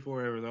easiest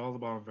 2v4 ever. They're all the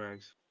bomb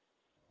frags.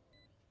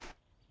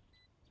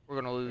 We're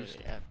gonna lose.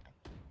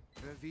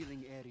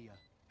 Revealing area.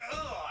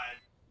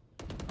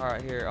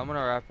 Alright, here. I'm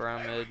gonna wrap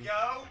around mid.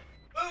 Go.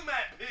 Boom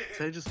that bitch.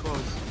 Sage is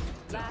close.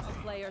 Last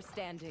player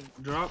standing.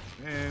 Drop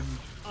and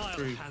I'll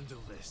tree. handle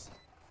this.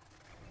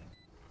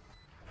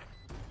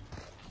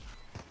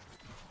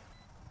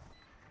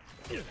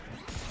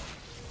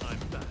 I'm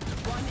back.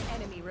 One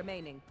enemy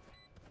remaining.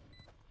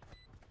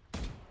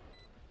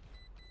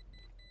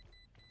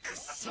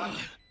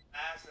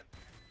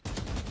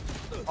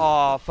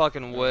 Oh,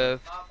 fucking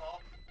whiff.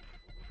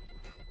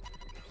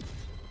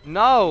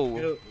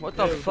 No! What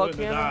the fuck,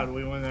 man?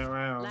 We won that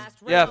round.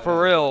 Yeah,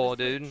 for real,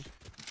 dude.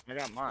 I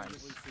got mine.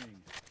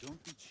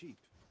 Don't be cheap.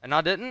 And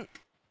I didn't?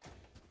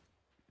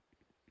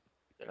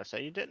 Did I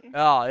say you didn't?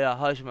 Oh, yeah,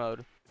 hush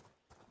mode.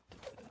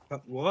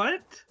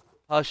 What?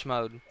 Hush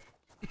mode.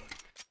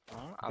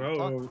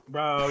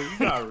 Bro, you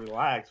gotta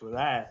relax with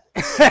that.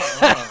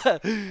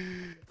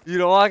 You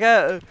don't like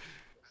that?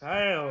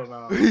 Hell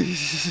no.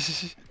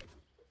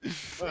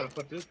 Gotta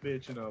put this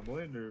bitch in a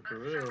blender for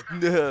real.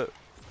 No.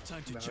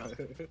 Time to jump.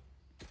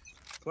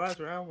 Last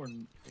round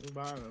when we're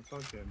buying a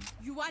fucking.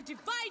 You are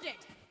divided.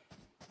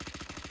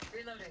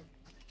 Reloading.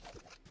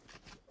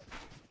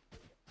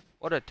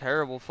 What a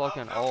terrible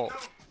fucking ult.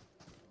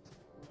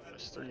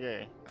 That's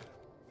 3A.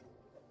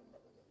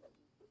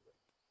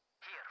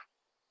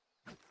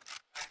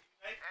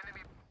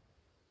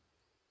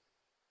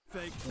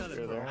 Fake Go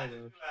teleport. there.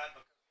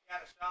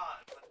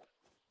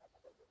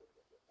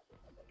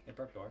 Hey,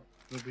 burp door.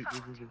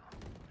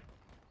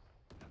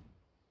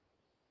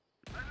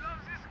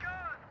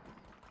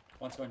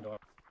 One's going door.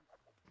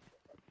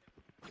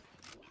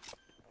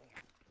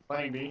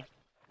 Playing B.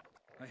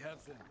 I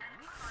have them.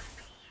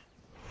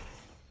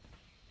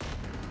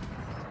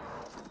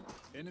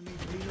 Enemy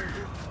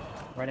reloaded.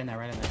 Right in there,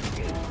 right in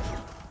there.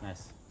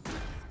 Nice.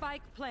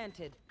 Spike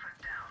planted.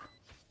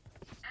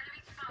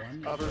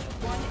 One. One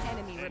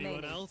enemy Anyone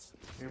remaining. else?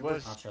 He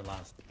was Not your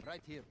last.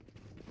 Right here.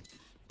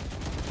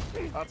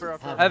 upper.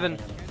 Heaven.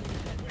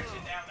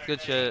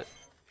 Good shit.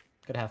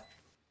 Good half.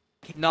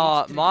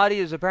 Nah, Marty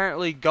is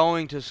apparently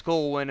going to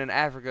school when in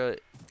Africa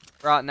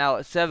right now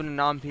at 7 and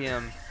 9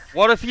 p.m.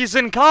 What if he's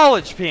in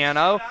college,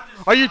 Piano?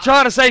 Are you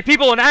trying to say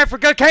people in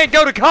Africa can't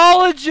go to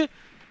college?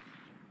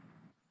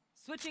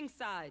 Switching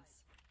sides.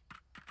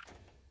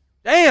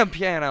 Damn,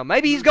 Piano.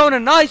 Maybe he's going to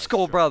night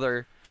school,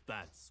 brother.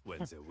 That's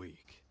Wednesday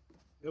week.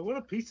 Yo, what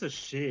a piece of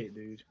shit,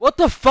 dude. What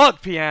the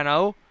fuck,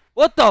 Piano?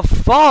 What the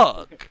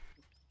fuck?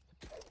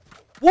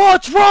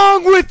 What's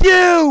wrong with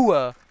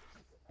you?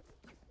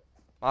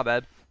 My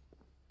bad.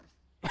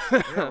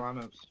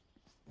 Lineups.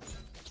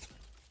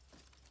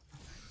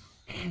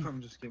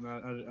 I'm just kidding.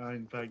 I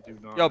in fact do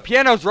not. Yo,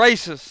 Piano's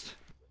racist.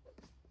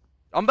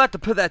 I'm about to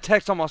put that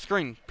text on my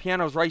screen.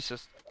 Piano's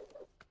racist.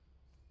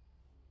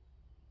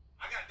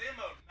 I got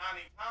demoed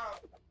 90 times.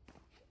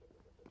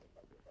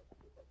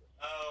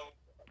 Oh.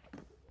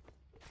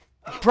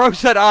 Bro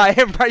said I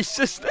am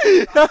racist.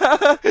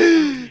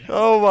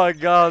 Oh my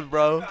god,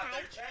 bro.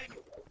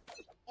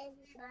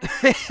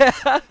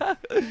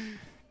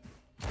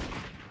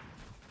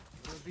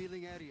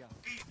 Revealing area.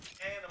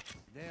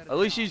 At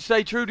least you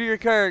stay true to your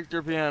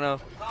character, Piano.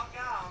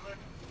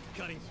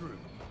 Cutting through.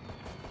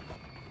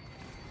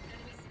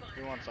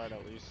 You're one side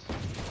at least.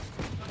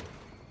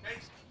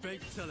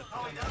 Fake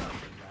teleport.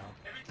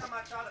 Every time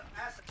I try to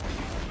pass it,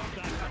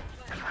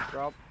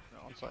 Drop. No,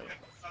 on side.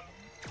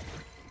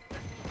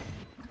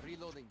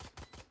 Reloading.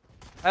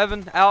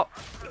 Heaven, out.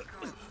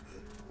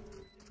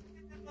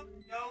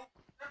 yo,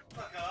 shut the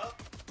fuck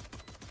up.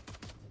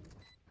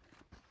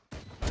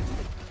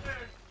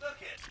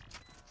 Look it.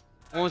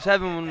 One was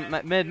Heaven,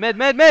 one mid.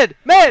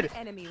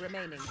 Enemy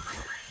remaining.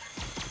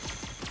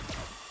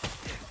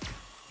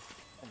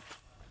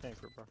 Thanks,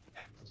 bro.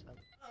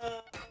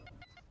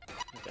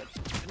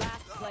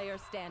 Last player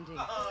standing.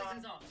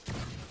 Poison's off.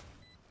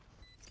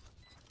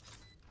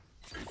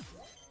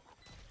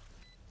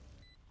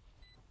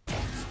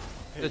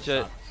 Good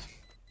shit.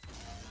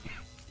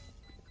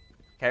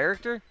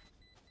 Character?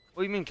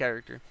 What do you mean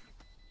character?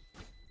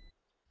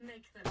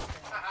 Make them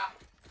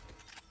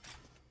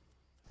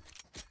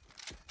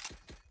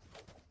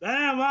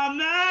Damn, I'm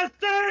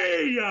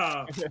nasty!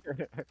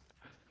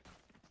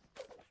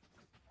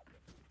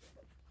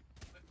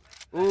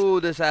 Ooh,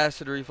 this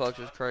acid reflux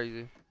is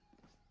crazy.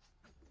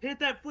 Hit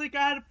that flick,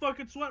 I had to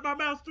fucking sweat my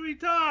mouse 3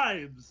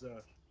 times!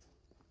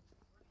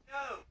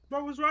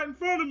 Bro was right in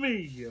front of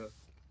me!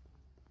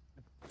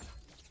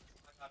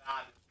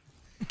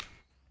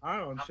 I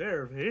don't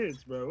share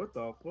hits, bro. What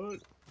the fuck?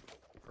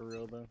 For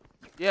real, though.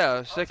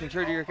 Yeah, sticking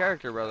true to your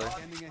character, brother.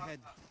 Scanning ahead.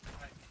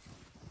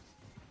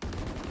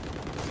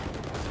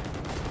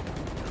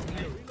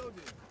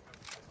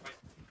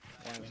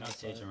 We're not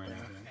staging right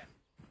now.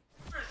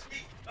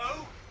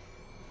 Oh.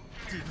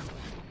 You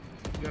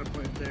gotta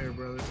play it there,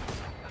 brother.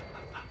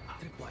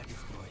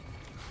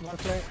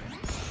 Okay.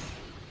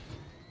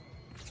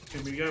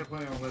 You gotta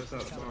play on left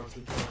side of the box.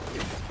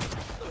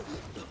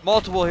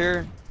 Multiple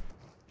here.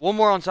 One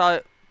more on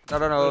site. I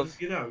don't know. Just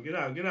get out, get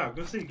out, get out.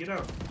 Go see, get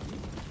out.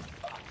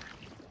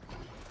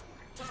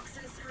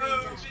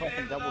 Just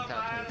fucking double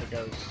tap me if it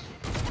goes.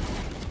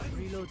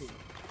 Reloading.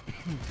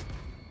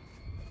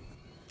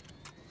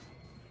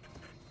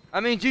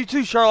 I mean, you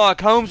too, Sherlock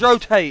Holmes.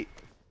 Rotate.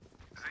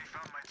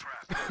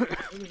 What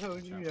the hell are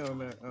you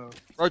yelling at? Oh.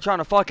 Bro, trying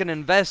to fucking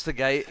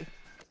investigate.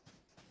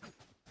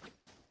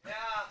 Yeah.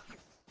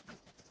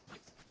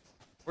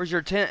 Where's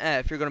your tent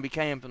at if you're gonna be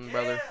camping,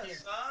 brother? Yeah,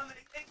 son.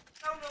 He can't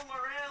go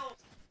nowhere else.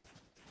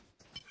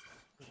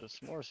 There's a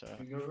s'mores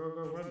at? Go,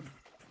 run.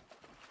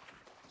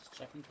 Just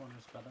checking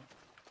corners, brother.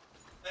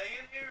 Stay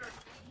in here.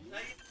 Stay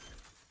in.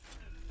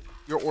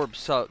 Your orb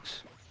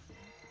sucks.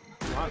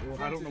 Well,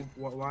 I don't know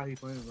why he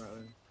playing right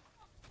there.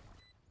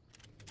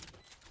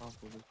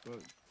 Awful as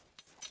fuck.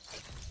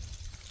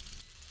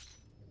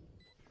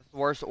 That's the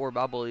worst orb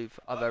I believe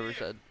I've ever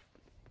said.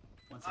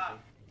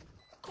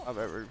 I've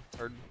ever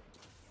heard.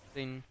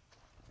 Seen.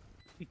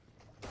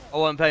 I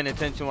wasn't paying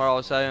attention to what I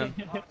was saying.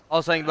 I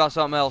was thinking about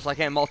something else. I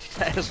can't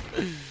multitask.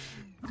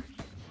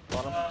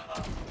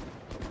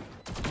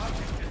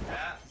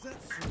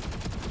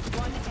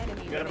 One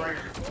enemy remaining.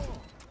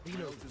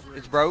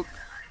 It's broke.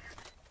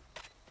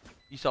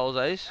 You saw his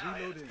ace?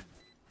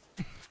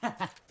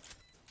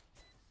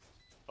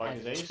 I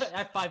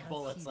have 5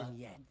 bullets left.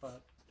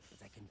 Fuck.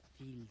 I can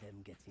feel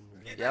them getting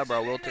ready. Yeah,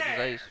 bro. Will took his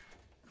ace.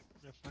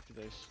 Yeah, fuck his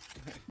ace.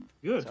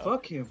 Good,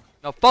 fuck him.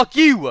 No, fuck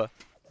you!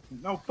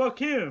 No, fuck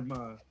him.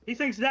 He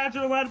thinks dads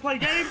are allowed to play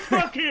games.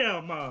 Fuck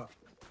him.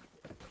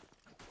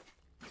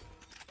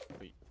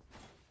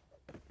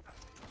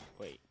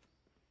 Wait.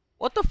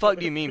 What the fuck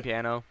do you mean,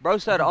 Piano? Bro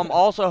said I'm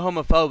also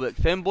homophobic.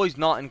 Femboys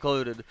not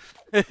included.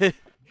 I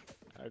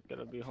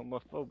gotta be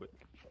homophobic.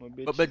 My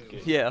bitch But is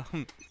gay. yeah,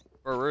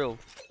 for real.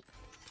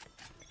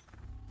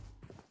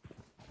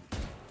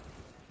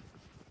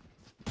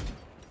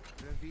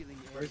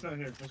 He's not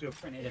here. Let's go.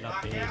 Grenade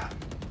up B. I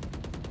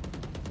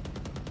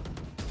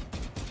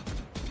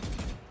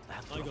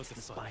have I got the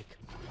the spike.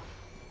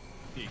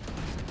 B.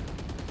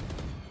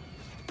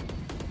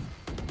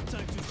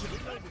 Time to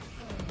jump.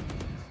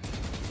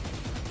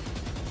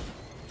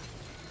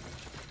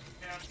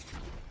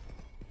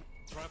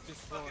 Trap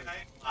destroyed.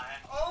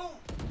 Oh!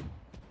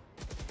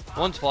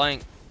 One's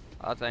flank,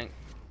 I think.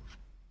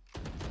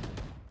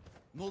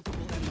 Multiple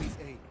enemies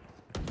A.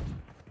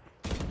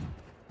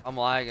 I'm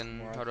lagging.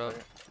 Hold up.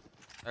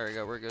 There we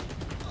go. We're good.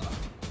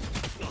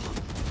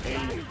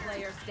 Last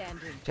player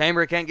standing.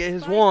 Chamber can't get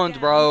his Spike ones,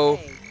 down bro. A.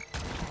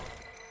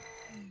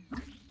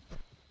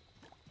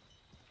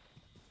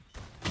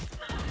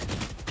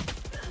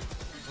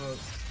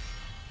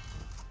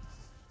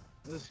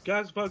 This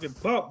guy's fucking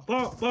bump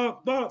up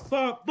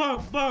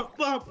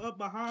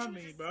behind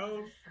me,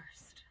 bro.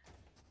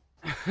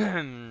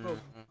 Bro,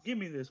 give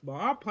me this ball.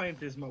 I'll plant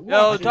this ball.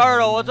 Yo,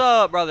 Turtle, what's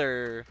up,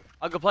 brother?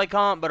 I could play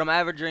comp, but I'm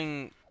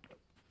averaging.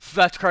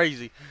 That's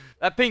crazy.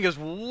 That ping is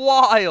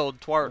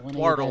wild, One of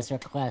you guys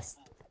request.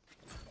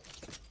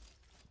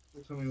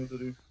 Tell me what to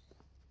do.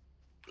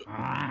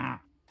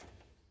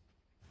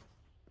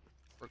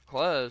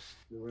 Request.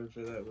 You're ready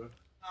for that, bro.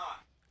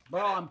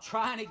 Bro, I'm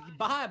trying to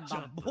buy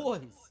my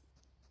boys.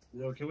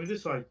 Yo, can we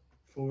just like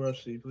full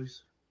rush C,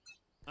 please?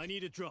 I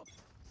need a drop.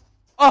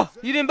 Oh,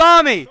 you didn't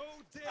buy me.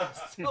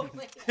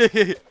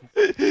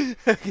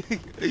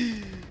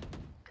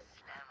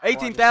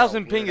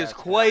 18,000 ping is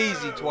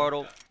crazy,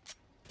 Twartle.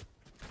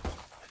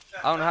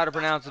 I don't know how to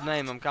pronounce his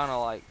name. I'm kind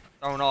of like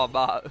thrown off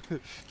by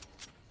it.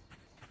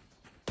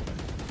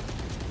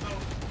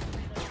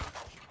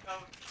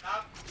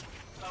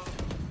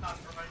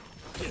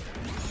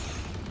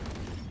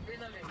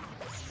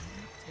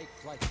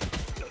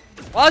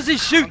 Why does he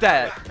shoot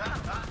that?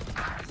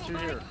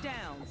 Spike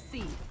down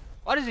C.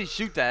 Why does he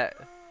shoot that?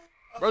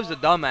 Bro's a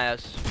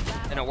dumbass,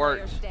 and it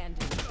works.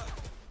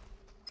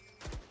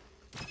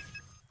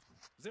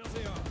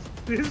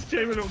 This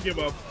chamber don't give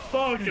a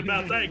fuck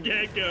about that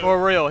gecko.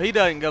 For real, he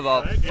doesn't give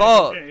a That gecko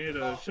fuck. can't hit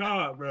a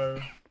shot,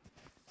 bro.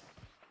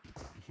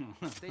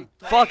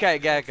 Fuck that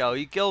gecko,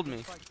 he killed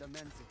me.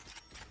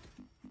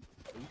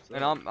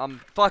 And I'm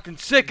fucking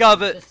sick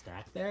of it.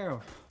 Stack there.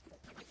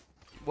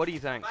 What do you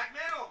think?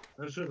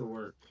 That should have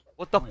worked.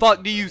 What the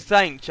fuck do you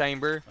think,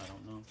 Chamber? I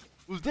don't know.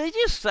 Was they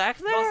just stacked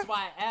there? That's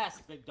why I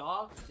asked, big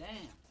dog.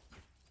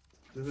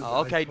 Damn.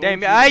 Oh, okay,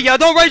 damn it. Hey, yo,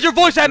 don't raise your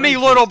voice at me,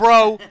 little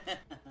bro.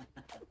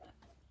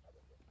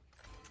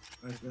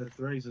 That's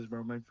racist,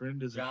 bro. My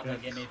friend is a Drop cat.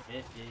 it, give me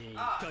 50.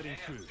 Cutting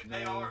through.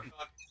 No.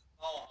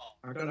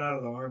 I got out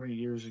of the army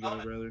years ago,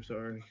 brother.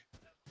 Sorry.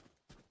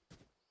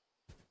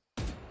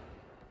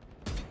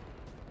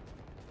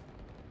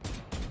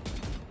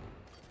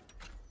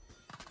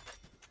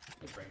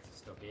 It breaks it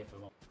still be if it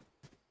won't.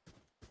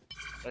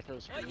 Oh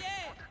yeah!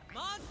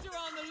 Monster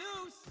on the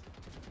loose!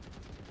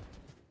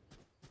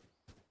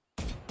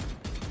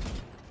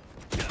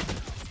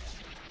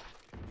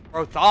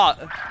 Bro, thought.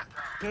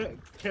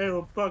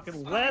 Caleb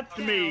fucking left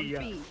me.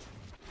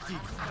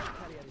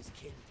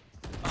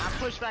 I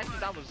pushed back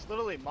because I was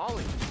literally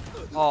mauling.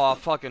 Oh, I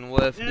fucking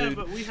whiffed, Yeah, dude.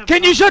 but we have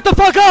Can you shut the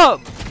fuck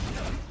up?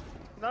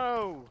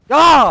 No.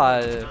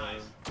 God.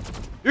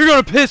 You're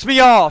gonna piss me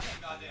off.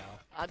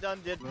 I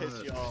done did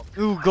piss you off.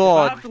 Oh, If I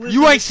God. have to listen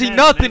You to ain't seen Kevin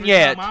nothing every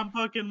yet. time I'm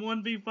fucking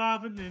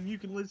 1v5 and then you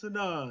can listen to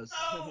us.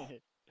 Down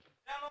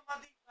on my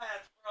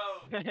D-pads,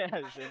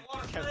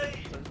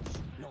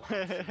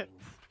 bro.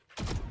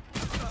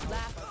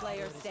 Last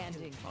player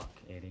standing. Fuck,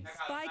 80.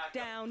 Spike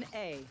down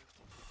A.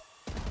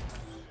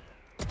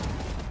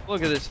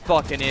 Look at this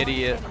fucking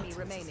idiot. Enemy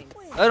remaining.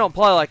 They don't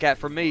play like that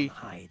for me.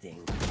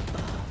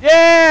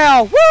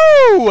 Yeah!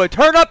 Woo!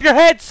 Turn up your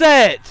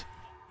headset!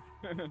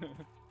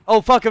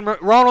 Oh, fucking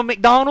Ronald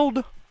McDonald.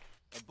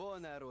 A bow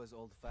and arrow is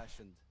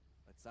old-fashioned,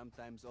 but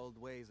sometimes old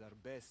ways are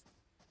best.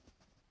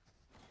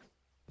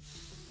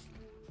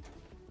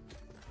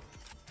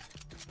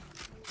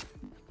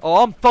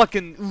 Oh, I'm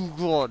fucking. Ooh,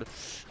 God.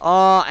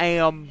 I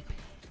am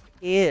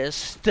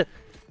pissed.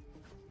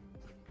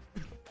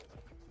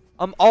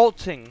 I'm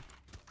alting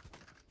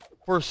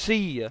for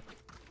C.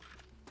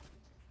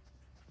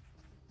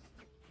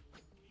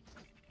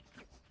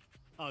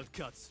 I'll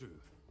cut through.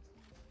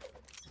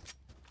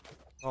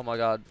 Oh my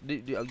God,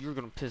 dude, you're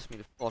gonna piss me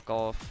the fuck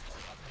off.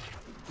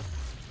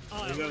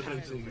 You gotta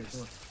take two.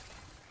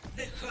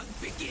 The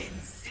hunt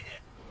begins.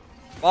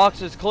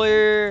 Box is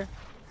clear.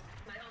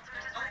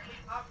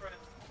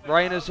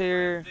 Rain is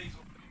here.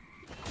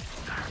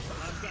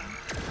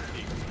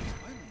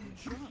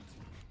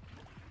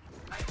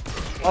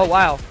 Oh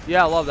wow,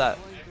 yeah, I love that.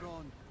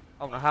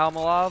 I don't know how I'm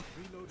alive.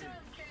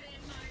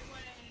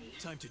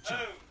 Time to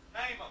jump.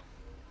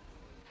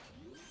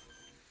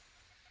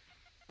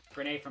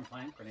 Grenade from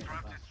flank. Grenade from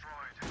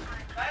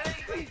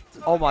flank.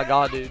 Oh my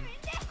God, dude.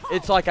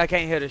 It's like I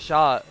can't hit a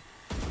shot.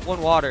 One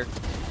water.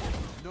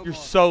 You're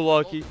so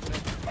lucky.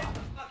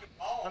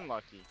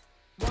 Unlucky.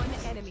 One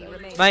enemy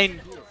remaining.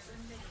 Main.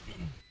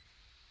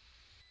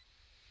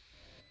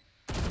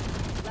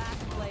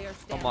 Last player Oh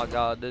standing. my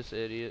God, this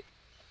idiot.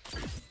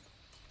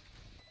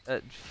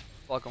 That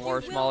fucking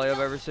worst molly I've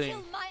ever seen.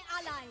 My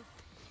allies.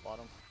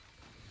 Bottom.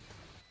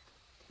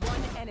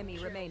 One enemy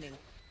remaining.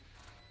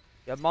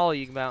 Yeah, molly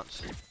you can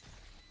bounce.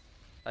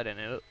 I didn't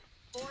hit it.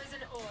 Poison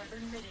orb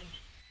emitting.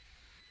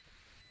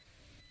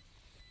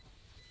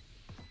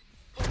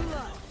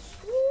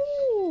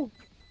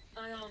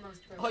 I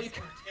almost broke. Oh, you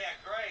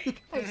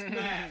his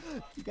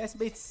foot. You guys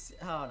made.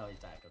 Oh no, he's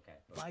died. Okay.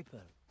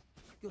 Viper,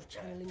 you're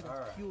channeling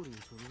that fury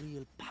into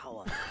real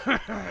power.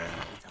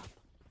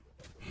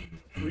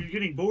 Were you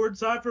getting bored,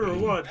 Cypher, or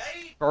what?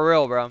 For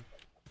real, bro.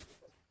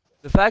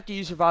 The fact that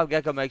you survived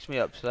Gecko makes me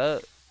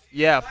upset.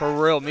 Yeah, for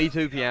real. Me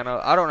too, Piano.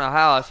 I don't know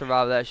how I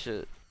survived that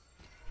shit.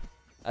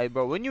 Hey,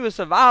 bro, when you a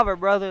survivor,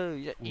 brother,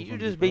 you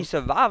just be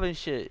surviving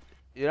shit.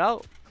 You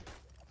know?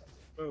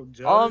 Oh,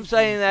 All I'm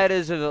saying that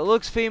is if it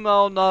looks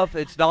female enough,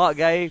 it's not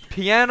gay.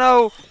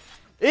 Piano,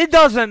 it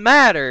doesn't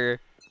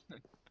matter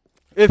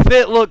if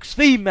it looks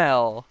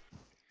female.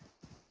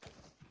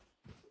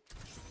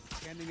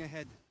 Scanning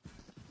ahead.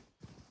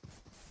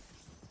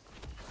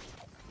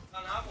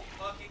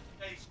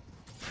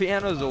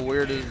 Piano's the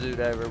weirdest dude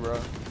ever, bro.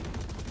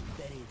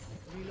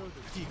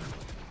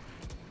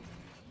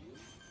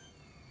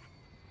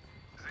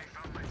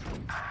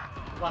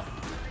 What?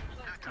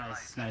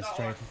 Nice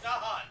trade.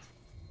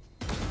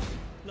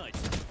 Nice.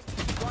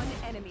 One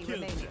enemy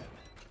remaining.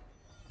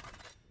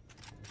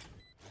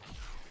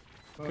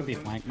 Could be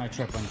flank. My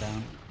trip went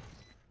down.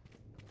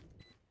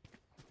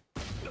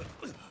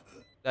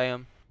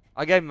 Damn.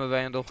 I gave him a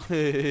vandal.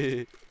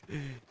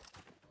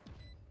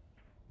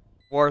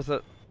 Worth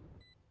it.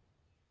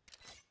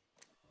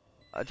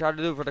 I tried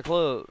to do it for the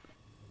club.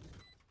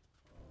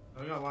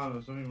 I got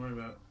lineups, don't even worry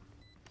about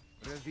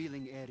it.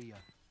 Revealing area.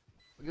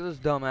 Look at this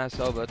dumbass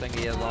Soba. I think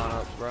he has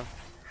lineups, bro.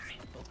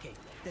 Okay,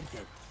 then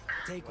dead.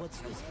 Take what's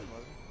useful.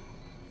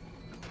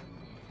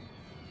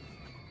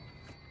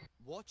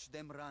 Watch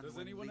them run. Does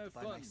when anyone lit have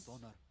by my funds?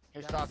 sonar.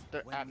 He stopped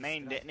at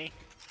main, didn't he?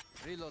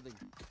 Reloading.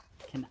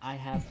 Can I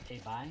have a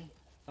buy?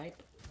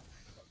 Pipe?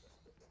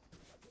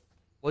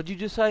 What'd you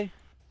just say?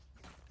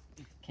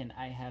 Can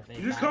I have a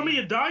You just buy? call me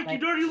a dyke, you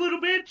dirty little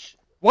bitch?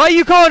 Why are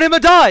you calling him a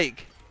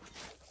dyke?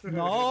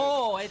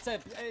 No, it's a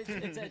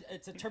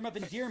term of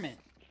endearment.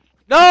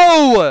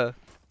 No!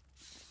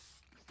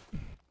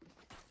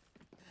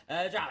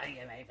 Dropping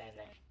it, mate.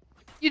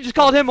 You just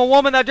called him a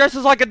woman that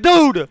dresses like a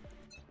dude!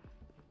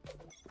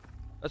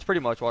 That's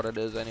pretty much what it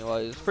is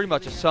anyway. It's pretty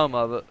much a sum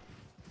of it.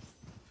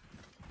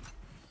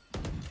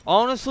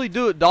 Honestly,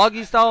 do it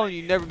doggy style and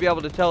you'd never be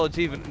able to tell it's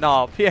even...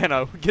 Nah,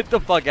 Piano, get the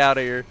fuck out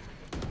of here.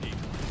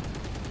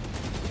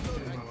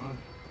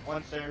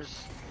 One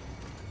stairs.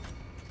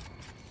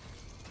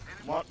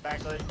 One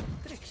backside.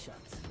 Trick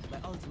shots. My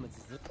ultimate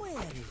is where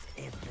is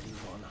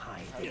everyone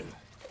hiding?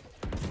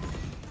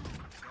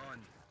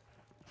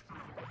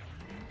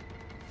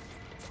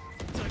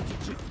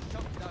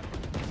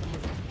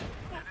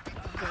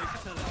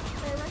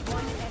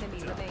 One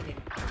enemy remaining.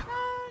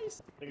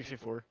 Nice. I think it's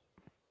C4.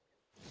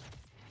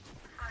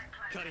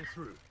 Cutting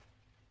through.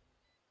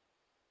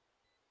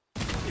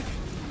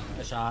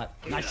 A shot.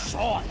 Nice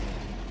shot.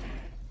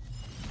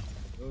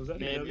 Oh, was that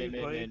Mid, W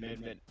mid, play?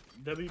 mid.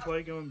 W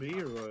play going B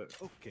or what?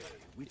 Okay,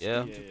 which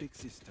Yeah. team to pick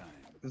this time?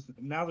 'Cause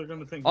now they're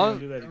gonna think we're gonna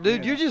do that again.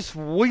 Dude, you're just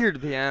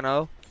weird,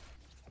 Piano.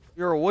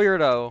 You're a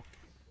weirdo.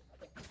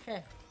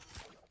 Okay.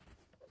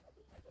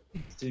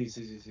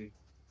 See.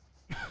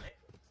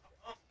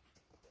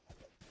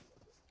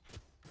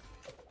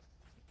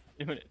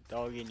 Doing it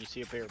doggy and you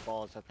see a pair of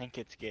balls, I think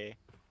it's gay.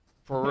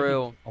 For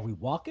real. Are we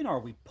walking or are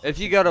we If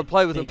you gotta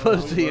play with a Big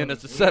pussy dog. and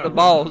it's a set of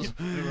balls.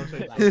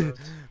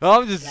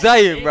 I'm just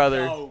saying,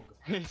 brother.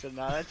 He said,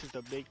 nah, that's just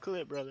a big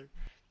clip, brother.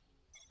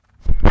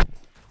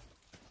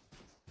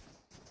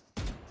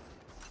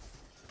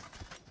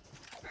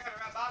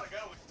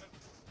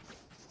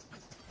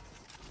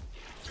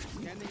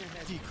 Scanning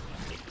ahead.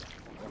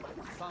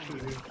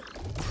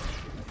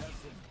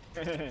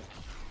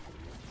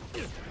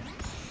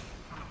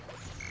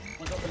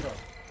 One's open door.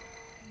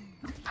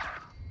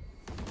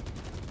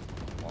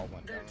 Wall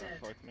went down and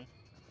fucked me.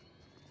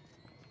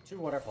 2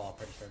 waterfall,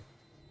 pretty sure.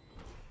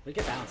 We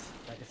get bounce.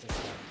 That gets us.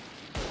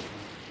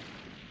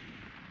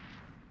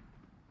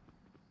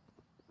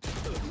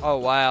 Oh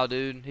wow,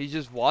 dude. He's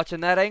just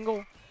watching that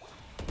angle?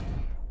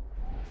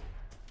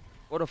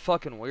 What a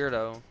fucking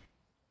weirdo.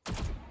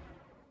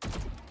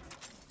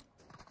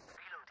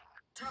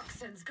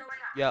 Toxins going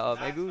out. Yeah,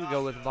 maybe we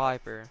go with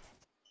Viper.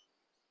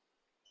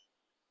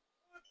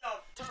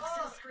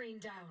 Toxin screen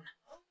down.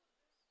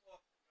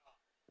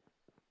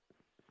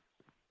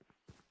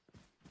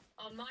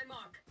 On my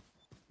mark.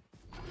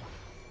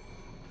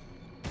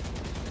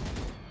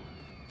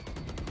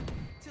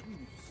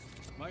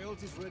 My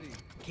ult is ready.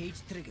 Cage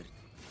triggered.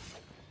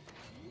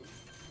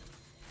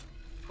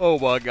 Oh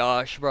my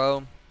gosh,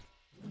 bro.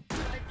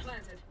 Light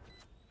planted.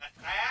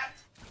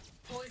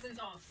 Poison's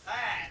off.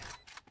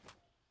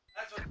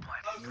 That's what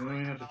You don't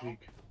even have to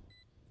peek.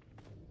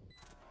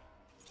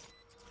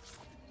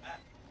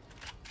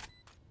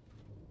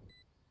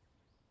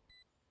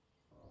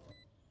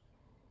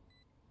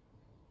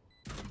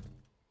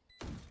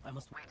 I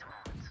must wait a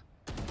moment.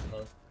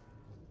 Close.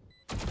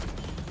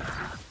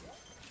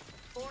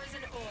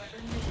 Poison orb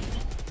emitted.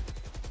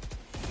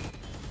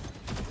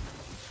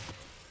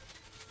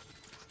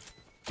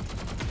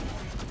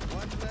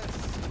 One less.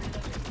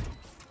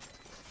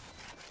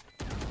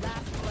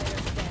 Last player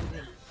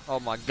standing. Oh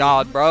my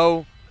god,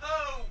 bro.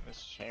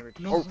 This chamber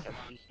No. just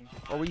kept peeking.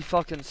 Are we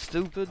fucking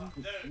stupid?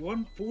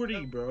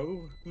 140,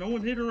 bro. No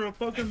one hit her a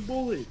fucking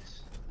bullet.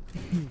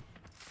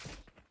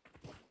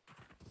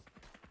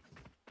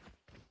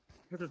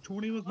 Hit a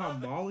 20 with my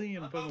molly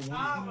and fucking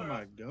 120 with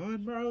my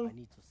gun, bro. I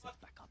need to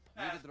set back up.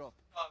 Need a drop.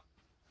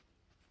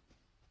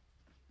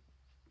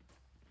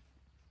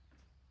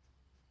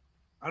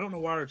 I don't know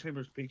why our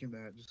chamber's peeking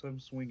that. Just let him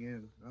swing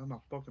in. I'm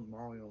not fucking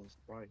molly on this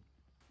fight.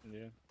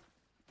 Yeah.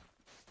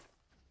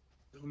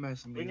 Don't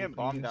mess with We me. can get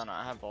bombed down.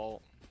 I have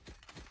vault.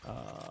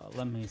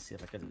 Let me see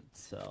if I can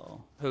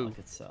sell. Who? I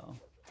could sell.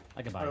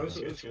 I can buy Alright,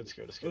 it.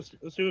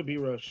 let's do a B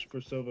rush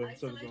for Silva.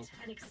 Isolate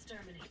and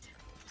exterminate.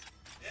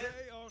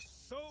 They are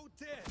so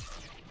dead.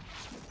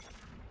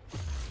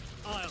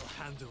 I'll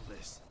handle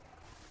this.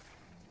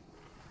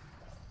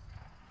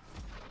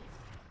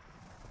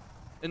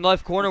 In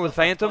left corner with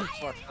Phantom.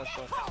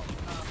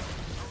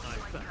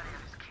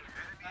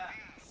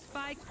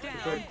 Spike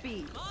down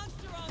B.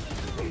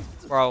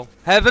 Bro.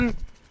 Heaven.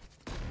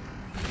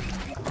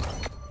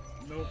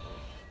 Nope.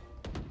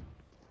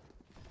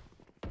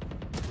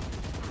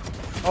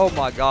 Oh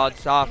my god,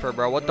 Cypher,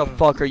 bro. What the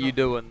fuck are you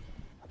doing?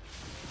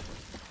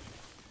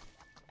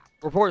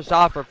 Report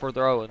Cypher for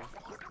throwing.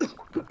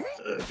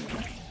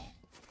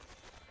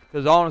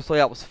 Because honestly,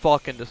 that was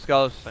fucking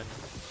disgusting.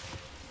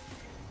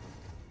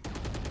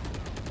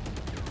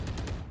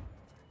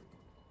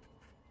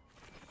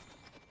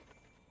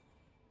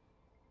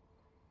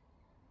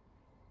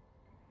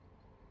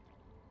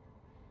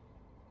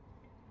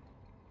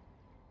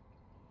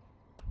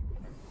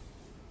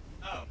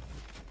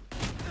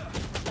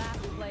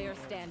 Last player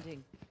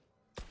standing.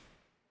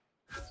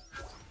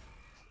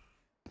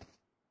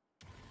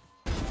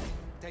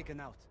 Taken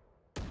out.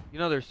 You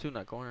know there's 2 in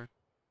that corner.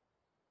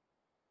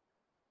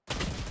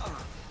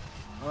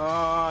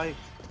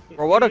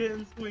 Bro, what he a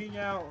didn't swing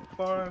out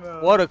far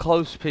enough. what a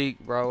close peek,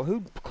 bro.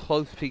 Who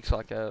close peeks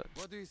like that?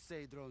 What do you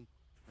say, drone?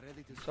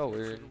 Ready to So stretch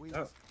weird. your wings?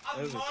 That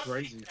was a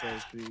crazy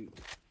close peek.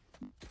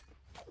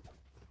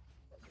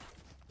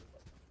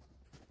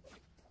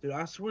 Dude,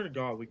 I swear to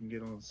God we can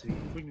get on C.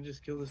 If we can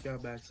just kill this guy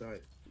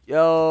backside.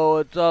 Yo,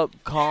 what's up,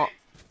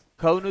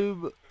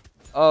 Konoob?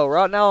 Oh,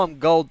 right now I'm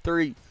gold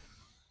 3.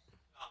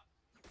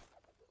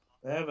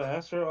 They have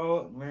Astra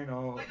ult, Marine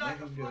ult,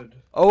 nothing good.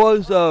 I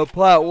was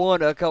plat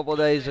 1 a couple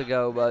days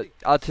ago, but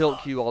I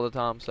tilt Q all the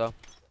time, so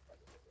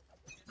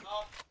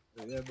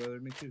Yeah,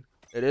 brother, me too.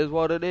 it is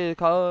what it is,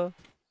 cuz.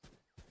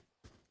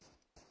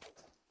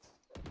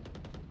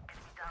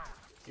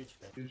 Huge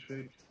fit. Huge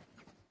fake.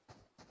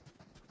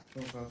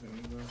 Don't talk to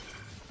me, bro.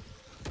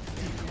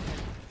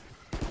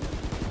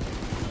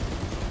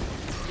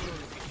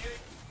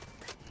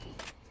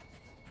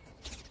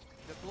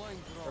 Deploying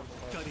drone.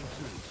 Cutting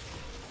through.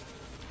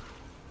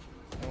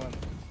 One.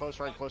 Close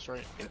right, close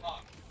right.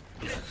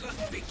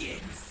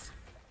 Begins.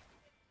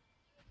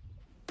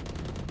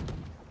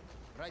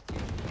 Right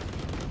here.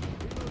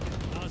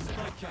 Our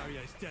spike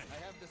carrier is dead. I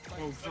have the spike.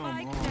 Oh, come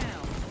Spike on.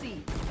 down C.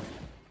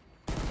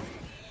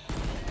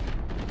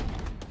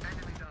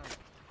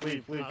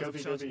 Leave, Out go of B,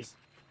 go B. charges.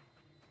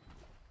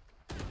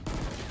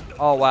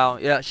 Oh wow,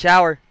 yeah,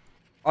 shower.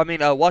 I mean,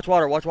 watch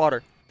water, watch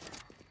water.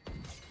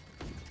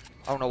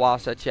 I don't know why I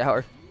said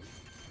shower.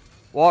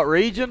 What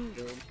region?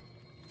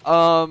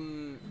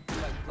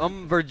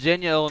 I'm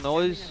Virginia,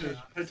 Illinois.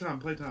 Play time,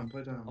 play time,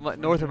 play time. I'm like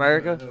North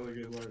America. Hella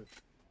good work.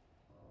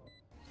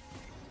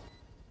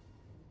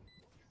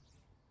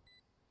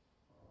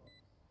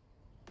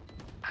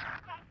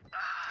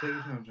 Take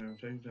your time, Jam.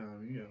 Take your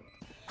time. You go.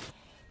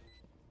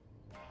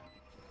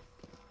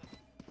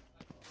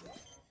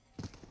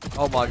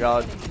 Oh my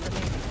god.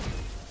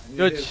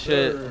 Good Yes,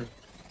 shit. sir.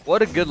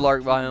 What a good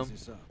lark by him.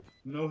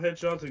 No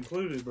headshots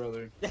included,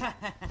 brother.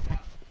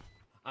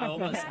 I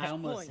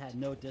almost had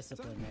no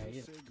discipline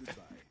there.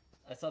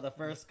 I saw the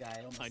first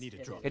guy. I need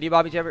a drop. Can you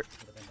Bobby Jabber?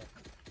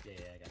 Yeah, I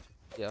got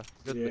you. Yeah.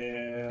 Good,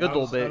 Yeah, good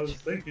little I bitch. was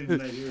thinking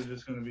that you were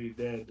just gonna be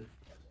dead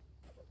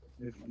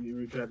if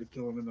you tried to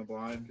kill him in the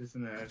blind, because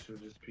then that actually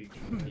just peeked.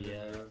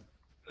 Yeah.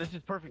 This is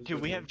perfect too.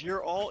 We have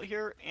your ult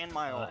here and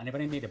my ult.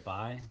 Anybody need to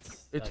buy?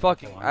 It's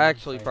fucking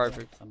actually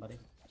perfect. Somebody.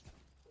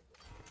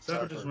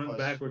 Except for just run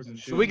backwards and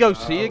shoot. Should we go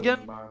C again?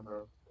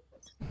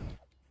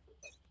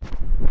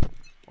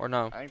 Or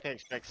no? I think they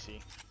expect C.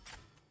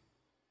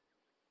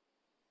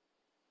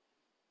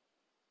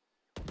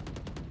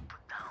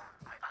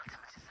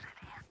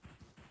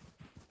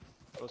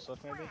 Close stuff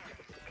maybe?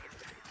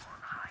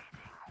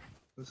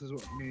 This is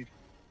what we need.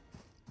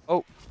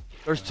 Oh,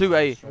 there's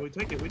 2A. Oh, we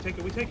take it, we take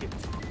it, we take it.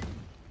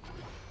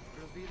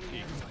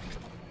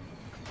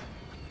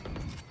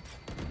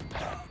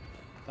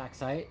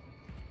 Backside.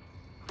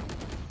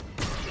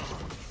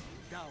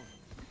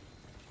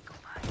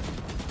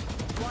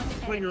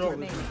 Play your ult.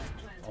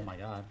 Oh my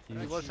god.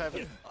 What's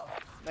happening?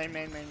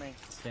 Main.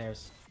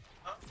 Stairs.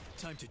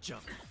 Time to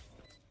jump.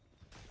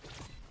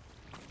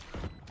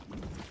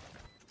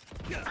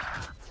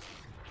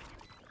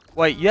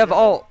 Wait, you have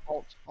ult.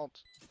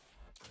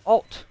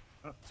 Ult.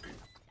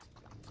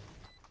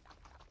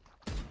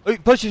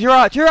 Wait, push it to your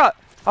right,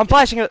 I'm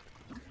flashing it.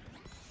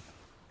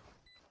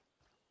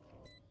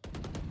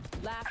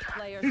 Last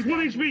player He's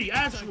 1 standing. HP,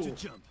 actual.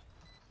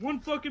 1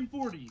 fucking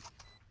 40.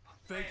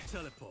 Fake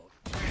teleport.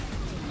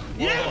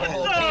 Yes,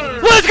 sir!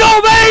 Let's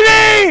go,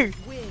 baby!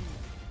 Win.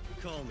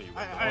 Call me.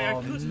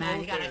 Oh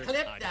man, you gotta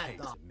clip that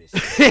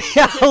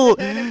though.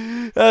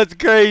 That's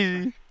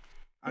crazy.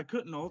 I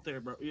couldn't ult there,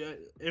 bro. Yeah,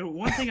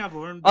 one thing I've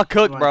learned. I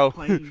cooked, like, bro.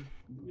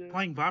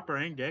 Playing Viper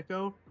and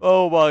Gecko.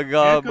 Oh my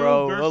god,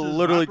 Gecko bro. I versus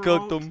literally Viper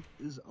cooked ult him.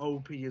 Is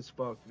OP as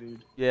fuck,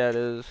 dude. Yeah, it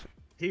is.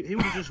 He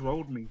would have just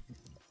rolled me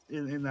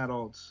in that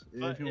ult.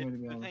 But If you want me to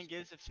be the honest. thing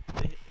is,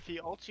 if he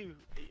ults you,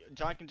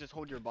 John can just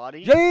hold your body.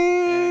 Jesus!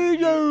 And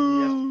he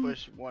has to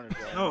push one or the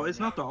other. No, it's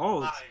not the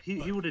ult. He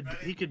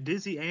could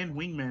dizzy and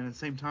wingman at the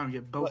same time,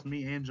 get both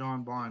me and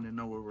John blind and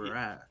know where we're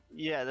at.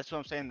 Yeah, that's what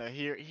I'm saying though.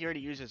 He already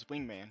uses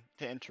wingman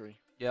to entry.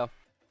 Yeah.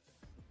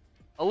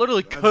 I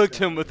literally cooked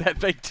him with that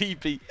fake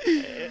TP.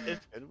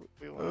 It's good.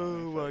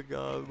 Oh my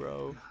god,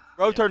 bro.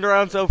 Bro turned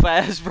around so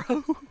fast,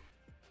 bro.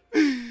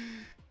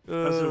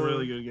 That's a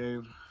really good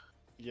game.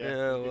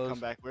 Yeah, we come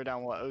back. We're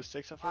down what,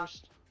 06 at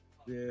first?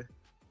 Yeah.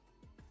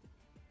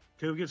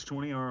 Caleb gets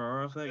 20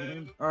 RR off that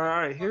game.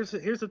 Alright, here's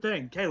the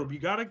thing. Caleb, you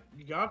got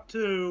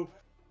to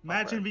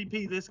match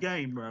MVP this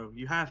game, bro.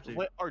 You have to.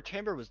 What, our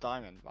chamber was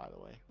diamond, by the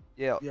way.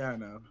 Yeah. Yeah, I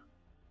know.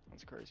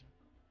 That's crazy.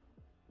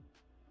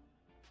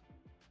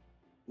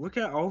 Look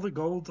at all the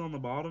golds on the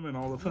bottom and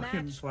all the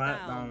fucking Match flat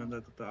found. diamond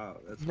at the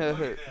top. That's Look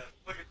at that.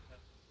 Look at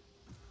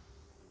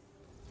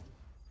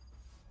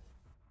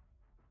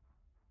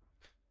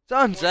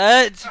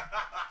Sunset.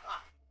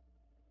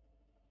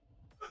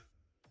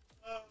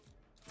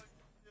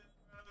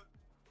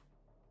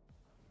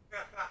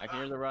 I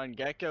can either run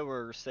Gecko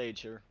or Sage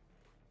here.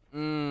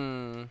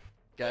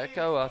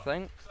 Gecko, I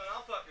think.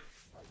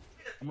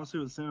 I'm gonna see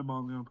what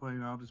Cinnabon's gonna play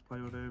and I'll just play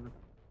whatever.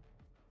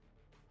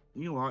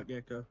 You can lock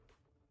Gecko.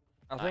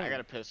 I think. I got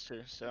a piss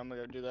too, so I'm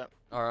gonna go do that.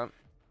 Alright.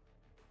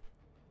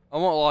 I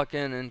won't lock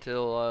in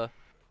until,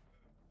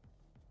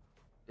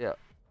 yeah.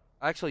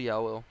 Actually, yeah, I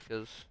will,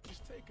 because...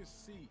 Just take a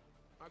seat.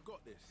 I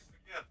got this.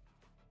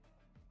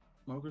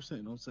 Smoker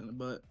Sentinel sitting in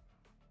the butt.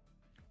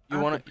 You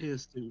I want have to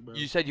piss too, bro.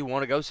 You said you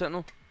want to go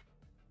Sentinel?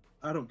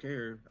 I don't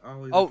care. I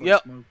always Oh, play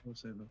yep. Smoke or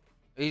Sentinel.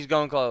 He's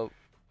going close.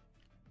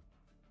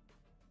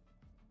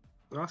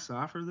 Do I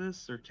Cypher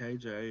this or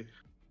KJ?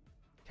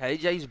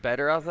 KJ's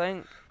better, I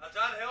think.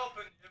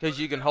 Because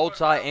you can hold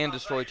sight and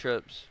destroy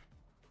trips.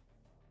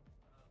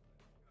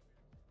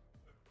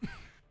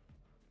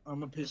 I'm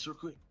gonna piss real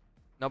quick.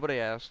 Nobody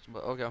asked,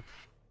 but okay.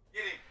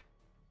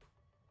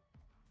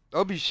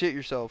 Hope you shit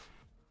yourself.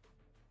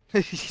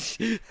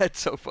 That's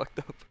so fucked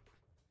up.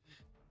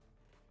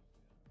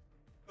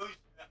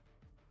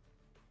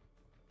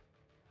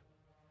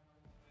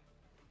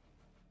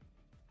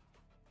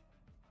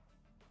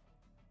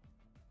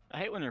 I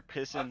hate when you're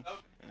pissing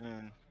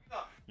and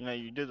you know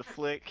you do the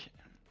flick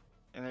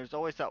and there's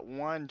always that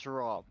one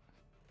drop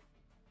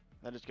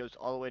that just goes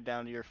all the way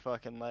down to your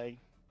fucking leg.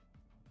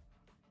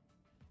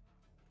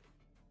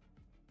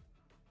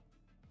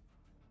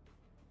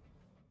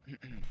 You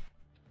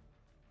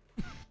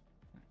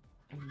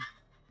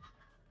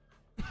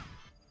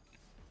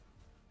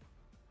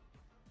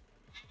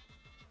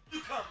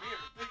come here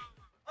with me.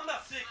 I'm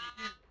not sick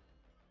of you.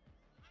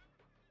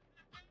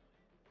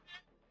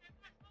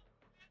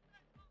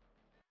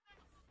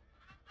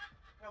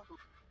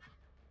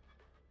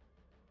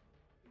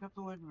 Pick up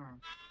the living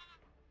room.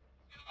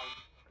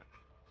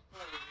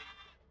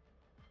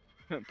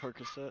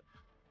 Percocet.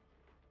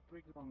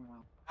 Wiggle on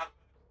now.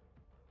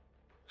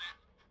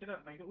 Get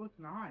up, make it look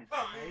nice,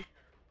 okay?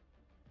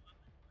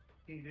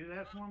 Can you do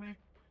that for me?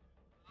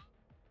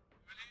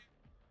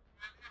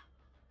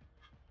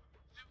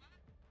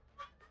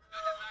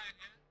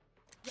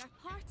 Your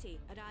party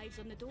arrives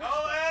on the Go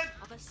doorstep ahead.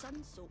 of a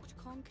sun-soaked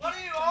concrete. What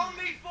are you on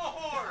me for?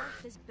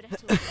 The earth is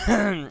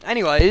brittle.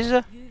 Anyways.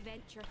 You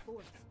venture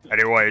forth.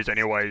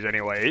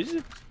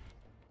 Anyways.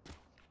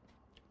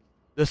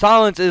 The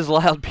silence is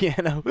loud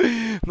piano.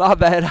 My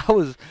bad.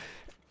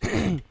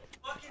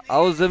 I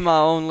was in my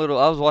own little.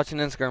 I was watching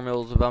Instagram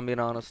reels. If I'm being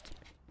honest,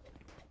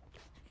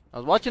 I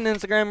was watching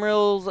Instagram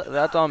reels.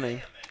 That's on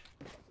me.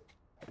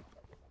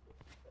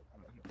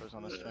 Goes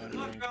on his phone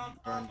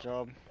during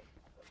job.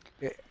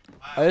 Yeah.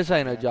 This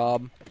ain't a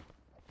job.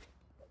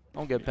 I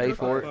don't get paid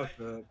for it.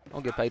 I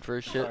don't get paid for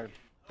this shit.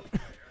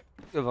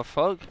 Give a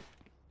fuck.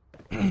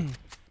 Yeah,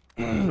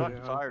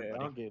 Fired, okay, buddy.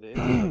 I'll get it.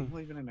 I'm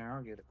leaving in there.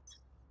 I'll get it.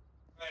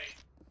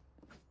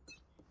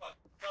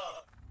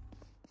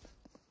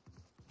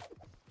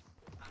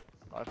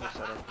 Cypher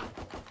set up.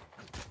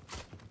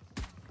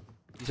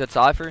 You said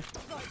Cypher?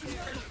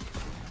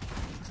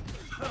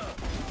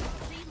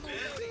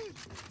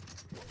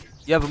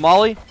 You have a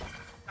molly?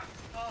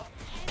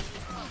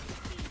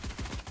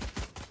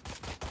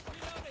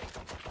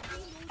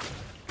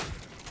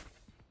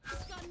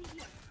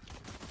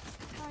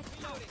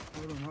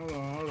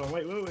 Hold on.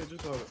 Wait.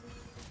 Just hold it.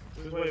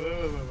 Just wait.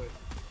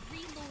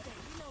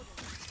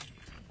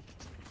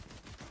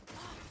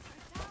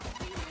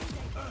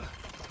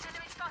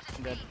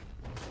 I'm dead.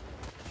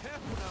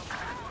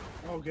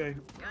 Okay.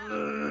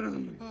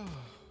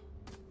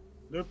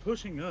 They're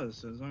pushing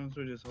us. As long as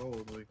we just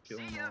hold, we kill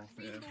them all.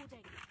 Yeah.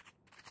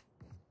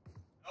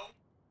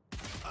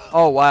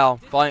 Oh wow,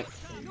 blank.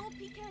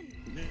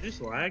 Did you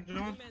just lag,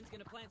 John?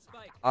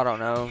 I don't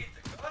know.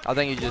 I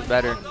think he's just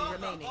better.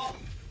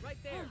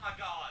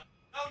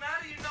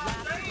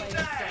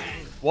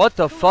 What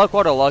the fuck?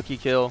 What a lucky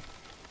kill.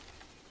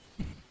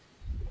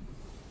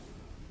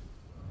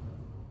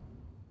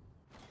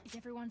 Is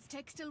everyone's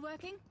tech still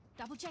working?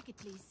 Double check it,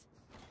 please.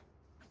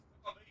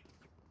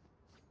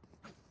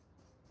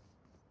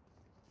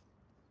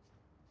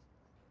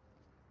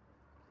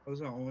 I was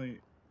the only.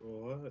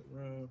 What,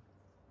 bro?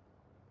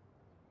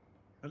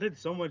 I did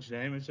so much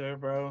damage there,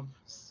 bro.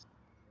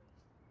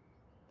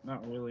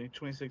 Not really.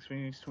 26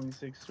 Phoenix,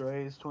 26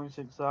 Strays,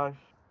 26 Scythe.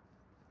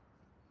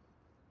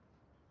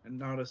 And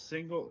not a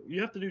single.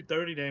 You have to do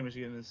 30 damage to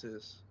get an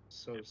assist.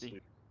 So 50.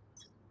 stupid.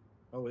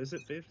 Oh, is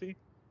it 50?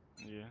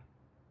 Yeah.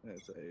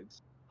 That's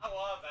AIDS. I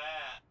love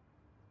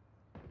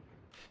that.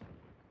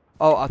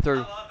 Oh, I threw. I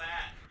love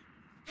that.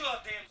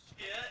 Goddamn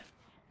shit.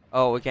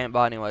 Oh, we can't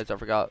buy anyways. I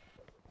forgot.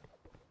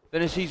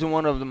 Finish season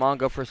 1 of the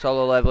manga for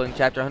solo leveling.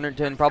 Chapter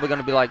 110. Probably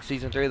gonna be like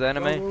season 3 of the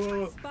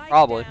anime.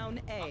 Probably.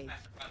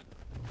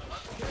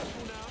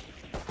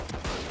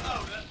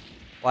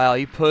 Wow,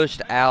 he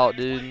pushed out,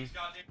 dude.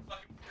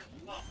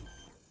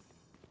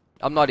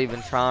 I'm not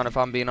even trying, if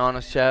I'm being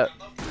honest, chat.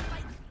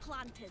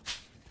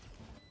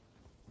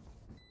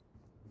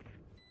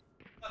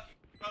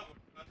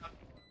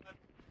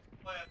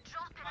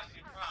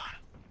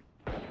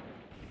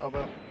 Oh,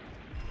 well.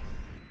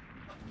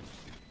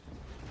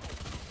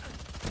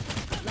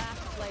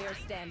 Last player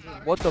standing.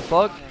 What the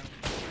fuck?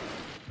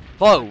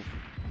 Clove.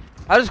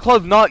 How does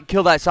Clove not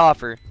kill that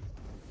Cypher?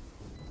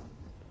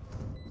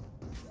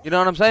 You know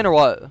what I'm saying or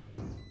what?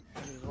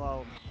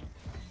 Well,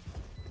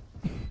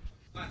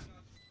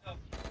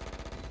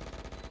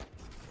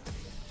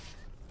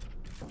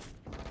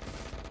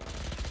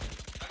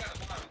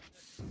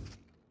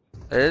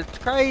 It's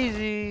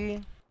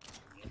crazy.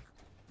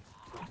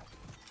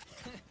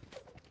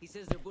 He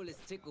says their bullets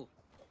tickle.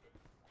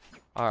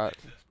 Alright.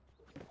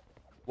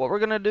 What we're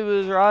gonna do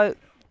is, right,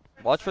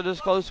 watch for this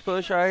close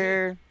push right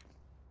here.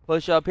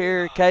 Push up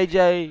here.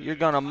 KJ, you're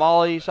gonna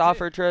molly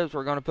Cypher trips.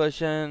 We're gonna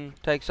push in,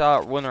 take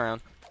shot, win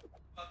around.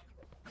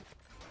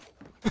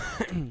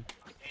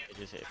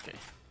 just AFK.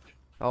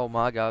 Oh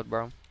my god,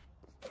 bro.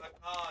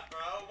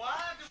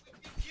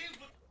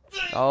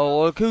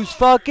 Oh, look who's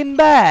fucking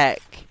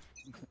back.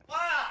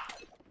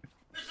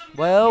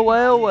 Well.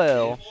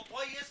 I'm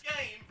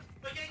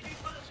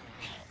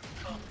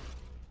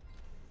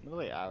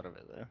really out of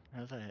it though.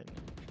 How's that hitting?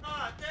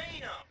 Ah,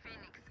 damn!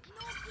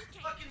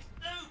 Fucking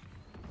Snoop!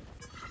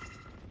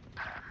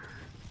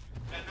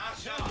 And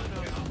nice shot.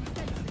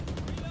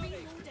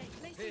 Reloading.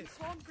 Placing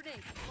swarm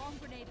grenade. Swarm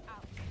grenade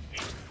out.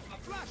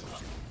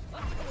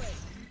 Away.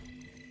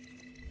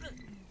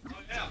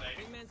 Oh yeah, baby.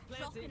 Big man's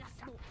Dropping planted. a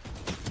smoke.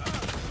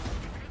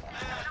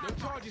 No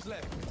charges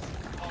left.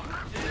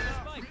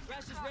 Spike.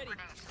 Crash is ready.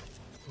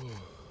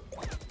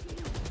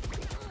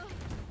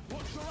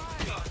 Watch your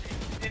eyes.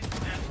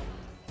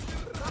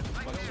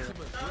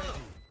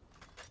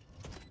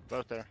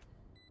 Both there.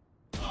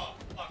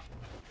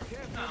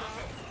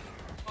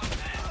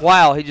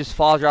 Wow, he just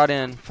falls right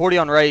in. 40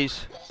 on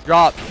Raze.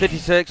 Drop.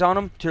 56 on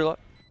him. To your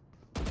left.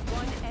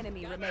 One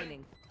enemy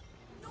remaining.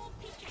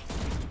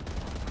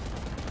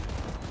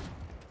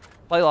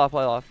 Play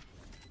live.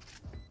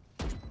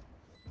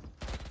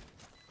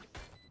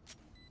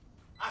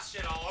 I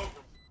shit all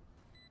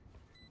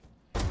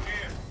over.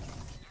 Here.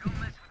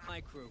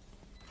 My crew.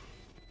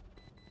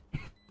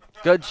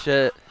 Good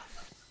shit.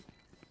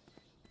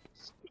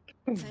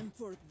 Time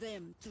for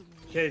them to.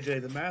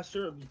 KJ, the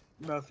master of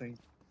nothing.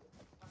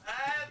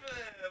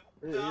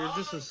 You're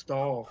just a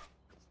stall.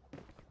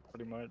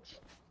 Pretty much.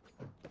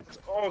 That's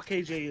all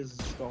KJ is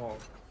a stall.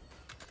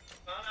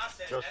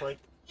 Just like.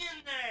 In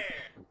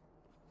there.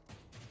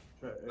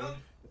 Try Well,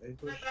 A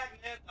push. sit back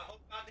and net the whole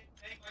goddamn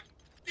game like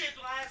you did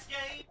last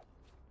game.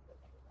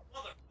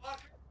 Motherfucker.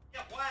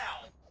 Yeah,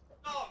 wow.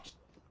 Dogs.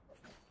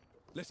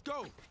 Let's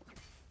go.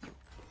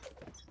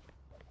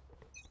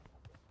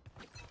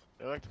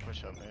 They like to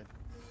push up, man.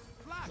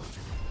 Flash.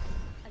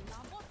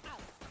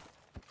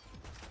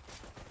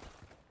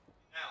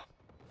 Now.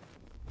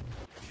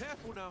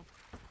 Careful now.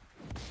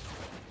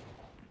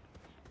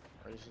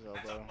 Raise his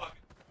elbow.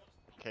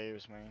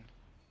 Caves, man.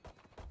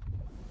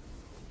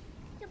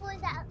 The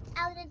boys out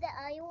of the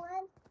other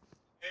one.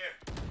 Here.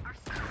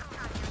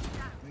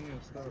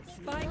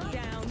 Spike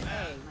down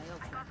A.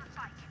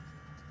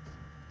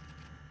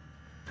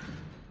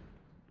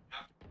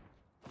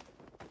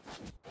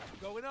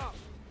 Going up.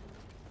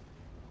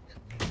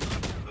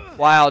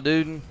 Wow,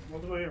 dude.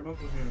 Multiple here,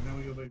 multiple here. Now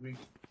we go back B.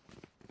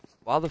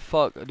 Why the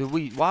fuck did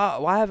we?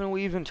 Why haven't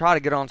we even tried to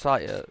get on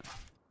site yet?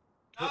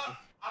 I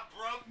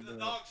broke the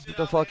dog shit. What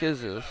the fuck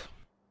is this?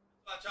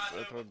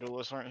 If our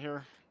duelists aren't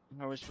here,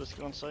 how are we supposed to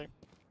go on site?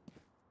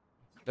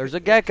 There's a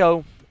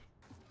gecko.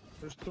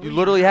 There's You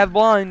literally have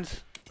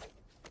blinds.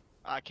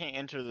 I can't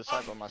enter the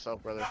site by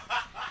myself, brother.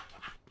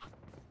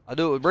 I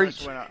do it with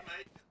breach.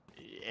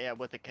 Yeah,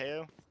 with the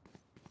KO.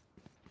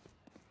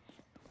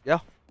 Yeah.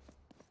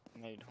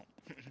 No, you don't.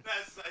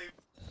 That's safe.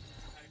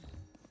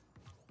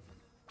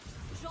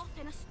 Drop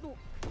in a smoke.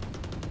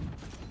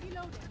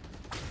 Reloading.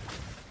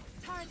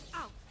 Turn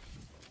out.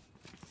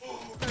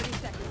 30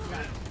 seconds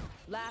left.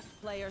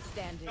 Last player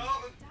standing.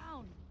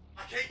 Down.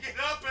 I can't get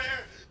up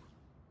there.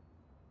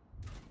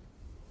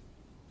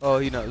 Oh,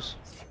 he knows.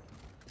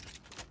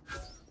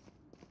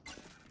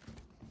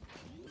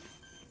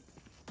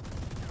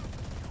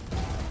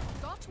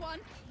 Got one.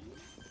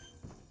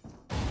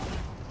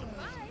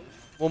 Goodbye.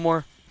 One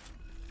more.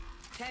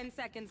 10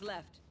 seconds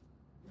left.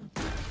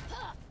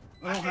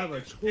 I don't have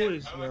a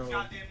choice, bro.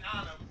 Goddamn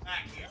 9 of them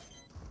back here.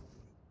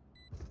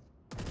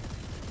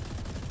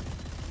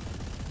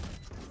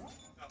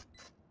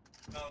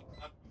 No,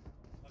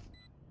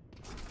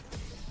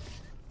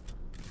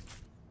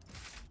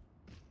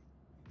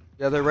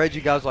 Yeah, they read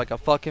you guys like a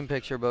fucking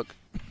picture book.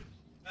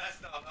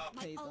 that's not up.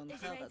 They don't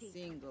have a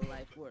single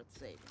life worth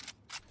saving.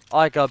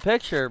 Like a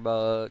picture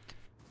book.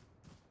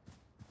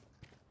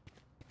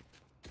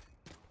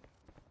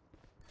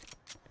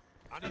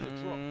 I need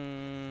a drop.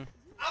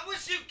 I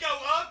wish you'd go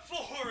up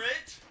for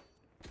it.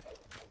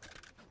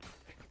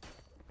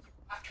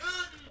 I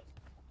couldn't.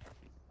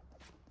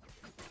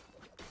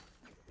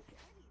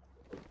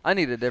 I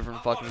need a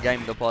different fucking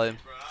game to play.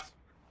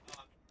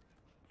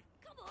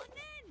 Come on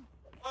then.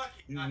 Fuck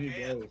it, You I need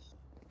can't. both.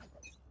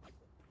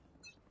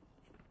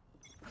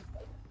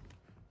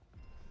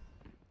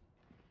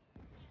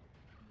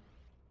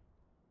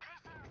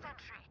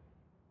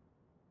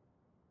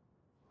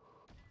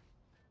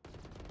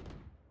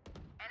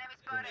 Enemy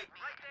spotted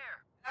right there.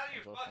 Out of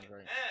your Both fucking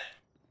great. head.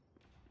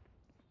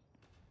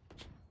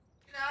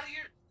 Get out of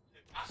here.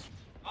 I swear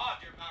to God,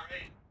 you're about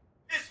ready.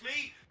 Piss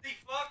me the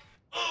fuck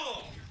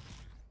up.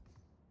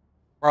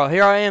 Bro,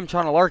 here I am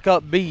trying to lurk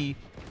up B.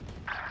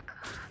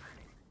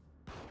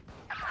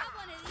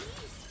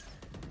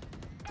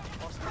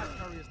 Hostile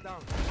carriers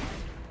down.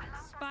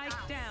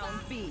 Spike down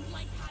B.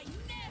 Like I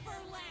never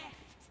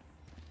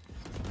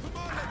left.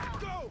 Come on,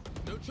 let's go.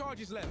 No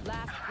charges left.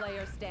 Last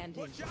player standing.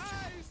 Watch your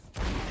eyes.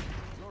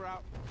 You're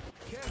out.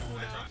 Careful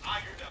now.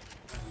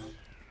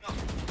 No.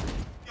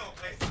 Yo,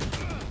 face.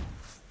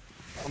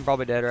 I'm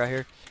probably dead right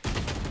here.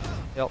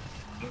 Yep.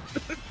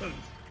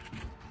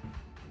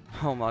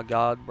 Oh my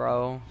god,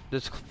 bro.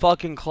 This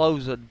fucking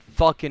close a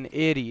fucking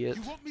idiot.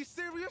 You want me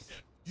serious?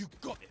 You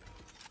got it.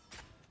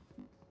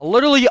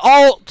 Literally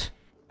alt,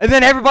 and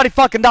then everybody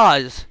fucking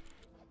dies.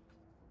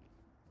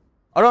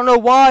 I don't know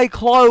why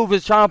Clove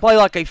is trying to play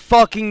like a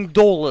fucking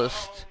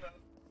duelist.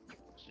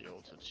 She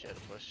ulted, she had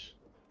to push.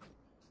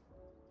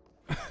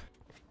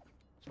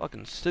 It's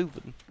fucking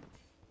stupid.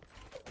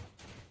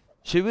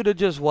 She would have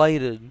just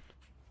waited.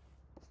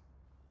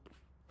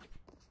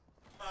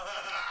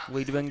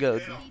 We'd have been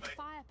good. Need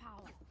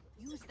firepower.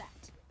 Use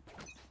that.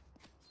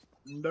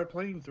 They're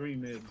playing 3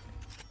 mid.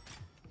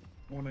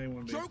 1A,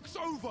 1B. Joke's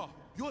over.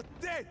 You're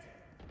dead.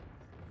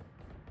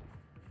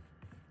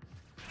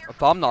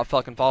 If I'm not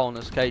fucking following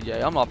this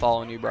KJ, I'm not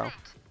following you, bro.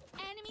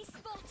 Enemy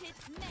spotted.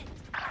 Mid.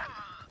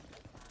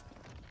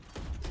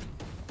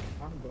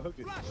 I'm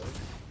bugging, bro.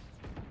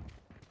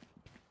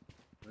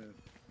 Man,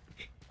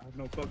 I have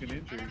no fucking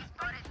injuries.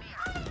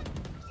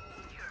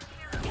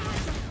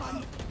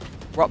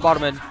 Rock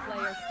bottom end.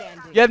 Player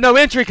standing. You have no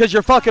entry because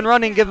you're fucking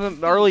running,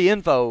 giving early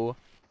info.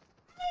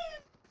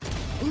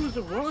 Who's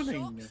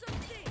running?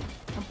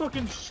 I'm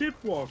fucking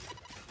shipwalked.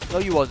 No,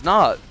 you was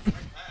not.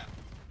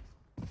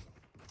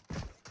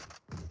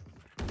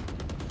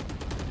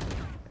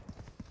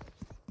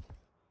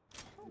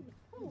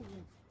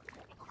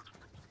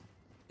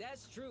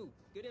 That's true.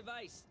 Good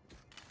advice.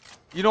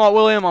 You know what,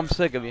 William? I'm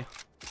sick of you.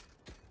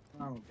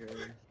 I don't care.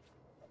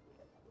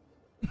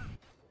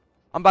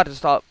 I'm about to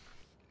stop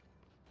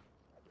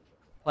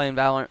playing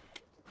Valorant.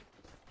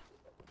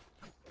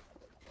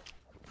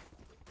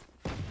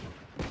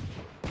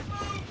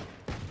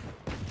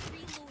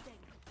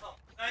 Oh,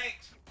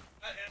 thanks.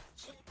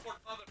 Support,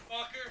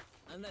 motherfucker.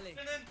 Ándale.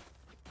 And then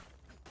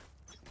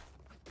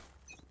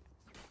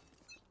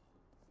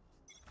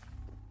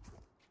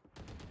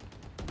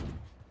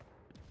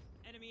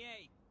Enemy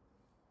A.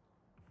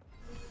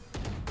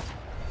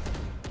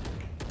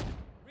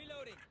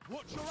 Reloading.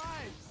 Watch your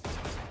eyes.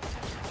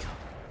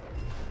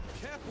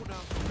 Careful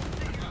now.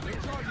 No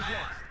charges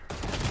left.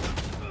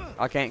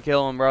 I can't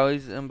kill him, bro.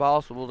 He's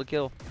impossible to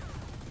kill.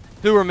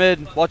 Two are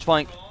mid. Watch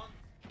flank.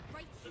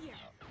 Right here.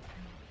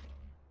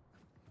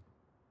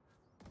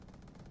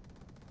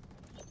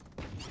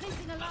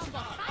 Placing alarm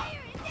bot.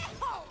 Fire in the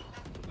hole.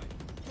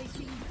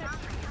 Placing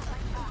sentry.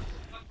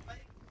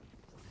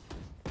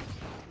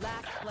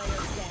 Last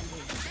player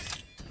standing.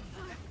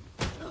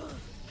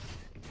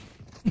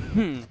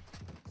 Hmm.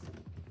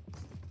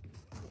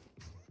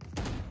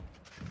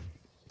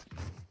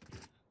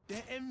 The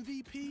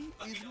MVP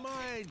is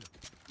mine.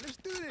 Let's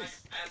do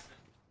this.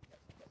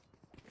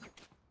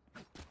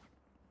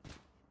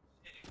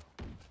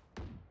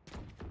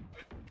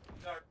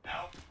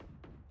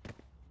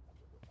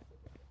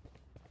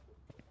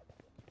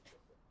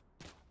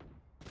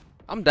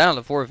 I'm down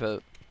to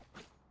forfeit.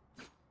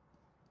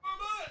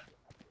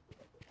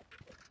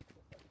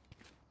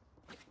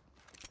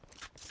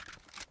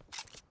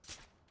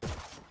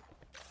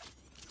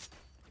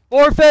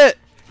 Forfeit!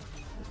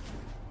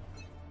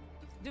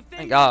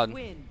 Thank God.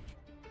 Win.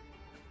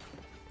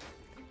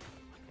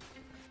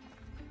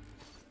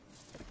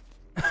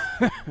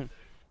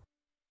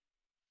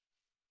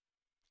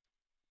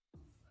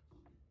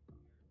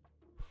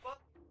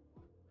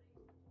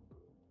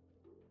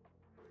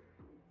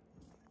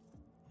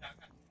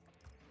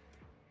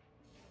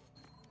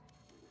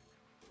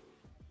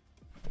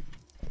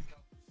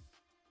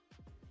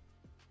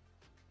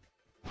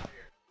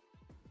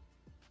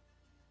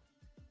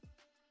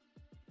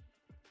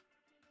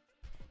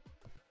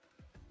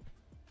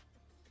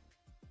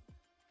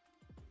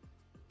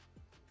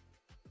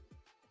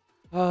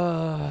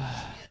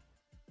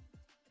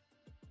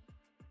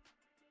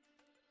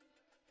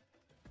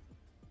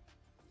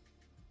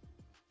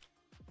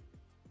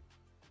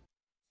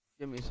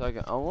 Give me a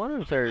second. I wonder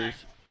if there's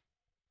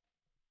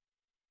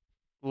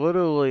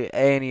literally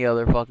any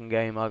other fucking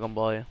game I can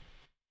play.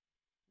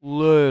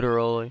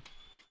 Literally.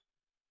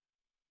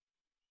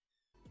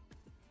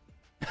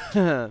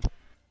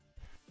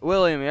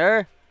 William, you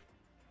here?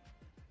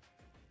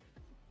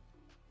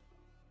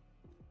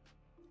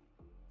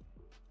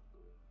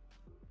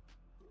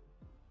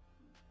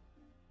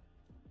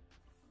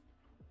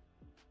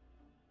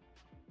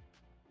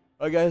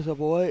 I guess I'm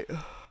awake.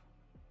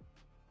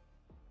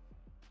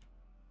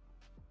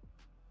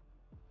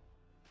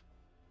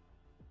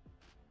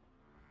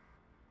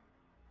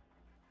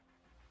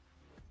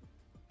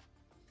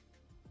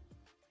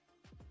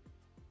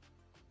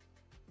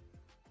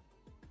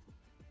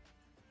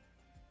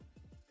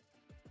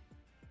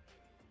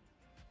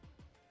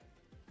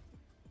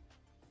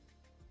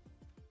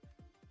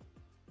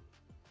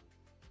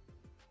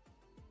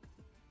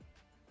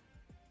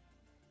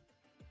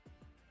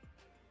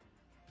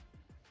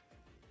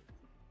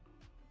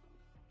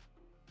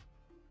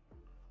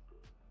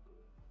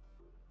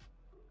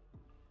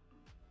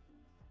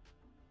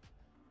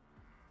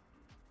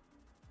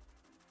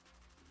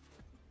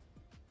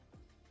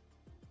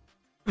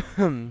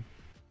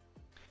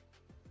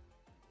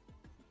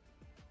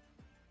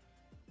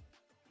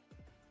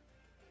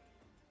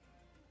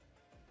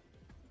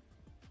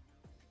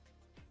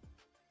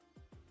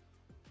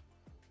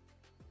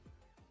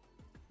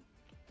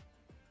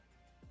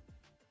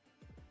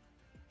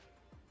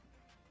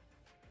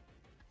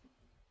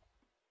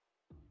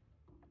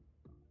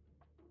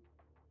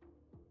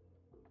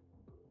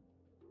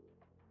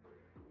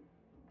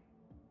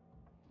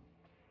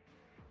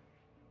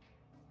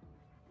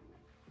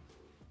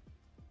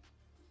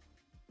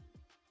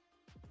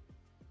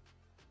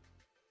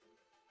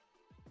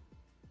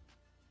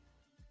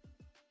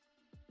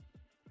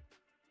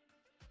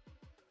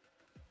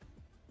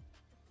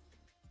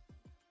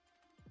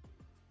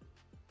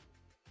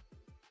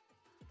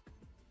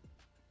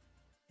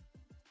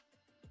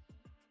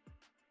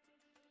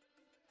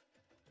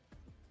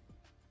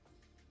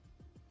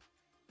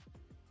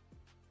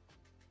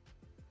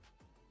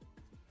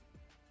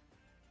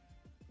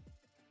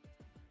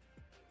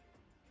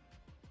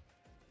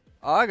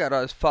 I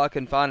gotta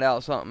fucking find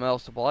out something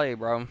else to play,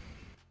 bro.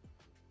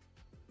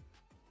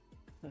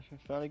 If you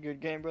find a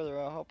good game, brother,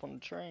 I'll hop on the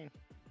train.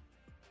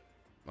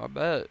 I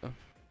bet.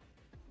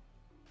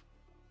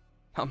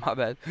 Oh, my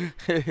bad.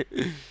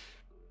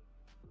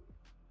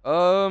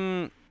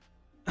 I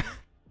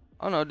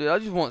don't know, dude. I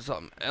just want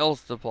something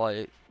else to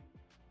play.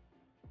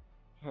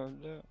 Heard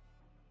that.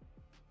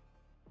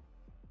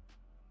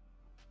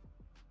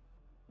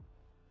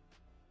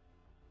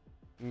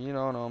 You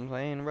know what I'm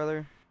saying,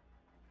 brother?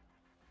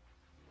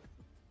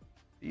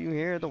 Do you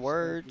hear the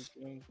words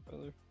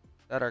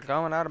that are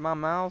coming out of my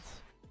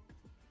mouth?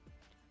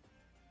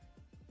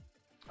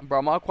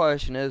 Bro, my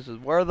question is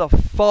where the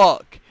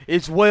fuck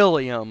is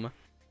William?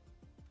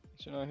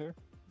 Is he not here?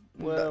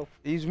 Well,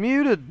 he's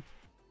muted.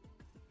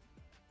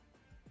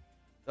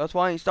 That's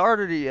why I ain't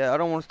started it yet. I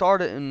don't want to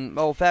start it and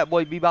old fat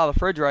boy be by the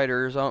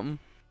refrigerator or something.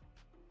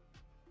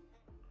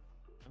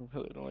 I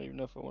really don't even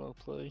know if I want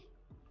to play.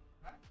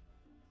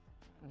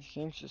 This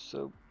game's just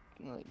so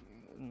like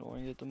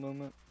annoying at the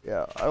moment.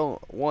 Yeah, I don't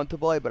want to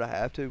play, but I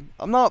have to.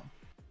 I'm not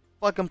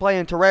fucking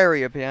playing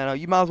Terraria, Piano.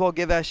 You might as well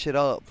give that shit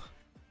up.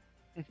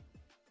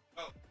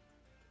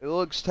 It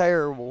looks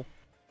terrible.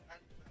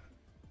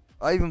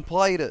 I even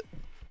played it.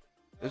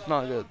 It's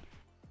not good.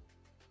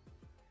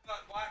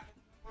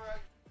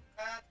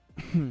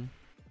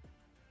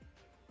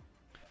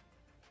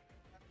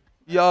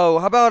 Yo,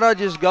 how about I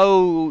just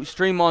go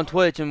stream on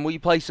Twitch and we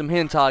play some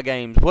hentai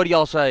games? What do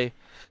y'all say?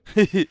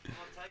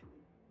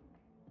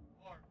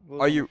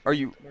 Are you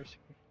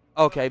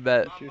okay,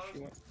 bet.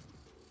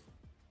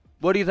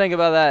 What do you think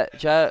about that,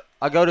 chat?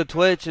 I go to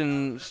Twitch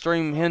and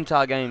stream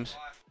hentai games.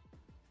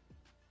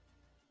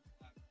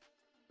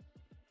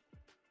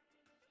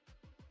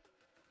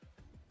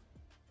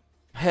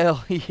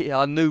 Hell yeah,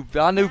 I knew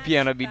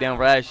Piano'd be down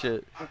for that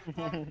shit.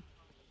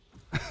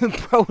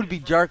 Bro would be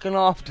jerking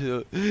off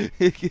to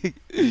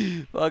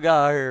it. Fuck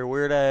out here,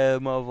 weird ass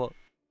motherfucker.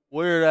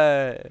 Weird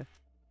ass.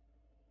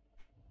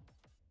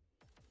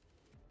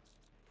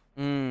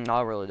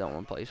 I really don't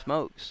want to play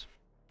smokes.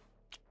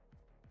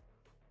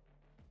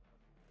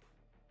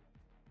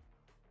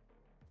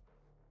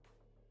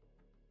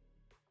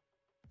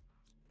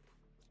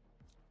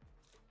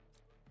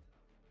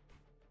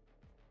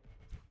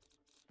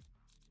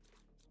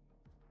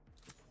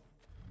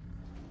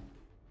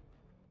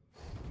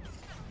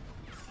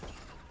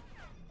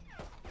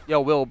 Yo,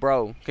 Will,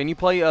 bro, can you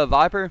play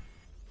Viper?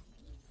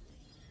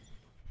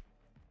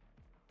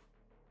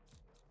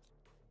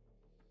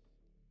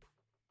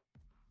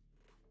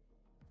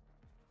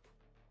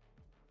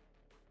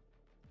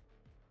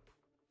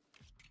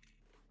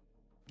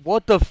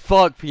 What the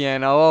fuck,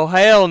 Piano? Oh,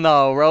 hell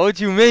no, bro.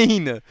 What you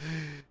mean?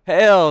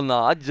 Hell no.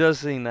 I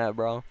just seen that,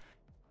 bro.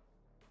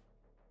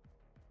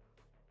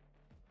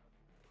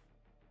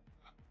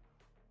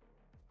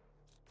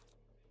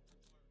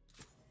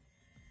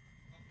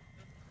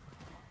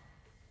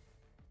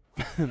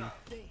 They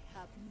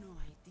have no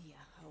idea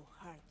how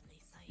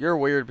heartless I am. You're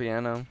weird,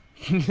 Piano.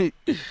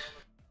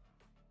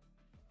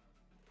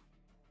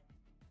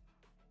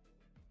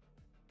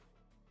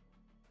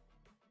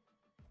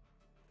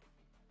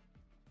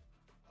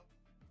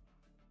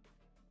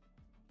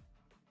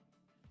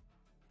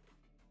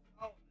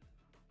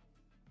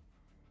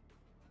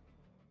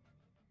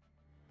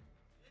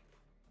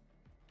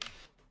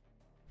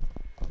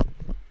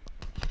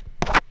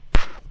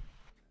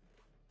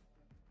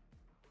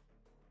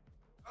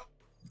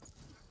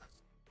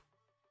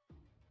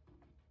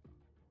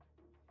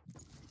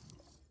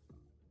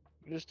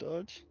 Just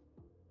dodge.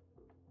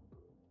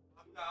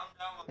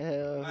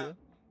 Hell yeah.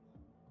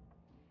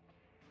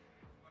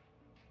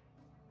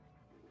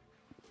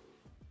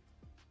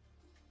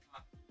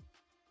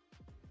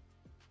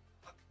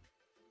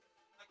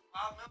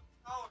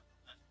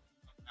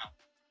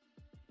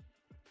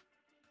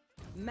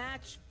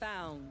 Match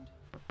found.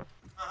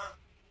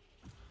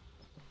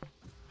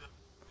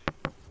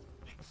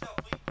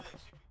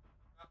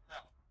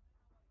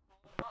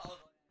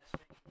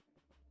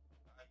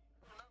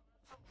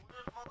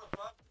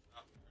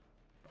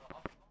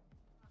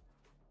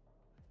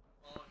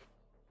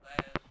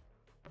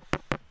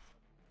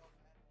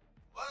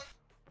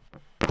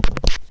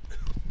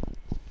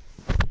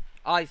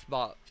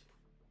 Icebox.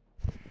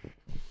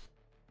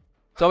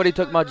 Somebody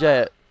took my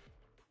jet.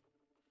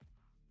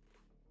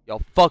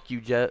 Yo, fuck you,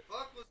 Jet.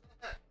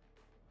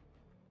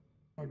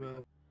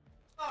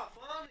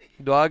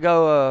 Do I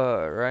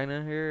go right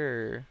in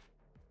here?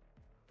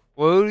 Or...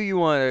 Well, who do you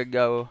want to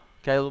go,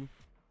 Caleb?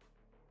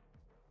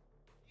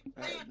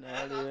 I have no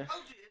idea.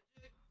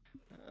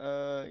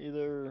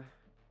 Either.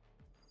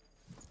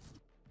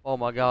 Oh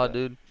my god,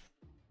 dude.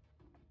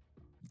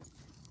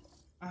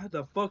 I had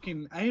the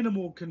fucking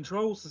Animal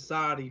Control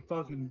Society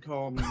fucking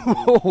call me.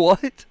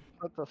 What?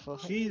 What the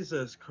fuck?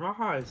 Jesus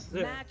Christ.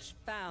 Match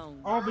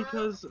found. All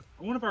because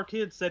one of our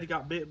kids said he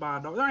got bit by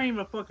a dog. There ain't even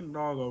a fucking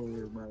dog over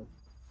here, bro.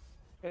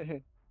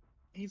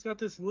 He's got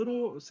this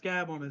little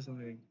scab on his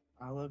leg.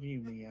 I love you,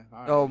 Mia.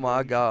 Oh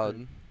my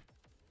god.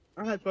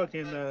 I had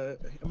fucking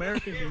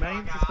American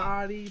Humane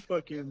Society,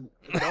 fucking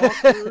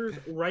doctors,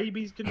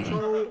 rabies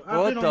control. I've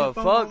What been on the the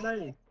phone fuck? all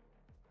day.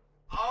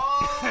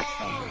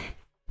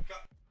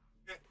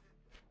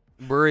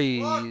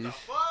 Breeze.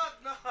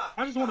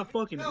 I just want to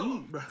fucking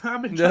eat, bro.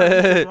 I've been trying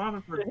to eat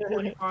ramen for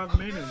 45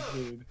 minutes,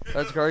 dude.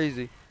 That's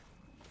crazy.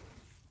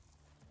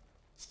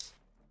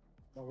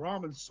 My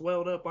ramen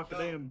swelled up like a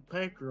damn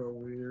pecker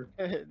over here.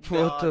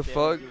 What the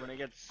fuck? When it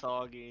gets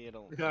soggy,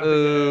 it'll.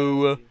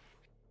 Oh.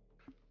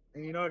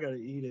 And you know I gotta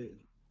eat it.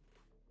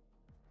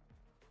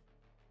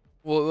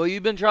 Well, you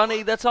been trying to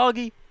eat that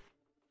soggy?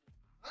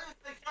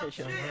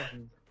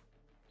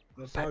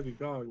 The soggy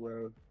dog,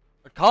 bro.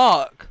 A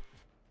cock.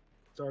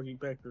 Soggy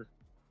pecker.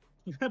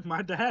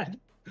 My dad.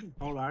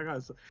 Hold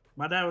on,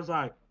 my dad was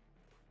like,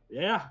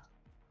 yeah.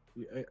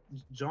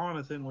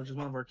 Jonathan, which is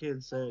one of our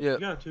kids, said, Yep.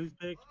 You got a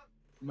toothpick?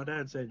 My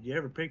dad said, you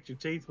ever picked your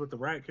teeth with the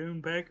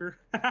raccoon pecker?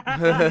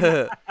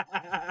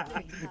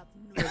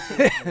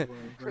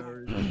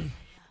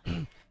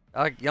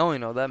 You only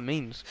know what that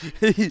means.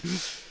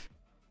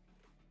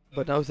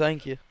 But no,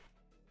 thank you.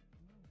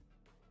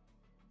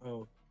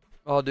 Oh.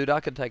 Oh, dude, I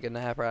could take a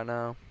nap right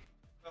now.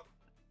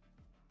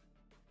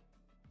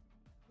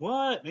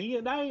 What?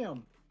 Nigga,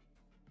 damn.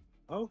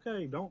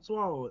 Okay, don't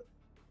swallow it.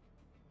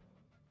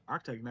 I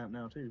can take a nap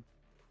now, too.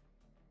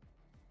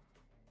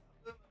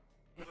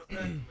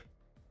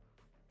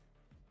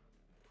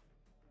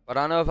 But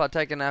I know if I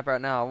take a nap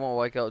right now, I won't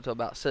wake up until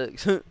about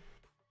 6. If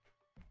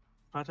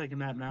I take a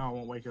nap now, I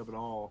won't wake up at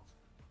all.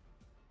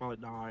 Probably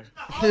die.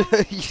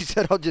 You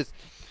said I'll just...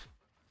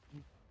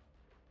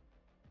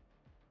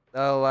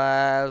 The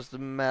last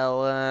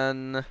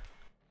melon.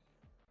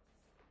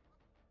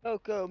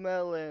 Coco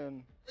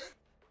melon.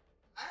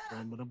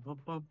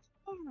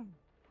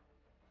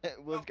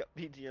 Will's got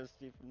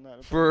PTSD from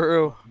that.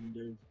 Bro.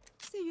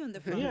 See you in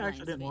the front Yeah, I lines,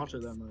 actually didn't watch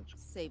it Phoenix. that much.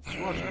 Save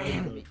I watched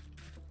Ladybug.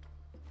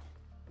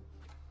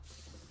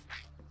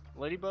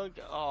 Ladybug?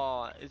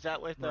 Oh, is that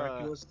with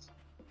Miraculous.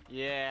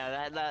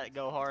 Yeah, that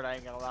go hard. I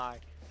ain't gonna lie.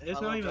 It's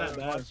I not love even that to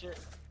bad. watch it,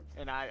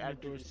 and I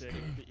do.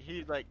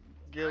 He like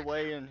get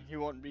away and he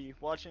won't be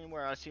watching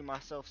anywhere. I see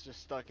myself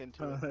just stuck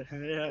into it.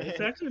 Yeah,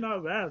 it's actually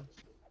not bad.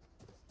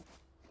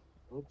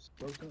 Oops,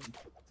 broke something.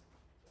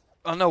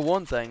 I know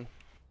one thing.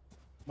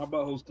 My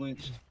butthole's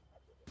clenched.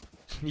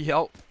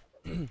 Yup.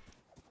 Me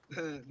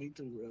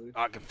too, brother.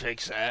 I can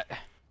fix that.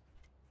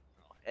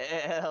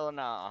 Hell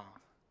no.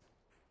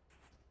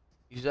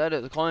 You said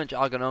it, the clench,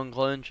 I can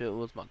unclench it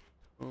with my...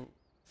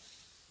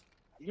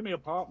 Give me a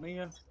pop,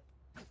 Mia.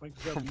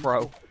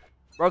 Bro.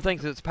 Bro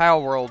thinks it's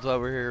Power Worlds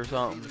over here or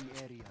something.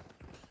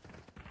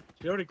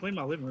 She already cleaned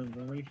my living room for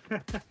me.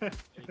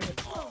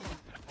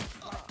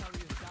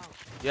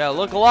 Yeah,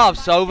 look alive,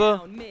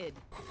 Sova. Mid.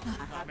 I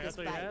have I this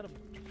thought you had him.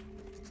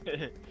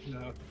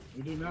 No,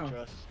 we do now.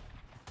 Trust.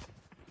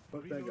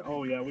 Fuck that guy.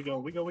 Oh yeah, we go.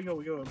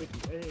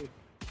 Hey.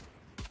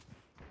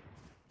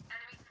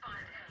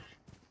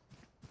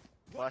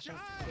 Flashing.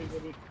 Hey,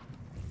 baby.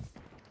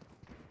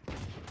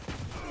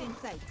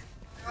 Inside.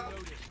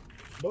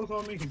 Both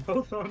on me.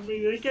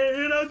 They can't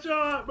hit a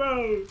shot,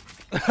 bro.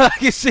 I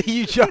can see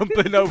you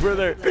jumping over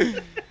there.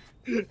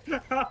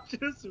 I'm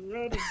just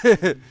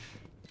running.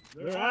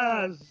 Their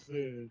eyes.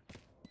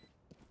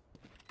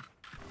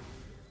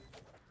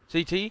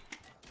 CT?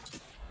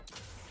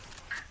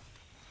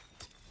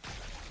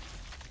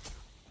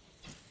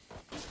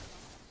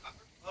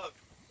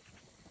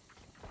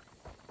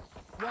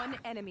 One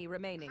enemy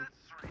remaining.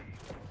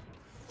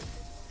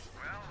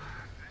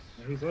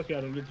 He's lucky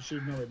I didn't get to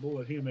shoot another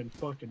bullet. He'd have been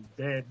fucking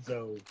dead,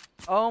 though.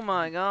 Oh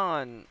my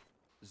god.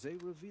 They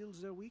reveal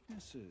their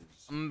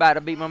weaknesses. I'm about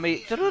to beat my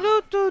meat.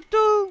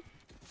 Do-do-do-do-do.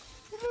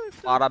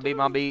 About to beat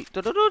my beat.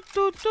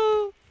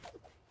 Do-do-do-do-do.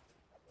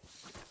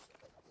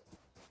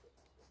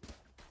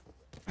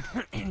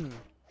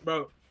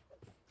 Bro,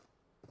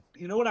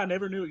 you know what I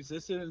never knew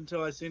existed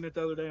until I seen it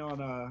the other day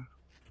on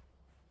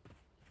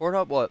Word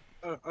up what?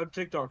 on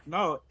TikTok.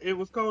 No, it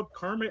was called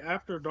Kermit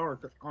After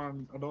Dark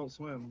on Adult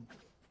Swim.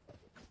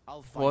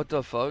 What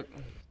the fuck?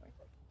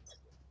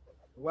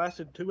 It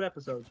lasted 2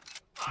 episodes.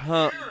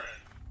 Huh.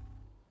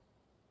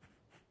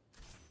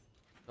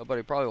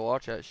 Nobody probably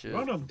watch that shit.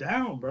 Run them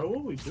down, bro. What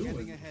are we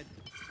doing?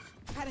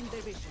 Cutting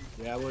their vision.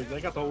 Yeah, look,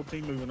 they got the whole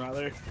team moving right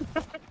there.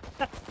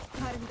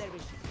 Cutting their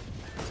vision.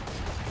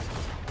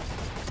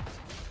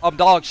 I'm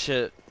dog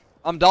shit.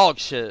 I'm dog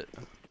shit.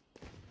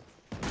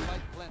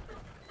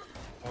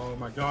 Oh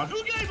my god,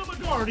 who gave him a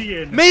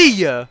guardian?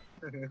 Me! I know.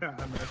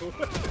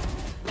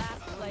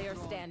 Last player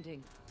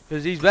standing.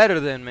 Cause he's better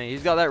than me.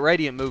 He's got that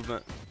radiant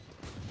movement.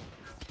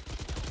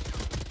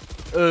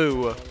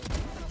 Ooh.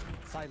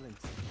 Silence.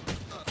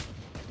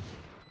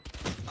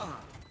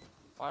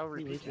 Why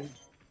repeat it?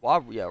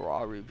 Why? Yeah,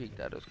 I'll repeat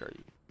that. That's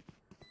great.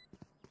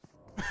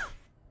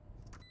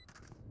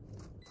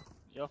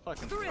 Yo,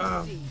 fucking.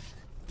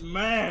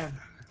 Man.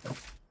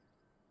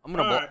 I'm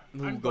gonna. Alright, I Oh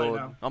can play god.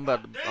 now. I'm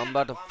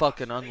about to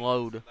fucking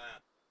unload.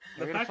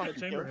 The fact that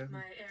chamber hit me.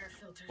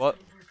 What?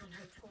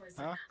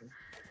 Huh?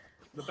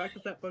 The fact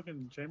that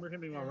fucking chamber hit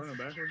me while running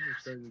backwards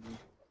is crazy to me.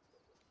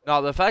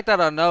 No, the fact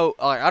that I know,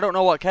 like, I don't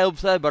know what Caleb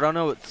said, but I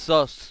know it's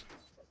sus.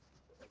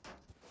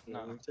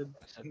 No,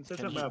 he said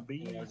something about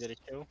bees. Did it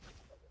kill?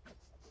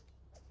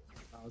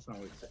 No, that's not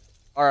what he said.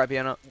 Alright,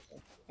 piano.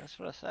 That's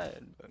what I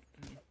said, but.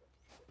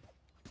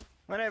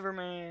 Whatever,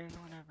 man.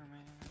 Whatever,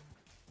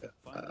 man.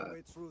 Find a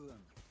way through them.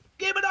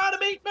 Give it on to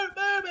me!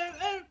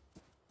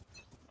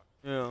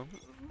 Yeah.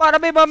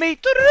 Bada beep on me.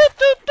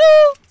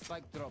 Do-do-do-do-do.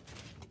 Spike drop.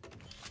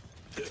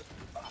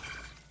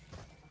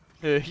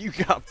 Yeah, you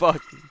got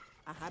fucking.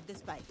 I have the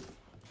spike.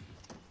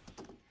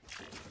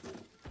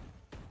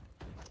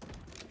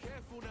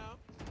 Careful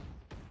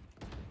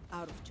now.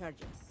 Out of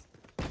charges.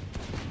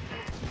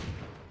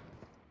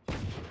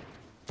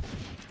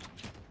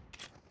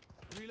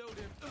 Reload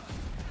him.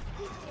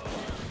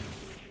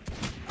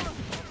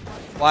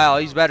 Wow,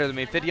 he's better than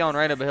me. 50 on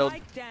right up a hill.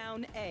 Spike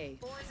down A.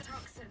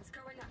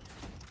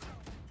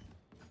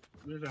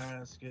 Good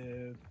ass,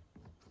 kid.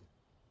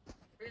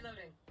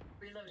 Reloading.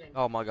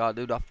 Oh my god,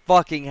 dude, I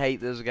fucking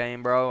hate this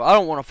game, bro. I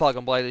don't want to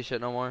fucking play this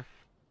shit no more.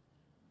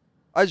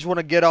 I just want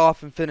to get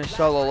off and finish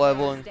solo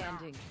leveling.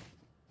 Standing.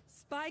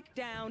 Spike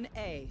down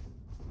A.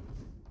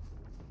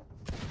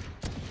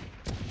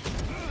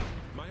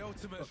 My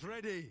ultimate's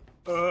ready.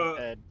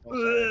 Dead.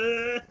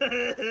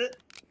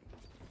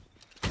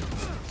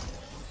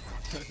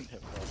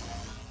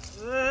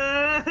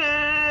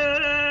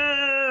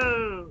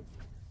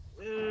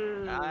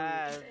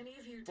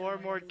 Four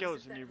more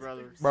kills than you,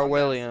 brother. Bro,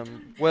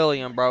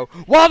 William, bro.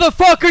 Why the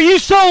fuck are you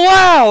so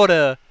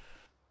loud?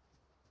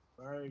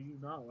 Why are you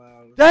not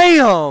loud?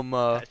 Damn!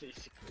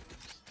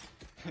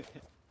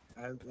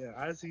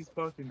 As he's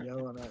fucking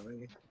yelling at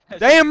me.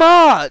 Damn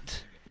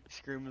right!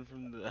 Screaming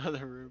from the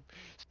other room.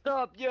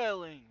 Stop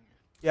yelling!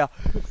 Yeah.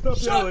 Stop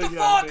Shut the yelling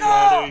fuck at me,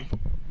 up! Eddie.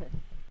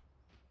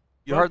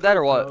 You heard that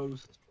or what?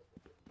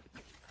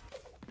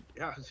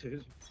 Yeah,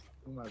 dude.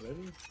 Am I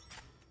ready?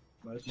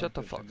 No, Shut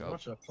the fuck up.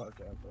 Watch the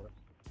fuck out, bro.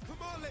 Come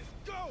on, let's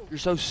go. You're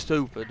so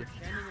stupid.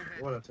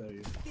 What I tell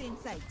you? Get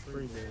inside.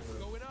 Free there,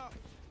 bro. Going up.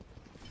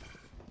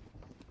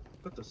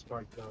 Put the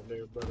spike down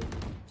there, buddy.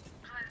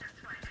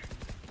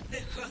 The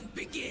hunt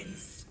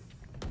begins.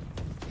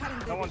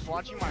 No one's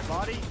watching my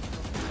body?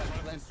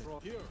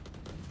 Here.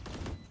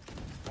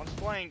 One's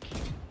flank.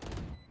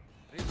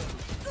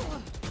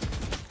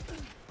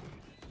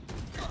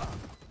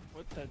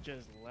 What the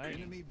just lag?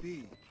 Enemy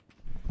B.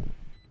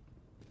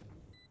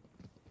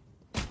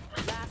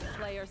 Last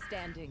player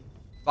standing.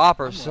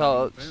 Bopper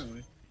sucks.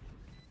 Apparently.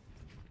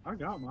 I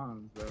got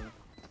mine, bro.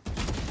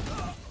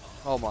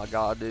 Oh my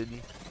god, dude.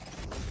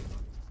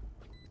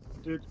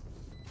 Dude,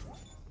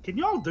 can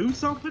y'all do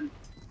something?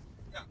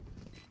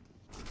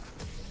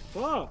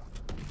 Fuck.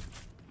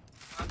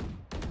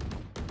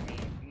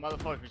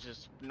 Motherfuckers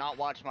just not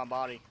watching my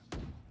body.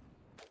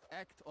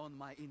 Act on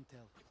my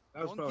intel.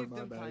 That was Don't probably give my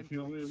them bad. time If you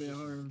want me to be to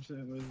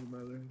 100% with you,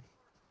 brother.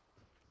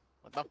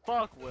 What the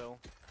fuck, Will?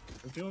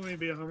 If you want me to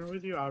be 100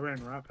 with you, I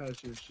ran right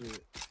past your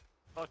shit.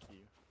 Fuck you.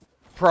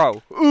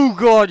 Pro. Ooh,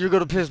 god, you're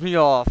gonna piss me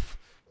off.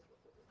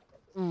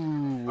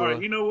 Ooh.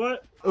 Alright, you know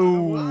what?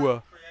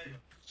 Ooh.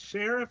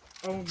 Sheriff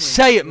only.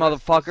 Say it,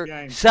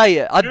 motherfucker. Say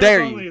it. I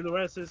dare only you. the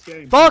rest of this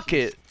game. Fuck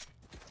it.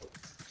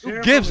 Who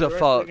Sheriff gives only a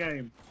the rest of the fuck?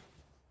 game.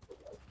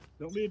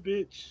 Don't be a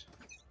bitch.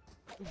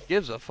 Who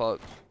gives a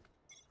fuck?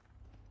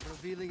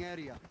 Revealing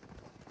area.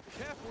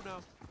 Careful now.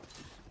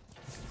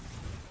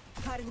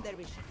 Cutting their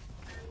vision.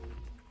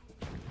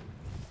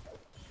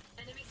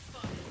 Enemy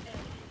spotted.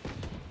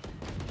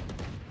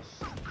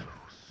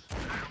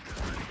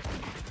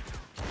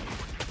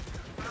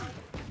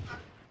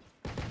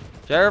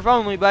 Sheriff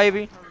only,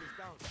 baby.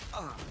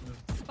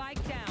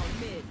 Spike down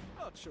mid.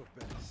 Not your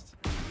best.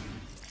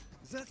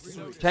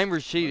 That's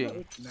Chamber's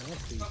cheating.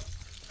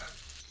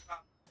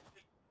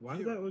 Why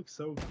did that look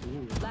so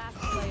cool? Last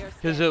player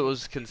Because it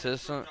was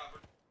consistent.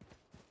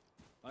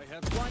 I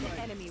have One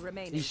enemy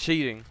remaining. He's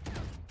cheating.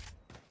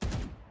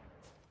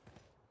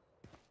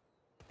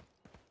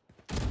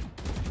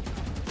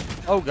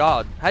 Oh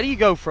god. How do you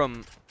go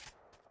from...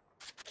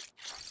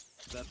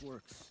 that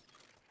works.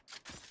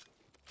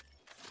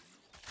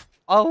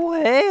 Oh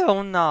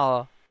hell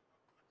no.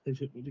 They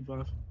hit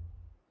 55.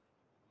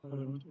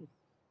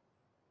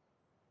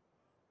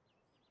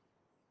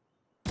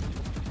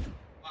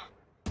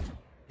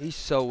 He's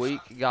so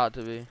weak. Got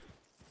to be.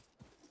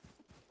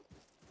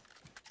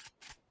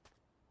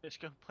 Just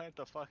go plant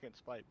the fucking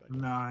spike,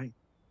 buddy. Nah,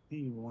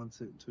 he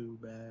wants it too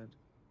bad.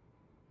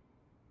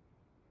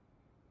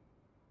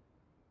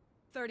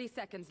 30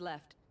 seconds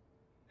left.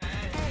 Oh,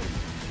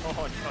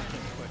 it's fucking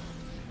quick.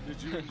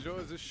 Did you enjoy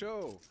the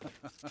show?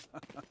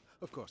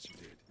 Of course you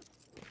did.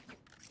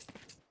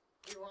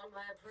 You want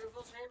my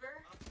approval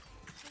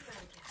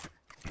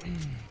chamber?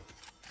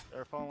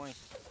 They're falling.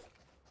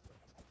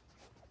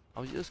 I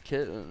was just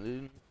kidding,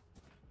 dude.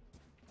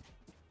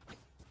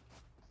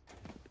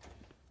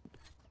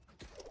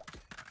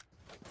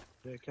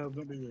 Yeah, Cal,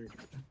 don't be weird.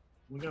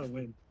 We gotta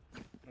win.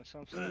 That's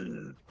what I'm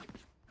saying.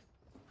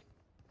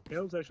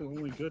 Cal's actually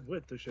only good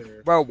with the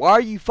sheriff. Bro, why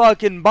are you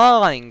fucking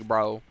buying,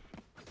 bro?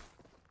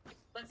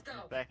 Let's go.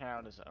 Backing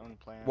out his own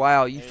plan.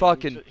 Wow, you Hey,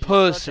 fucking he's such a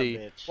pussy.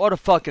 bitch. What a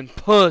fucking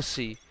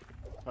pussy.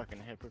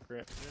 Fucking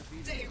hypocrite.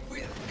 They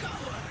will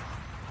cover.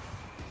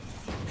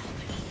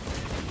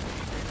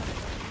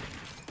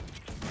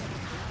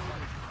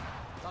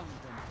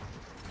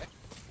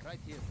 Right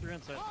here. You're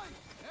inside.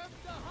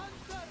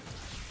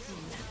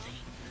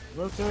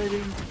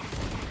 Rotating.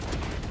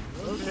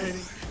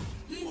 Rotating.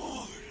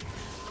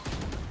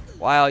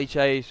 Wow, he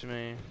chased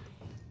me.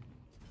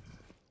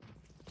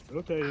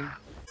 Rotating.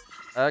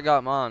 I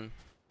got mine.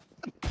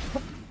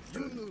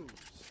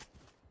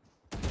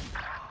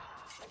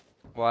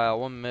 Wow,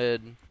 one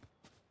mid.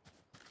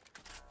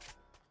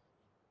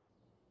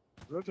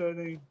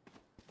 Rotating.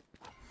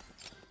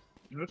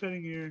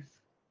 Rotating here.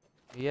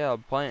 Yeah,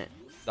 plant,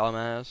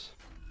 dumbass.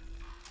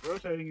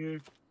 Rotating here.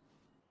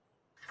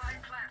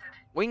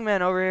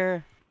 Wingman over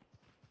here.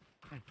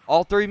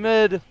 All three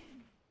mid.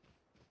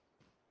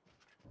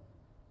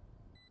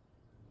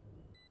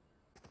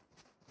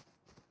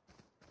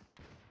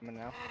 Coming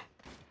now.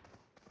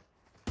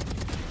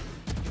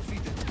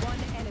 One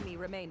enemy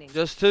remaining.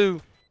 Just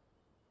two.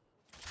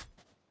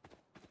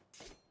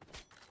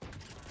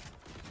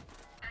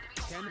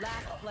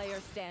 Last player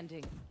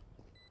standing.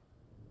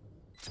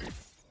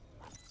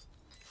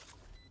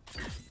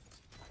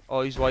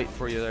 Oh, he's waiting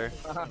for you there.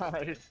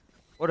 Nice.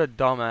 What a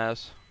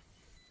dumbass.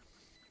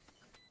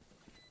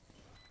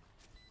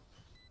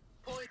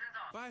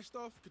 Fire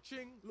stuff,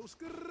 ka-ching, little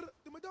skrrr,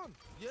 then we're done.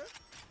 Yeah?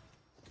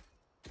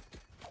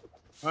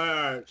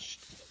 Alright.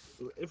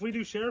 If we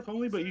do sheriff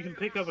only, but you can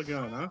pick up a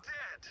gun, huh?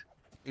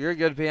 You're a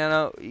good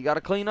piano. You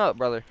gotta clean up,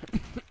 brother.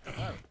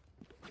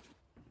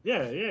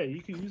 Yeah,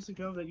 you can use the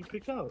gun that you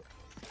pick up.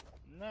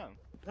 No.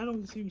 That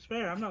only seems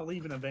fair. I'm not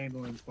leaving a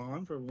Vandal in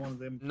spawn for one of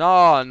them.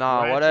 No,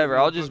 ratchet whatever.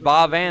 I'll just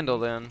buy motherfuckers. Vandal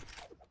then.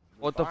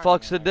 What the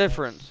fuck's the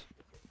difference?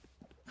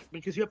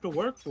 Because you have to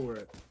work for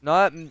it.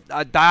 No,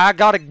 I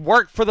gotta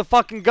work for the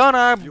fucking gun.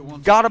 I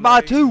gotta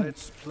buy two.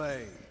 Let's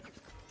play.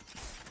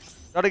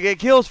 Gotta get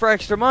kills for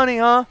extra money,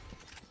 huh?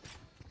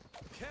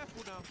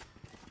 Careful now.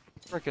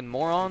 Freaking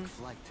moron.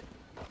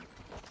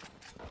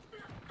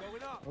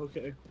 Going up.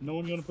 Okay. No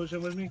one gonna push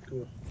in with me?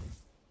 Cool.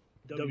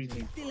 W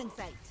team. Feeling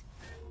sight.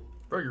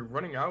 Bro, you're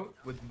running out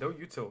with no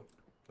util.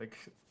 Like.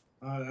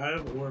 I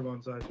have orb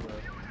on side, bro.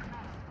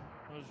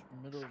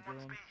 Middle of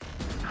drone.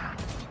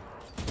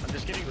 I'm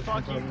just getting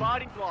fucking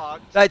body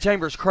blocked. That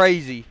chamber's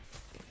crazy.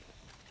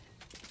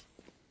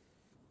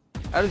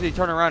 How does he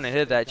turn around and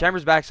hit that?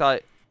 Chamber's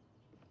backside.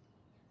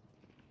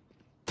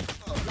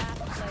 Last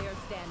player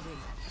standing.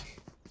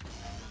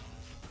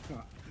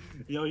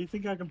 Yo, you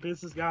think I can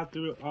piss this guy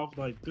through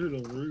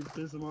the roof,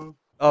 piss him off?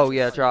 Oh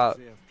yeah, try it.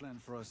 They have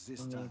planned for us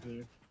this Oh, time.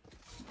 dude.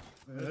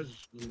 Man, that's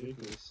just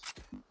ridiculous.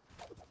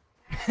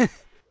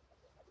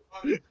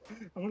 I'm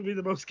gonna be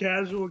the most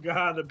casual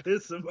guy to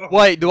piss him off.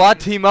 Wait, do I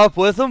team up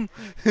with him?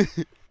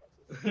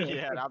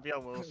 Yeah, and I'll be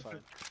on Will's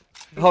side.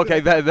 Okay,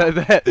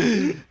 bet.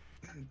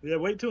 Yeah,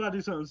 wait till I do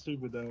something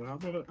stupid though.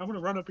 I'm gonna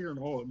run up here and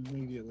ult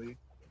immediately.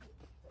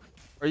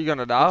 Are you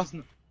gonna die?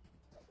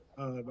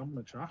 I'm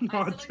gonna try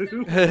not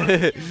to.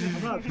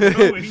 I'm not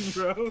throwing,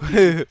 bro.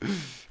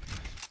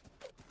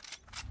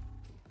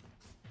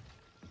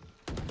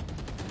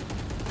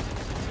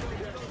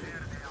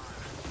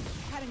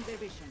 Cutting their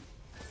vision.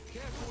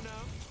 Careful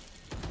now.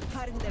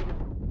 Cutting their.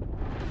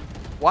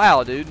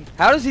 Wow, dude.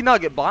 How does he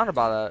not get blinded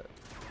by that?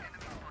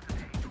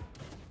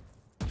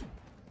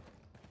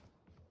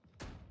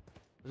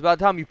 It's about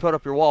time you put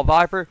up your wall,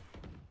 Viper.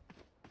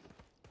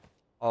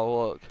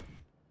 Oh, look.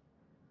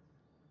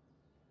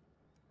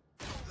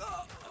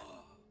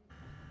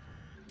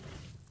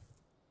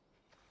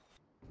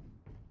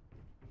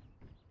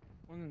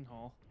 One in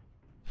hall.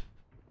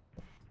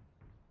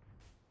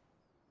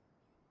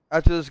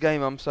 After this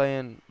game, I'm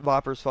saying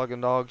Viper's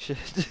fucking dog shit.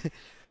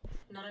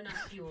 Not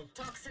enough fuel.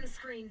 Toxin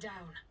screen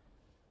down.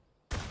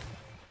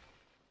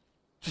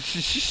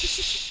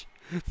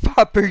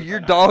 Viper, you're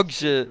dog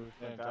shit.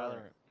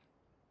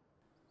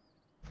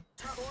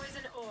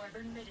 Poison orb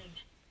emitting.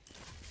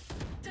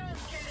 Don't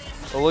get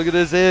in. Oh, look at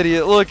this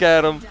idiot. Look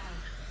at him.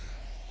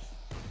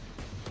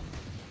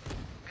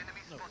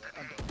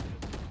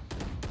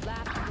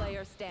 Last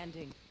player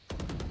standing.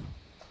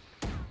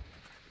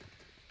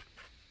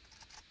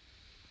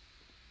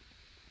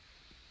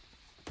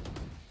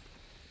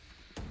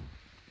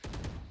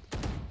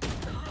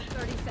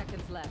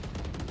 Seconds left.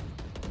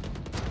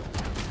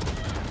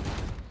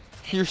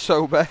 You're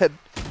so bad.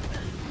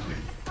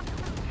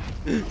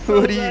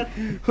 What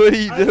are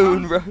you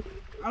doing, bro?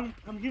 I'm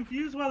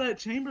confused why that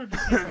chamber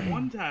just gets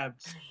one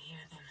tapped.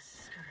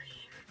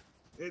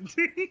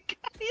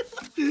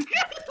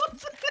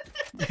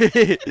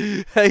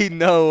 Ain't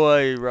no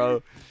way,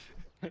 bro.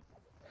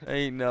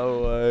 Ain't no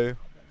way.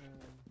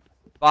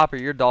 Viper,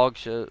 you're dog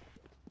shit.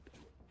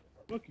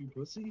 Fuck you,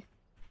 pussy.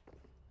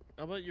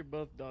 How about you're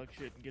both dog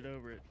shit and get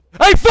over it?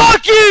 Hey,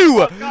 fuck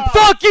you!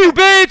 Fuck you,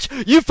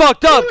 bitch! You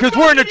fucked up because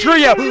we're in a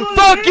trio.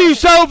 Fuck you,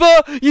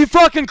 Sova! You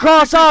fucking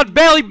cross-eyed,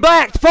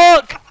 belly-backed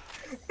fuck!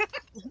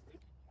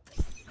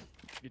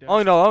 I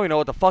don't even know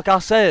what the fuck I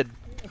said.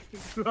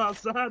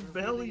 Outside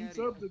belly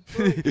something.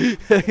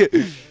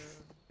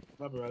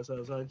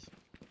 Outside.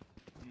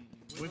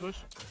 We push.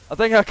 I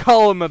think I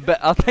called him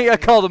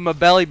a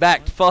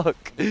belly-backed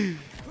fuck. I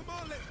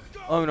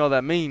don't even know what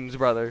that means,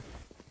 brother.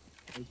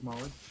 It's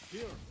Molly.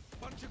 Here,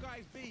 bunch of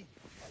guys B.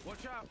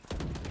 Watch out.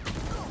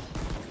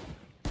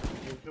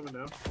 We're coming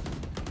down.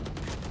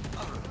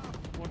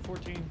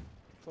 114.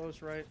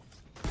 Close right.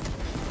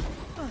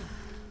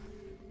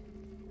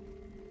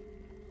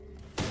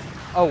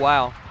 Oh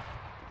wow.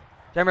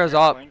 Camera's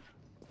up.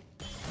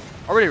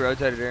 Already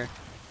rotated here.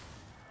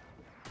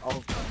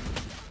 Oh.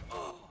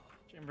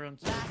 Chamber on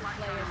Last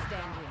player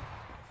standing.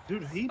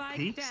 Dude, he Spike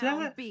peeks down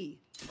that? B.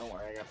 Don't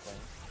worry, I got plenty.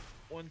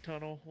 One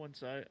tunnel, one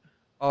site.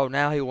 Oh,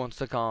 now he wants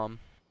to calm.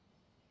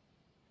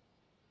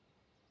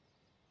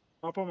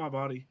 Hop on my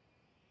body.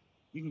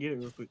 You can get it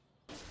real quick.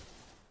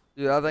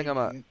 Dude, I think I'm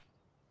a...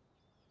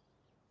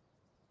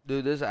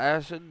 Dude, this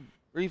acid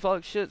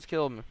reflux shit's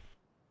killed me.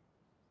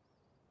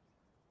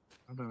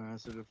 I've done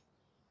acid a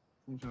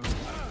few times.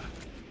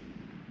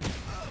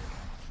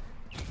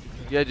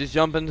 Yeah, just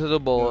jump into the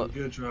bullet.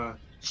 Good try.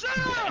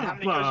 How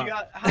many kills you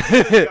got? How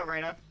many kills you got,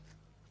 Reyna?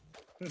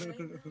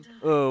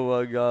 Oh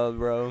my god,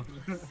 bro.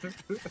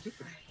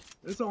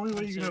 It's the only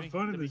way you can have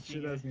fun in this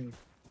shit ass game.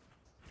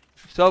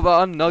 So,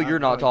 but I know you're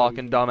not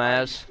talking,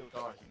 dumbass.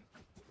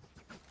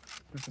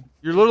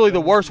 You're literally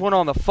the worst one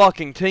on the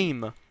fucking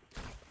team.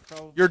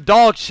 You're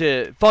dog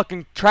shit.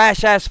 Fucking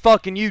trash ass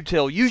fucking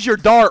util. Use your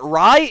dart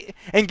right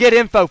and get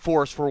info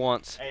for us for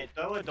once. Hey,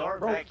 throw a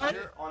dart back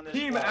here on this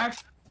Team wall.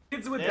 action.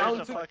 Kids with There's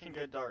down a fucking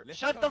good dart.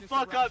 Shut the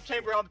fuck up,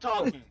 Chamber, I'm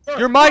talking.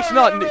 Your mic's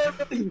not...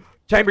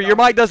 Chamber, your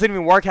mic doesn't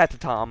even work half the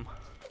time.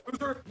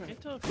 Up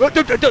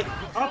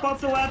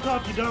off the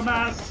laptop, you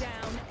dumbass.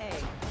 Down A.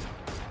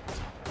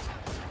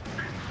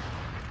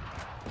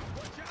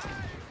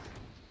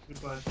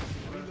 Goodbye.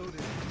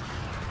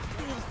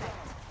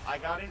 I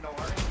got it, don't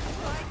worry.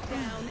 Strike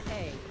down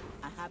A.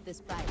 I have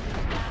this fight.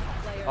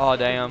 Last player Oh,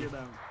 standing.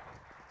 damn.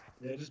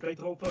 Yeah, just make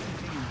the whole fucking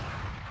team.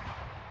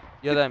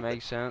 Yeah, that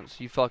makes sense.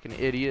 You fucking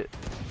idiot.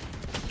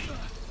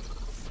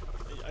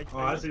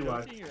 I see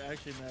why. You're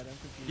actually mad. I'm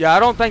confused. Yeah, I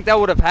don't think that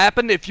would have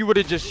happened if you would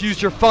have just used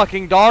your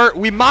fucking dart.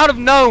 We might have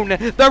known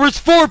there was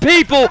 4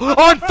 people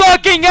on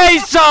fucking A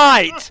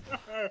site!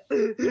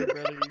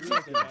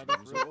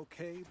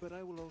 Okay, but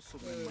I will also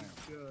bring my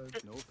own.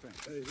 No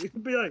offense. Hey,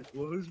 you'd be like,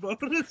 well, whose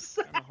bonus?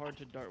 Kinda hard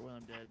to dart when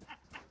I'm dead.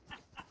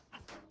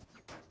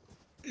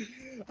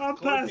 I'm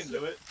Chloe can past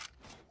do it.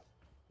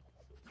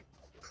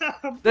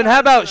 Then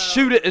how about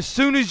shoot it as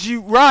soon as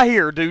you... Right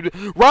here, dude.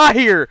 Right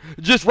here.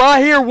 Just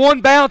right here.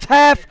 1 bounce,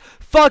 half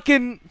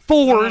fucking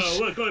force.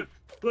 No,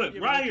 look,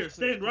 right here.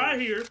 Stand right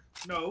here.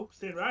 No,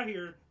 stand right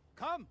here.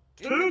 Come.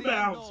 2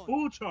 bounce,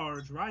 full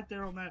charge, right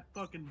there on that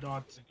fucking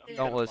dot.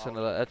 Don't listen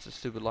to that. That's a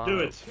stupid line. Do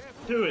it.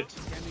 Do it.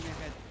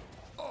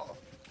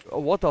 Oh,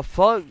 what the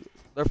fuck?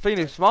 They're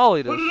Phoenix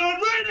Smalley Put us. it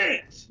on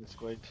Reddit! It's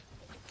great.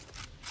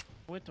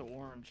 Went to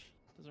orange.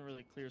 Doesn't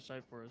really clear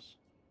sight for us.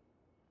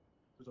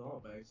 It's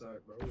all backside,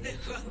 bro.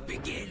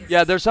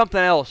 Yeah, there's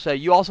something else.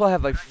 You also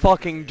have a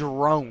fucking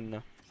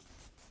drone.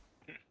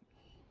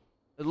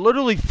 It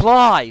literally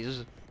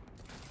flies.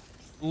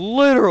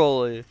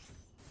 Literally.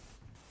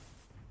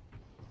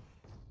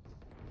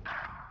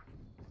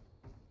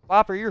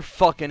 Whopper, you're a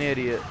fucking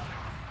idiot.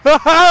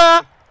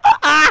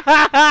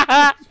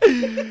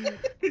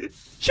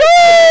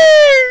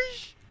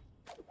 Cheers!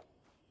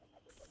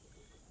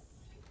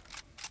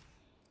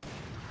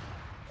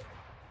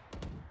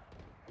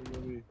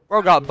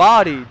 Bro got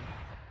bodied.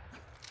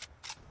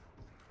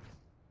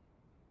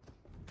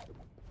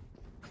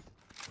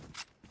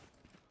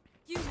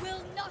 You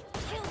will not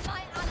kill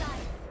my ally.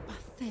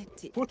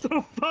 Pathetic. What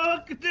the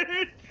fuck,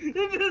 dude?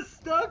 It just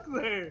stuck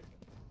there.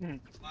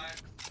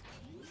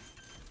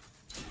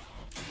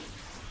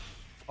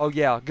 Oh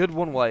yeah, good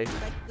one way.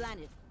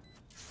 Planet.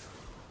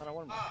 I don't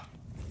want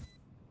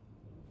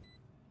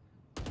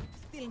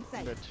Still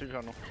inside. to. Two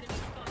tunnel.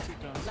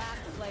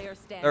 Last player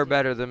standing. They're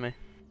better than me.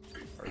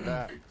 Or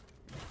that.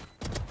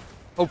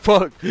 Oh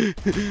fuck.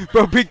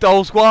 Bro, peek the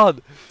whole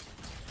squad.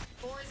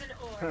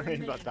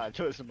 He's about to die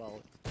to his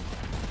mouth.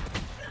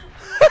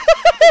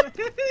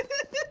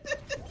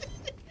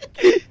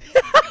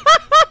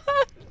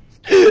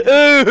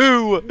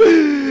 Ooh!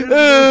 Ooh!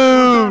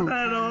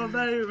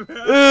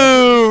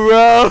 Ooh,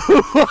 bro!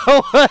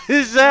 What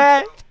is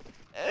that?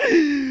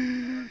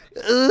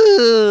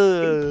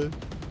 Ugh.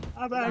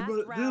 I've had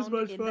this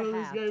much fun in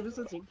this game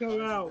since it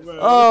come out, bro.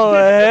 Oh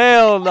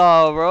hell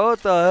no, bro!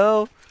 What the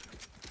hell?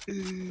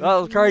 That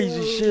was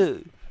crazy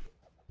shit.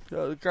 That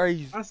was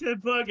crazy. I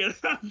said, fuck it.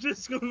 I'm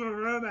just gonna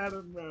run at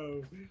him,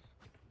 bro.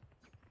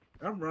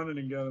 I'm running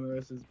and gunning the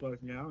rest of this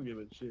fucking game. I don't give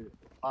a shit.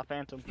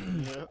 Phantom.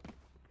 Yeah.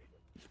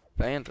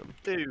 Phantom.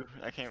 Dude,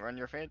 I can't run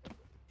your Phantom.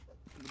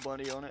 The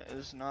buddy on it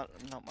is not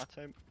my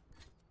type.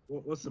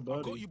 What's the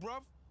buddy? You,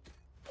 bro?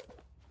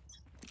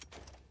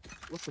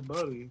 What's the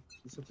buddy?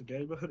 Is that the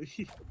gay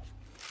buddy?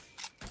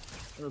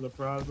 Or the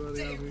pride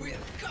buddy? I mean.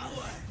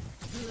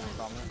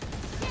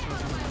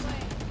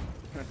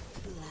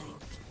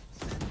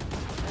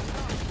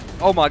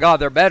 Oh my god,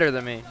 they're better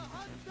than me.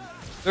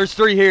 There's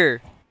 3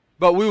 here.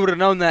 But we would have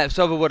known that if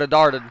Sova would have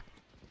darted.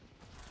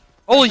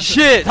 Holy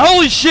shit!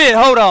 Holy shit!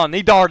 Hold on,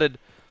 he darted.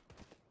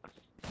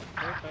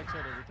 Backside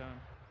every time.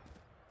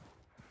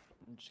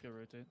 I'm just gonna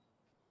rotate.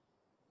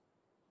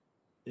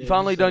 You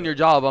finally done your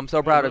job. I'm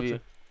so proud of you.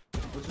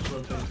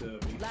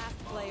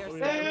 Last player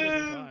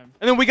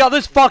And then we got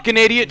this fucking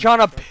idiot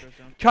trying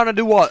to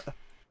do what?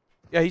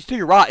 Yeah, he's to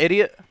your right,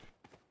 idiot.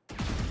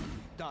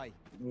 Die.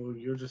 Well,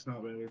 you're just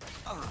not better.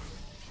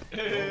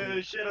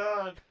 Shit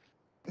on.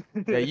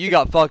 Yeah, you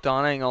got fucked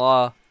on, I ain't gonna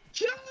lie.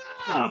 Shut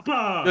up!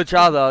 Good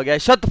try though,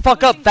 guys. Shut the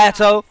fuck up,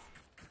 fatso.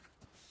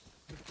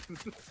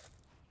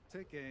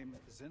 Take aim,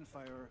 then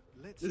fire.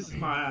 Let's This is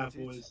my app,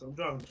 boys. I'm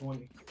dropping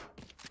 20.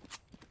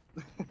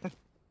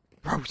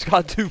 Bro's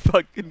got 2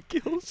 fucking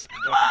kills.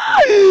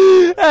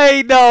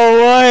 Ain't no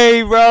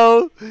way,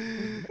 bro.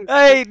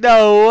 Ain't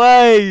no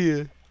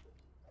way.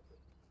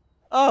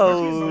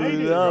 Oh Drop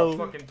no.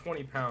 fucking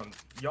 20 pounds.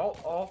 Y'all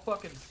all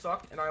fucking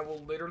suck, and I will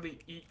literally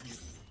eat you.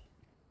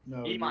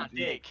 No, Eat my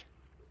dick.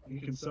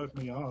 You can suck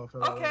me off.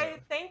 Okay,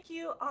 thank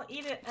you. I'll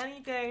eat it any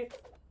day.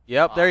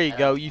 Yep, there you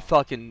go. You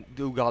fucking.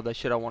 Oh god, that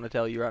shit I want to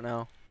tell you right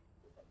now.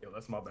 Yo,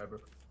 that's my bad, bro.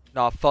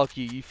 Nah, fuck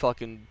you. You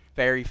fucking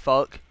fairy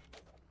fuck.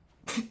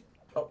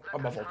 Oh,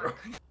 I'm my fault, bro.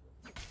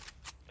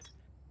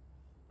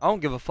 I don't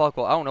give a fuck.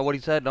 I don't know what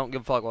he said. Don't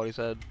give a fuck what he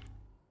said.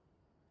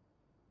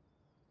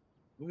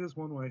 Look at this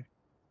one way.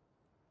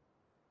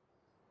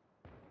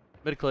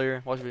 Mid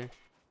clear. Watch me.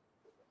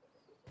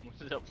 What's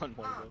that one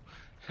way,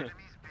 bro?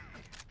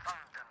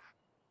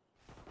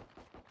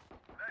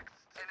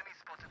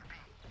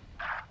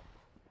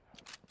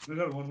 We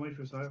got a one way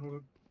for side.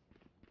 Hold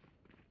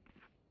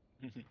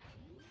on.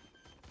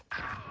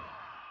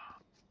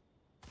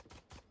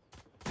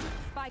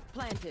 Spike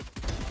planted.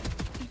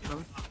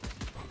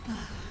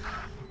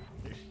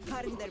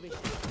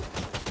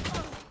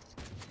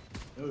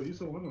 Oh, you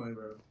saw one way,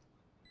 bro.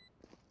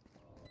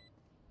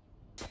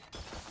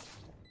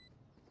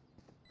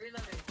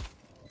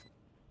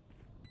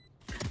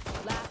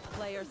 Last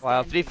player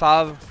Wow, standing.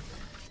 3-5.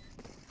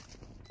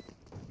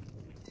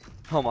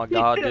 Oh my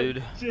god,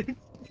 dude.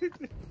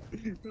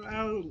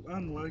 How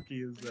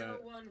unlucky is that?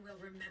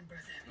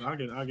 I'll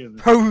get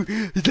Bro,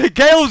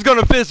 Gale's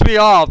gonna piss me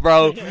off,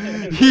 bro.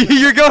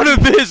 You're gonna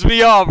piss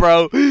me off,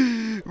 bro.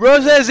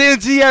 Bro says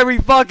NC every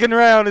fucking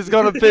round is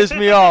gonna piss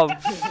me off.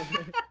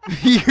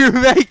 You're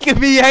making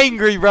me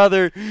angry,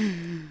 brother.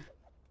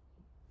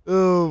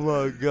 Oh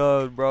my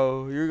god,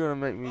 bro. You're gonna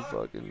make me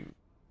fucking...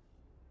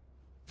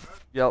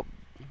 Yep.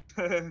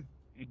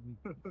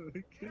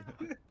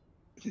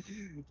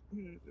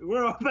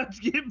 We're all about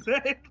to get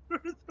back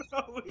for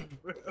throwing,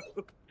 bro.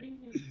 Look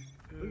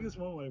at this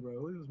one way, bro.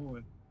 Look at this one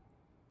way.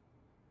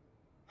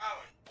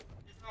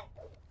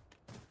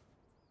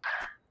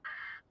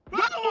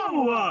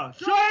 No!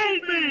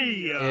 Shade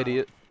me!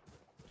 Idiot.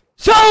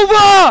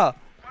 Sova!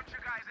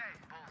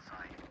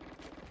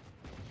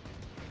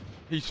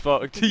 He's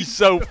fucked. He's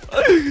so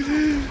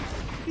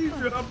He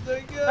dropped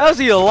that guy. How's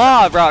he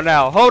alive right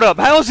now? Hold up.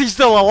 How is he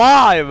still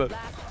alive?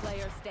 Last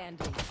player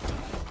standing.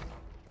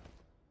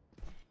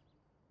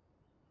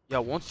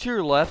 Yo, once to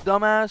your left,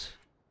 dumbass.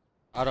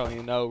 I don't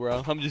even know,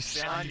 bro. I'm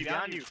just Behind you,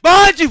 behind you.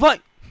 Behind you, fuck!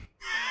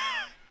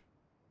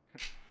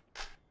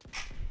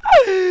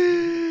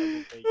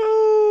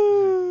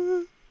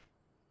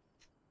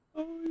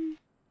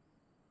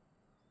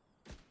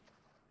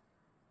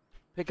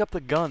 Pick up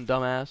the gun,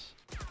 dumbass.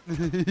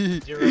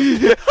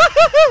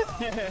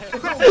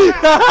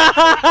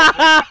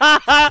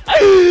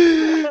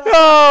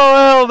 Oh,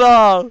 hell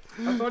no.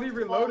 I thought he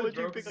reloaded,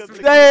 bro.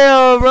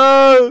 Damn,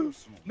 bro.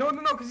 No,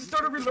 because he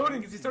started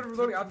reloading.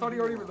 I thought he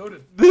already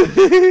reloaded.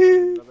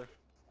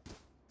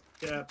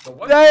 Yeah.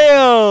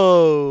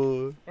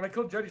 Damn. When I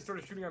killed Jed, he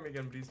started shooting at me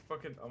again, but he's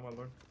fucking... Oh, my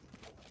lord.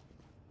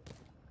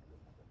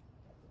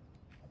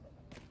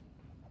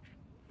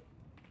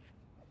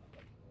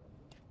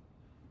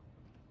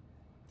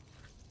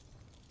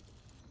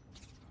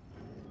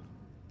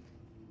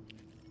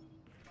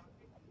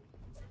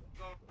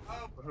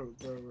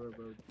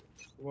 Bro.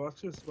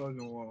 Watch this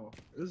fucking wall.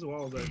 This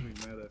wall is actually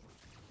meta.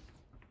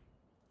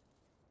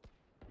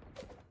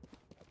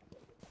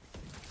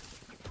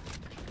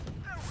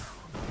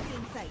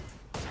 In sight.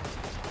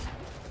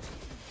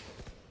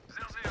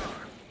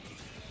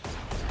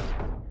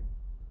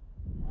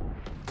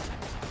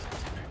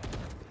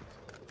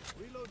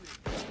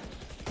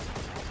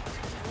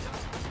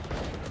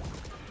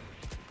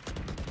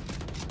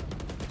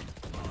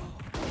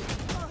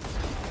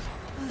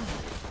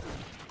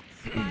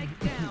 Spike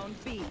down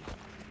B.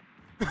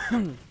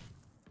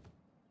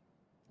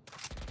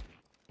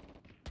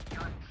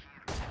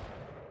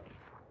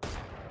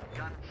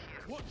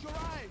 Watch your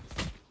eyes.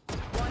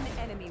 One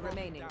enemy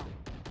remaining.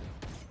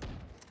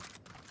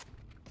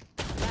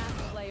 Last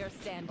player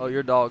standing. Oh,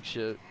 you're dog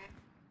shit.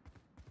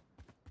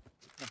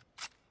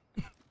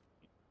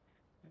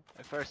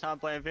 My first time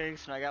playing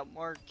Phoenix and I got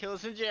more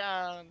kills than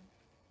John.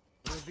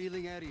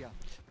 Revealing area.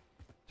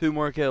 2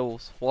 more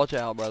kills. Watch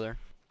out, brother.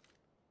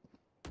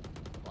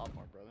 A lot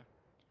more, brother.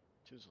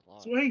 Two's a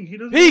lot. Swing, he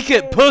doesn't. Peek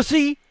it,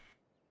 pussy!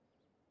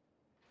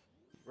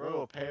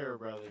 Bro, a pair,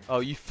 brother. Oh,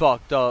 you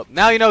fucked up.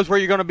 Now he knows where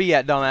you're gonna be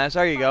at, dumbass.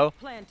 There you go.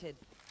 Planted.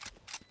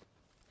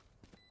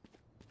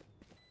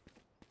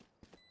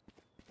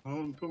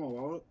 Put my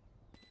wallet.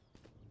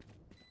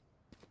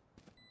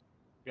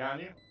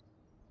 Behind you?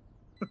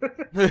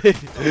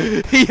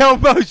 He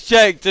almost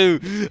checked too.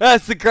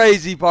 That's the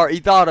crazy part. He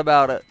thought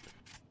about it.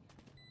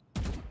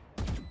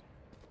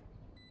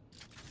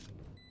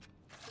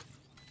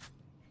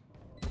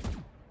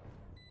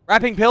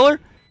 Wrapping pillar?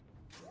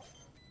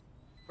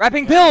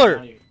 Wrapping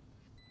pillar!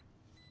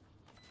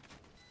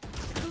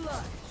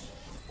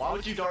 Why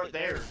would you dart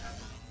there?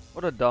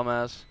 What a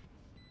dumbass.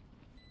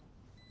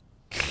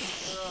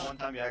 one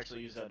time you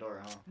actually used that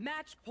door, huh?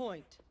 Match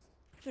point.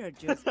 They're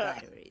just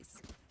batteries.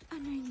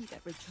 And I need a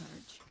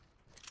recharge.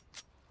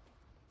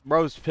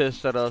 Bro's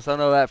pissed at us. I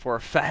know that for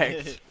a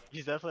fact.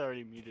 He's definitely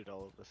already muted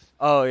all of us.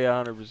 Oh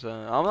yeah, 100%.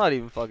 I'm not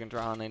even fucking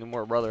trying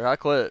anymore, brother. I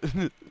quit.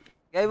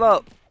 Gave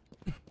up.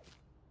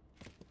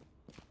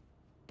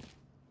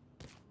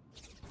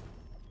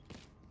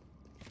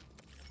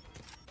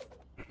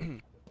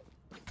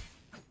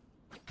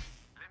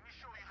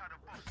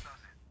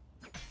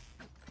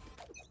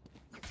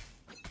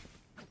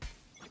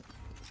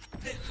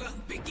 The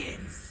hunt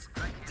begins.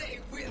 They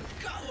will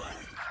cower.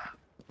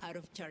 Out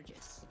of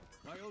charges.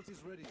 My ult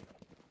is ready.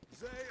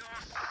 They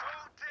are so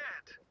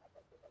dead.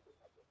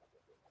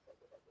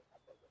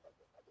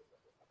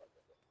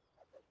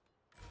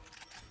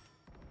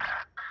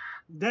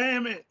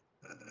 Damn it!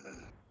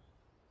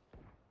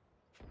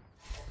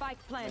 Spike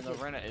I mean, planted.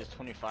 the Rena is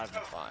 25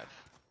 and 5.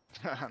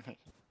 I mean,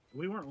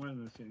 We weren't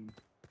winning this game.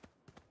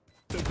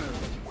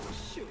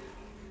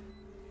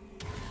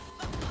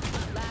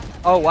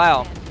 Oh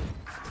wow.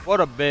 What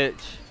a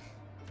bitch.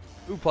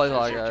 Who plays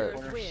like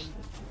that?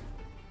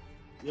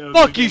 Yo,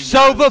 Fuck you,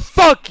 Sova!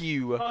 Fuck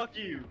you! fuck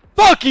you!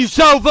 Fuck you,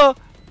 Sova!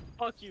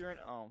 Fuck you, Rena.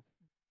 Oh.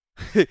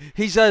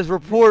 He says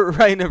report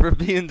Raina for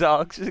being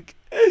toxic.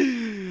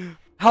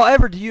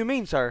 However do you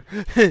mean, sir?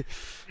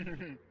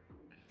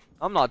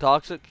 I'm not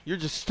toxic. You're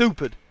just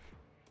stupid.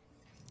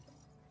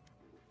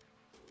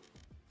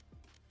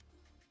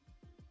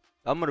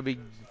 I'm gonna be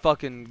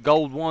fucking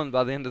gold 1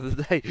 by the end of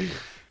the day.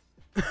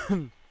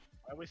 Why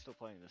are we still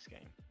playing this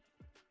game?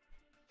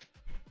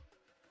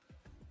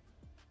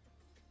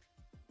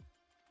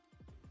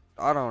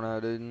 I don't know,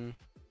 dude.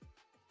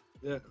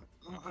 Yeah,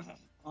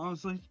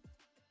 honestly,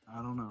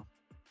 I don't know.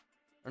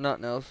 There's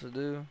nothing else to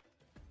do.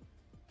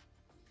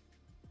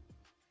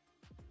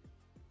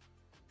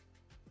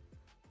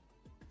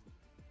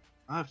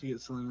 I have to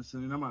get Selena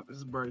soon. I might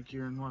just break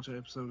here and watch an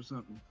episode or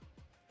something.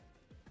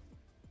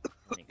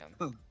 I think I'm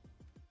gonna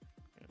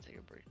take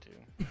a break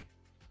too.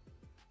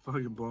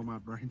 Fucking blow my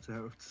brains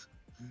out.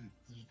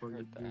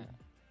 Heard that.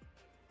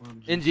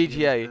 In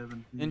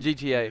GTA. In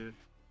GTA.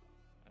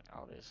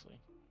 Obviously.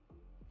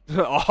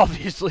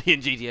 Obviously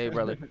in GTA,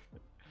 brother.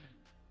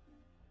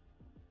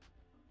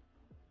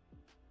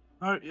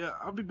 Alright, yeah,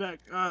 I'll be back.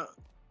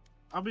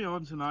 I'll be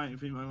on tonight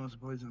if anybody wants to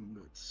play something.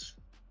 But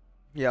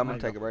Yeah, I'm gonna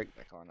take a break.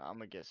 I'm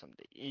gonna get something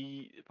to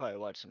eat. Probably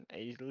watch some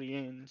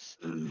aliens.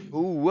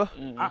 Ooh.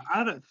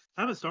 I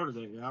haven't started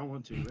that yet. I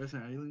want to. That's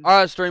an alien.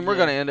 Alright, stream, we're Yeah.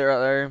 gonna end it right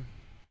there.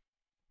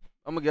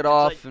 I'm gonna get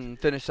off and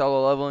finish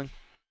solo leveling.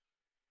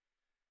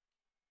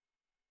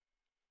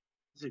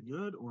 Is it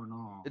good or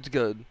not? It's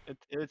good.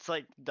 It's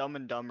like Dumb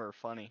and Dumber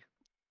funny.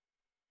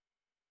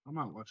 I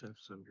might watch that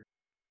episode.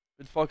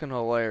 It's fucking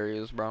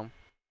hilarious, bro.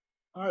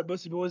 Alright,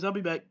 Bussy boys, I'll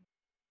be back.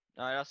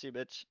 Alright, I'll see you,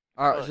 bitch.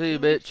 Alright, Oh, see you,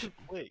 it moves bitch. too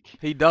quick.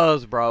 He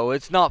does, bro.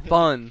 It's not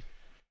fun.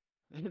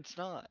 It's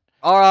not.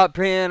 Alright,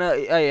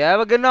 Brianna. Hey,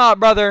 have a good night,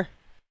 brother.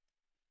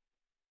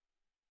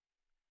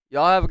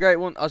 Y'all have a great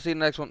one. I'll see you in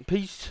the next one.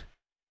 Peace.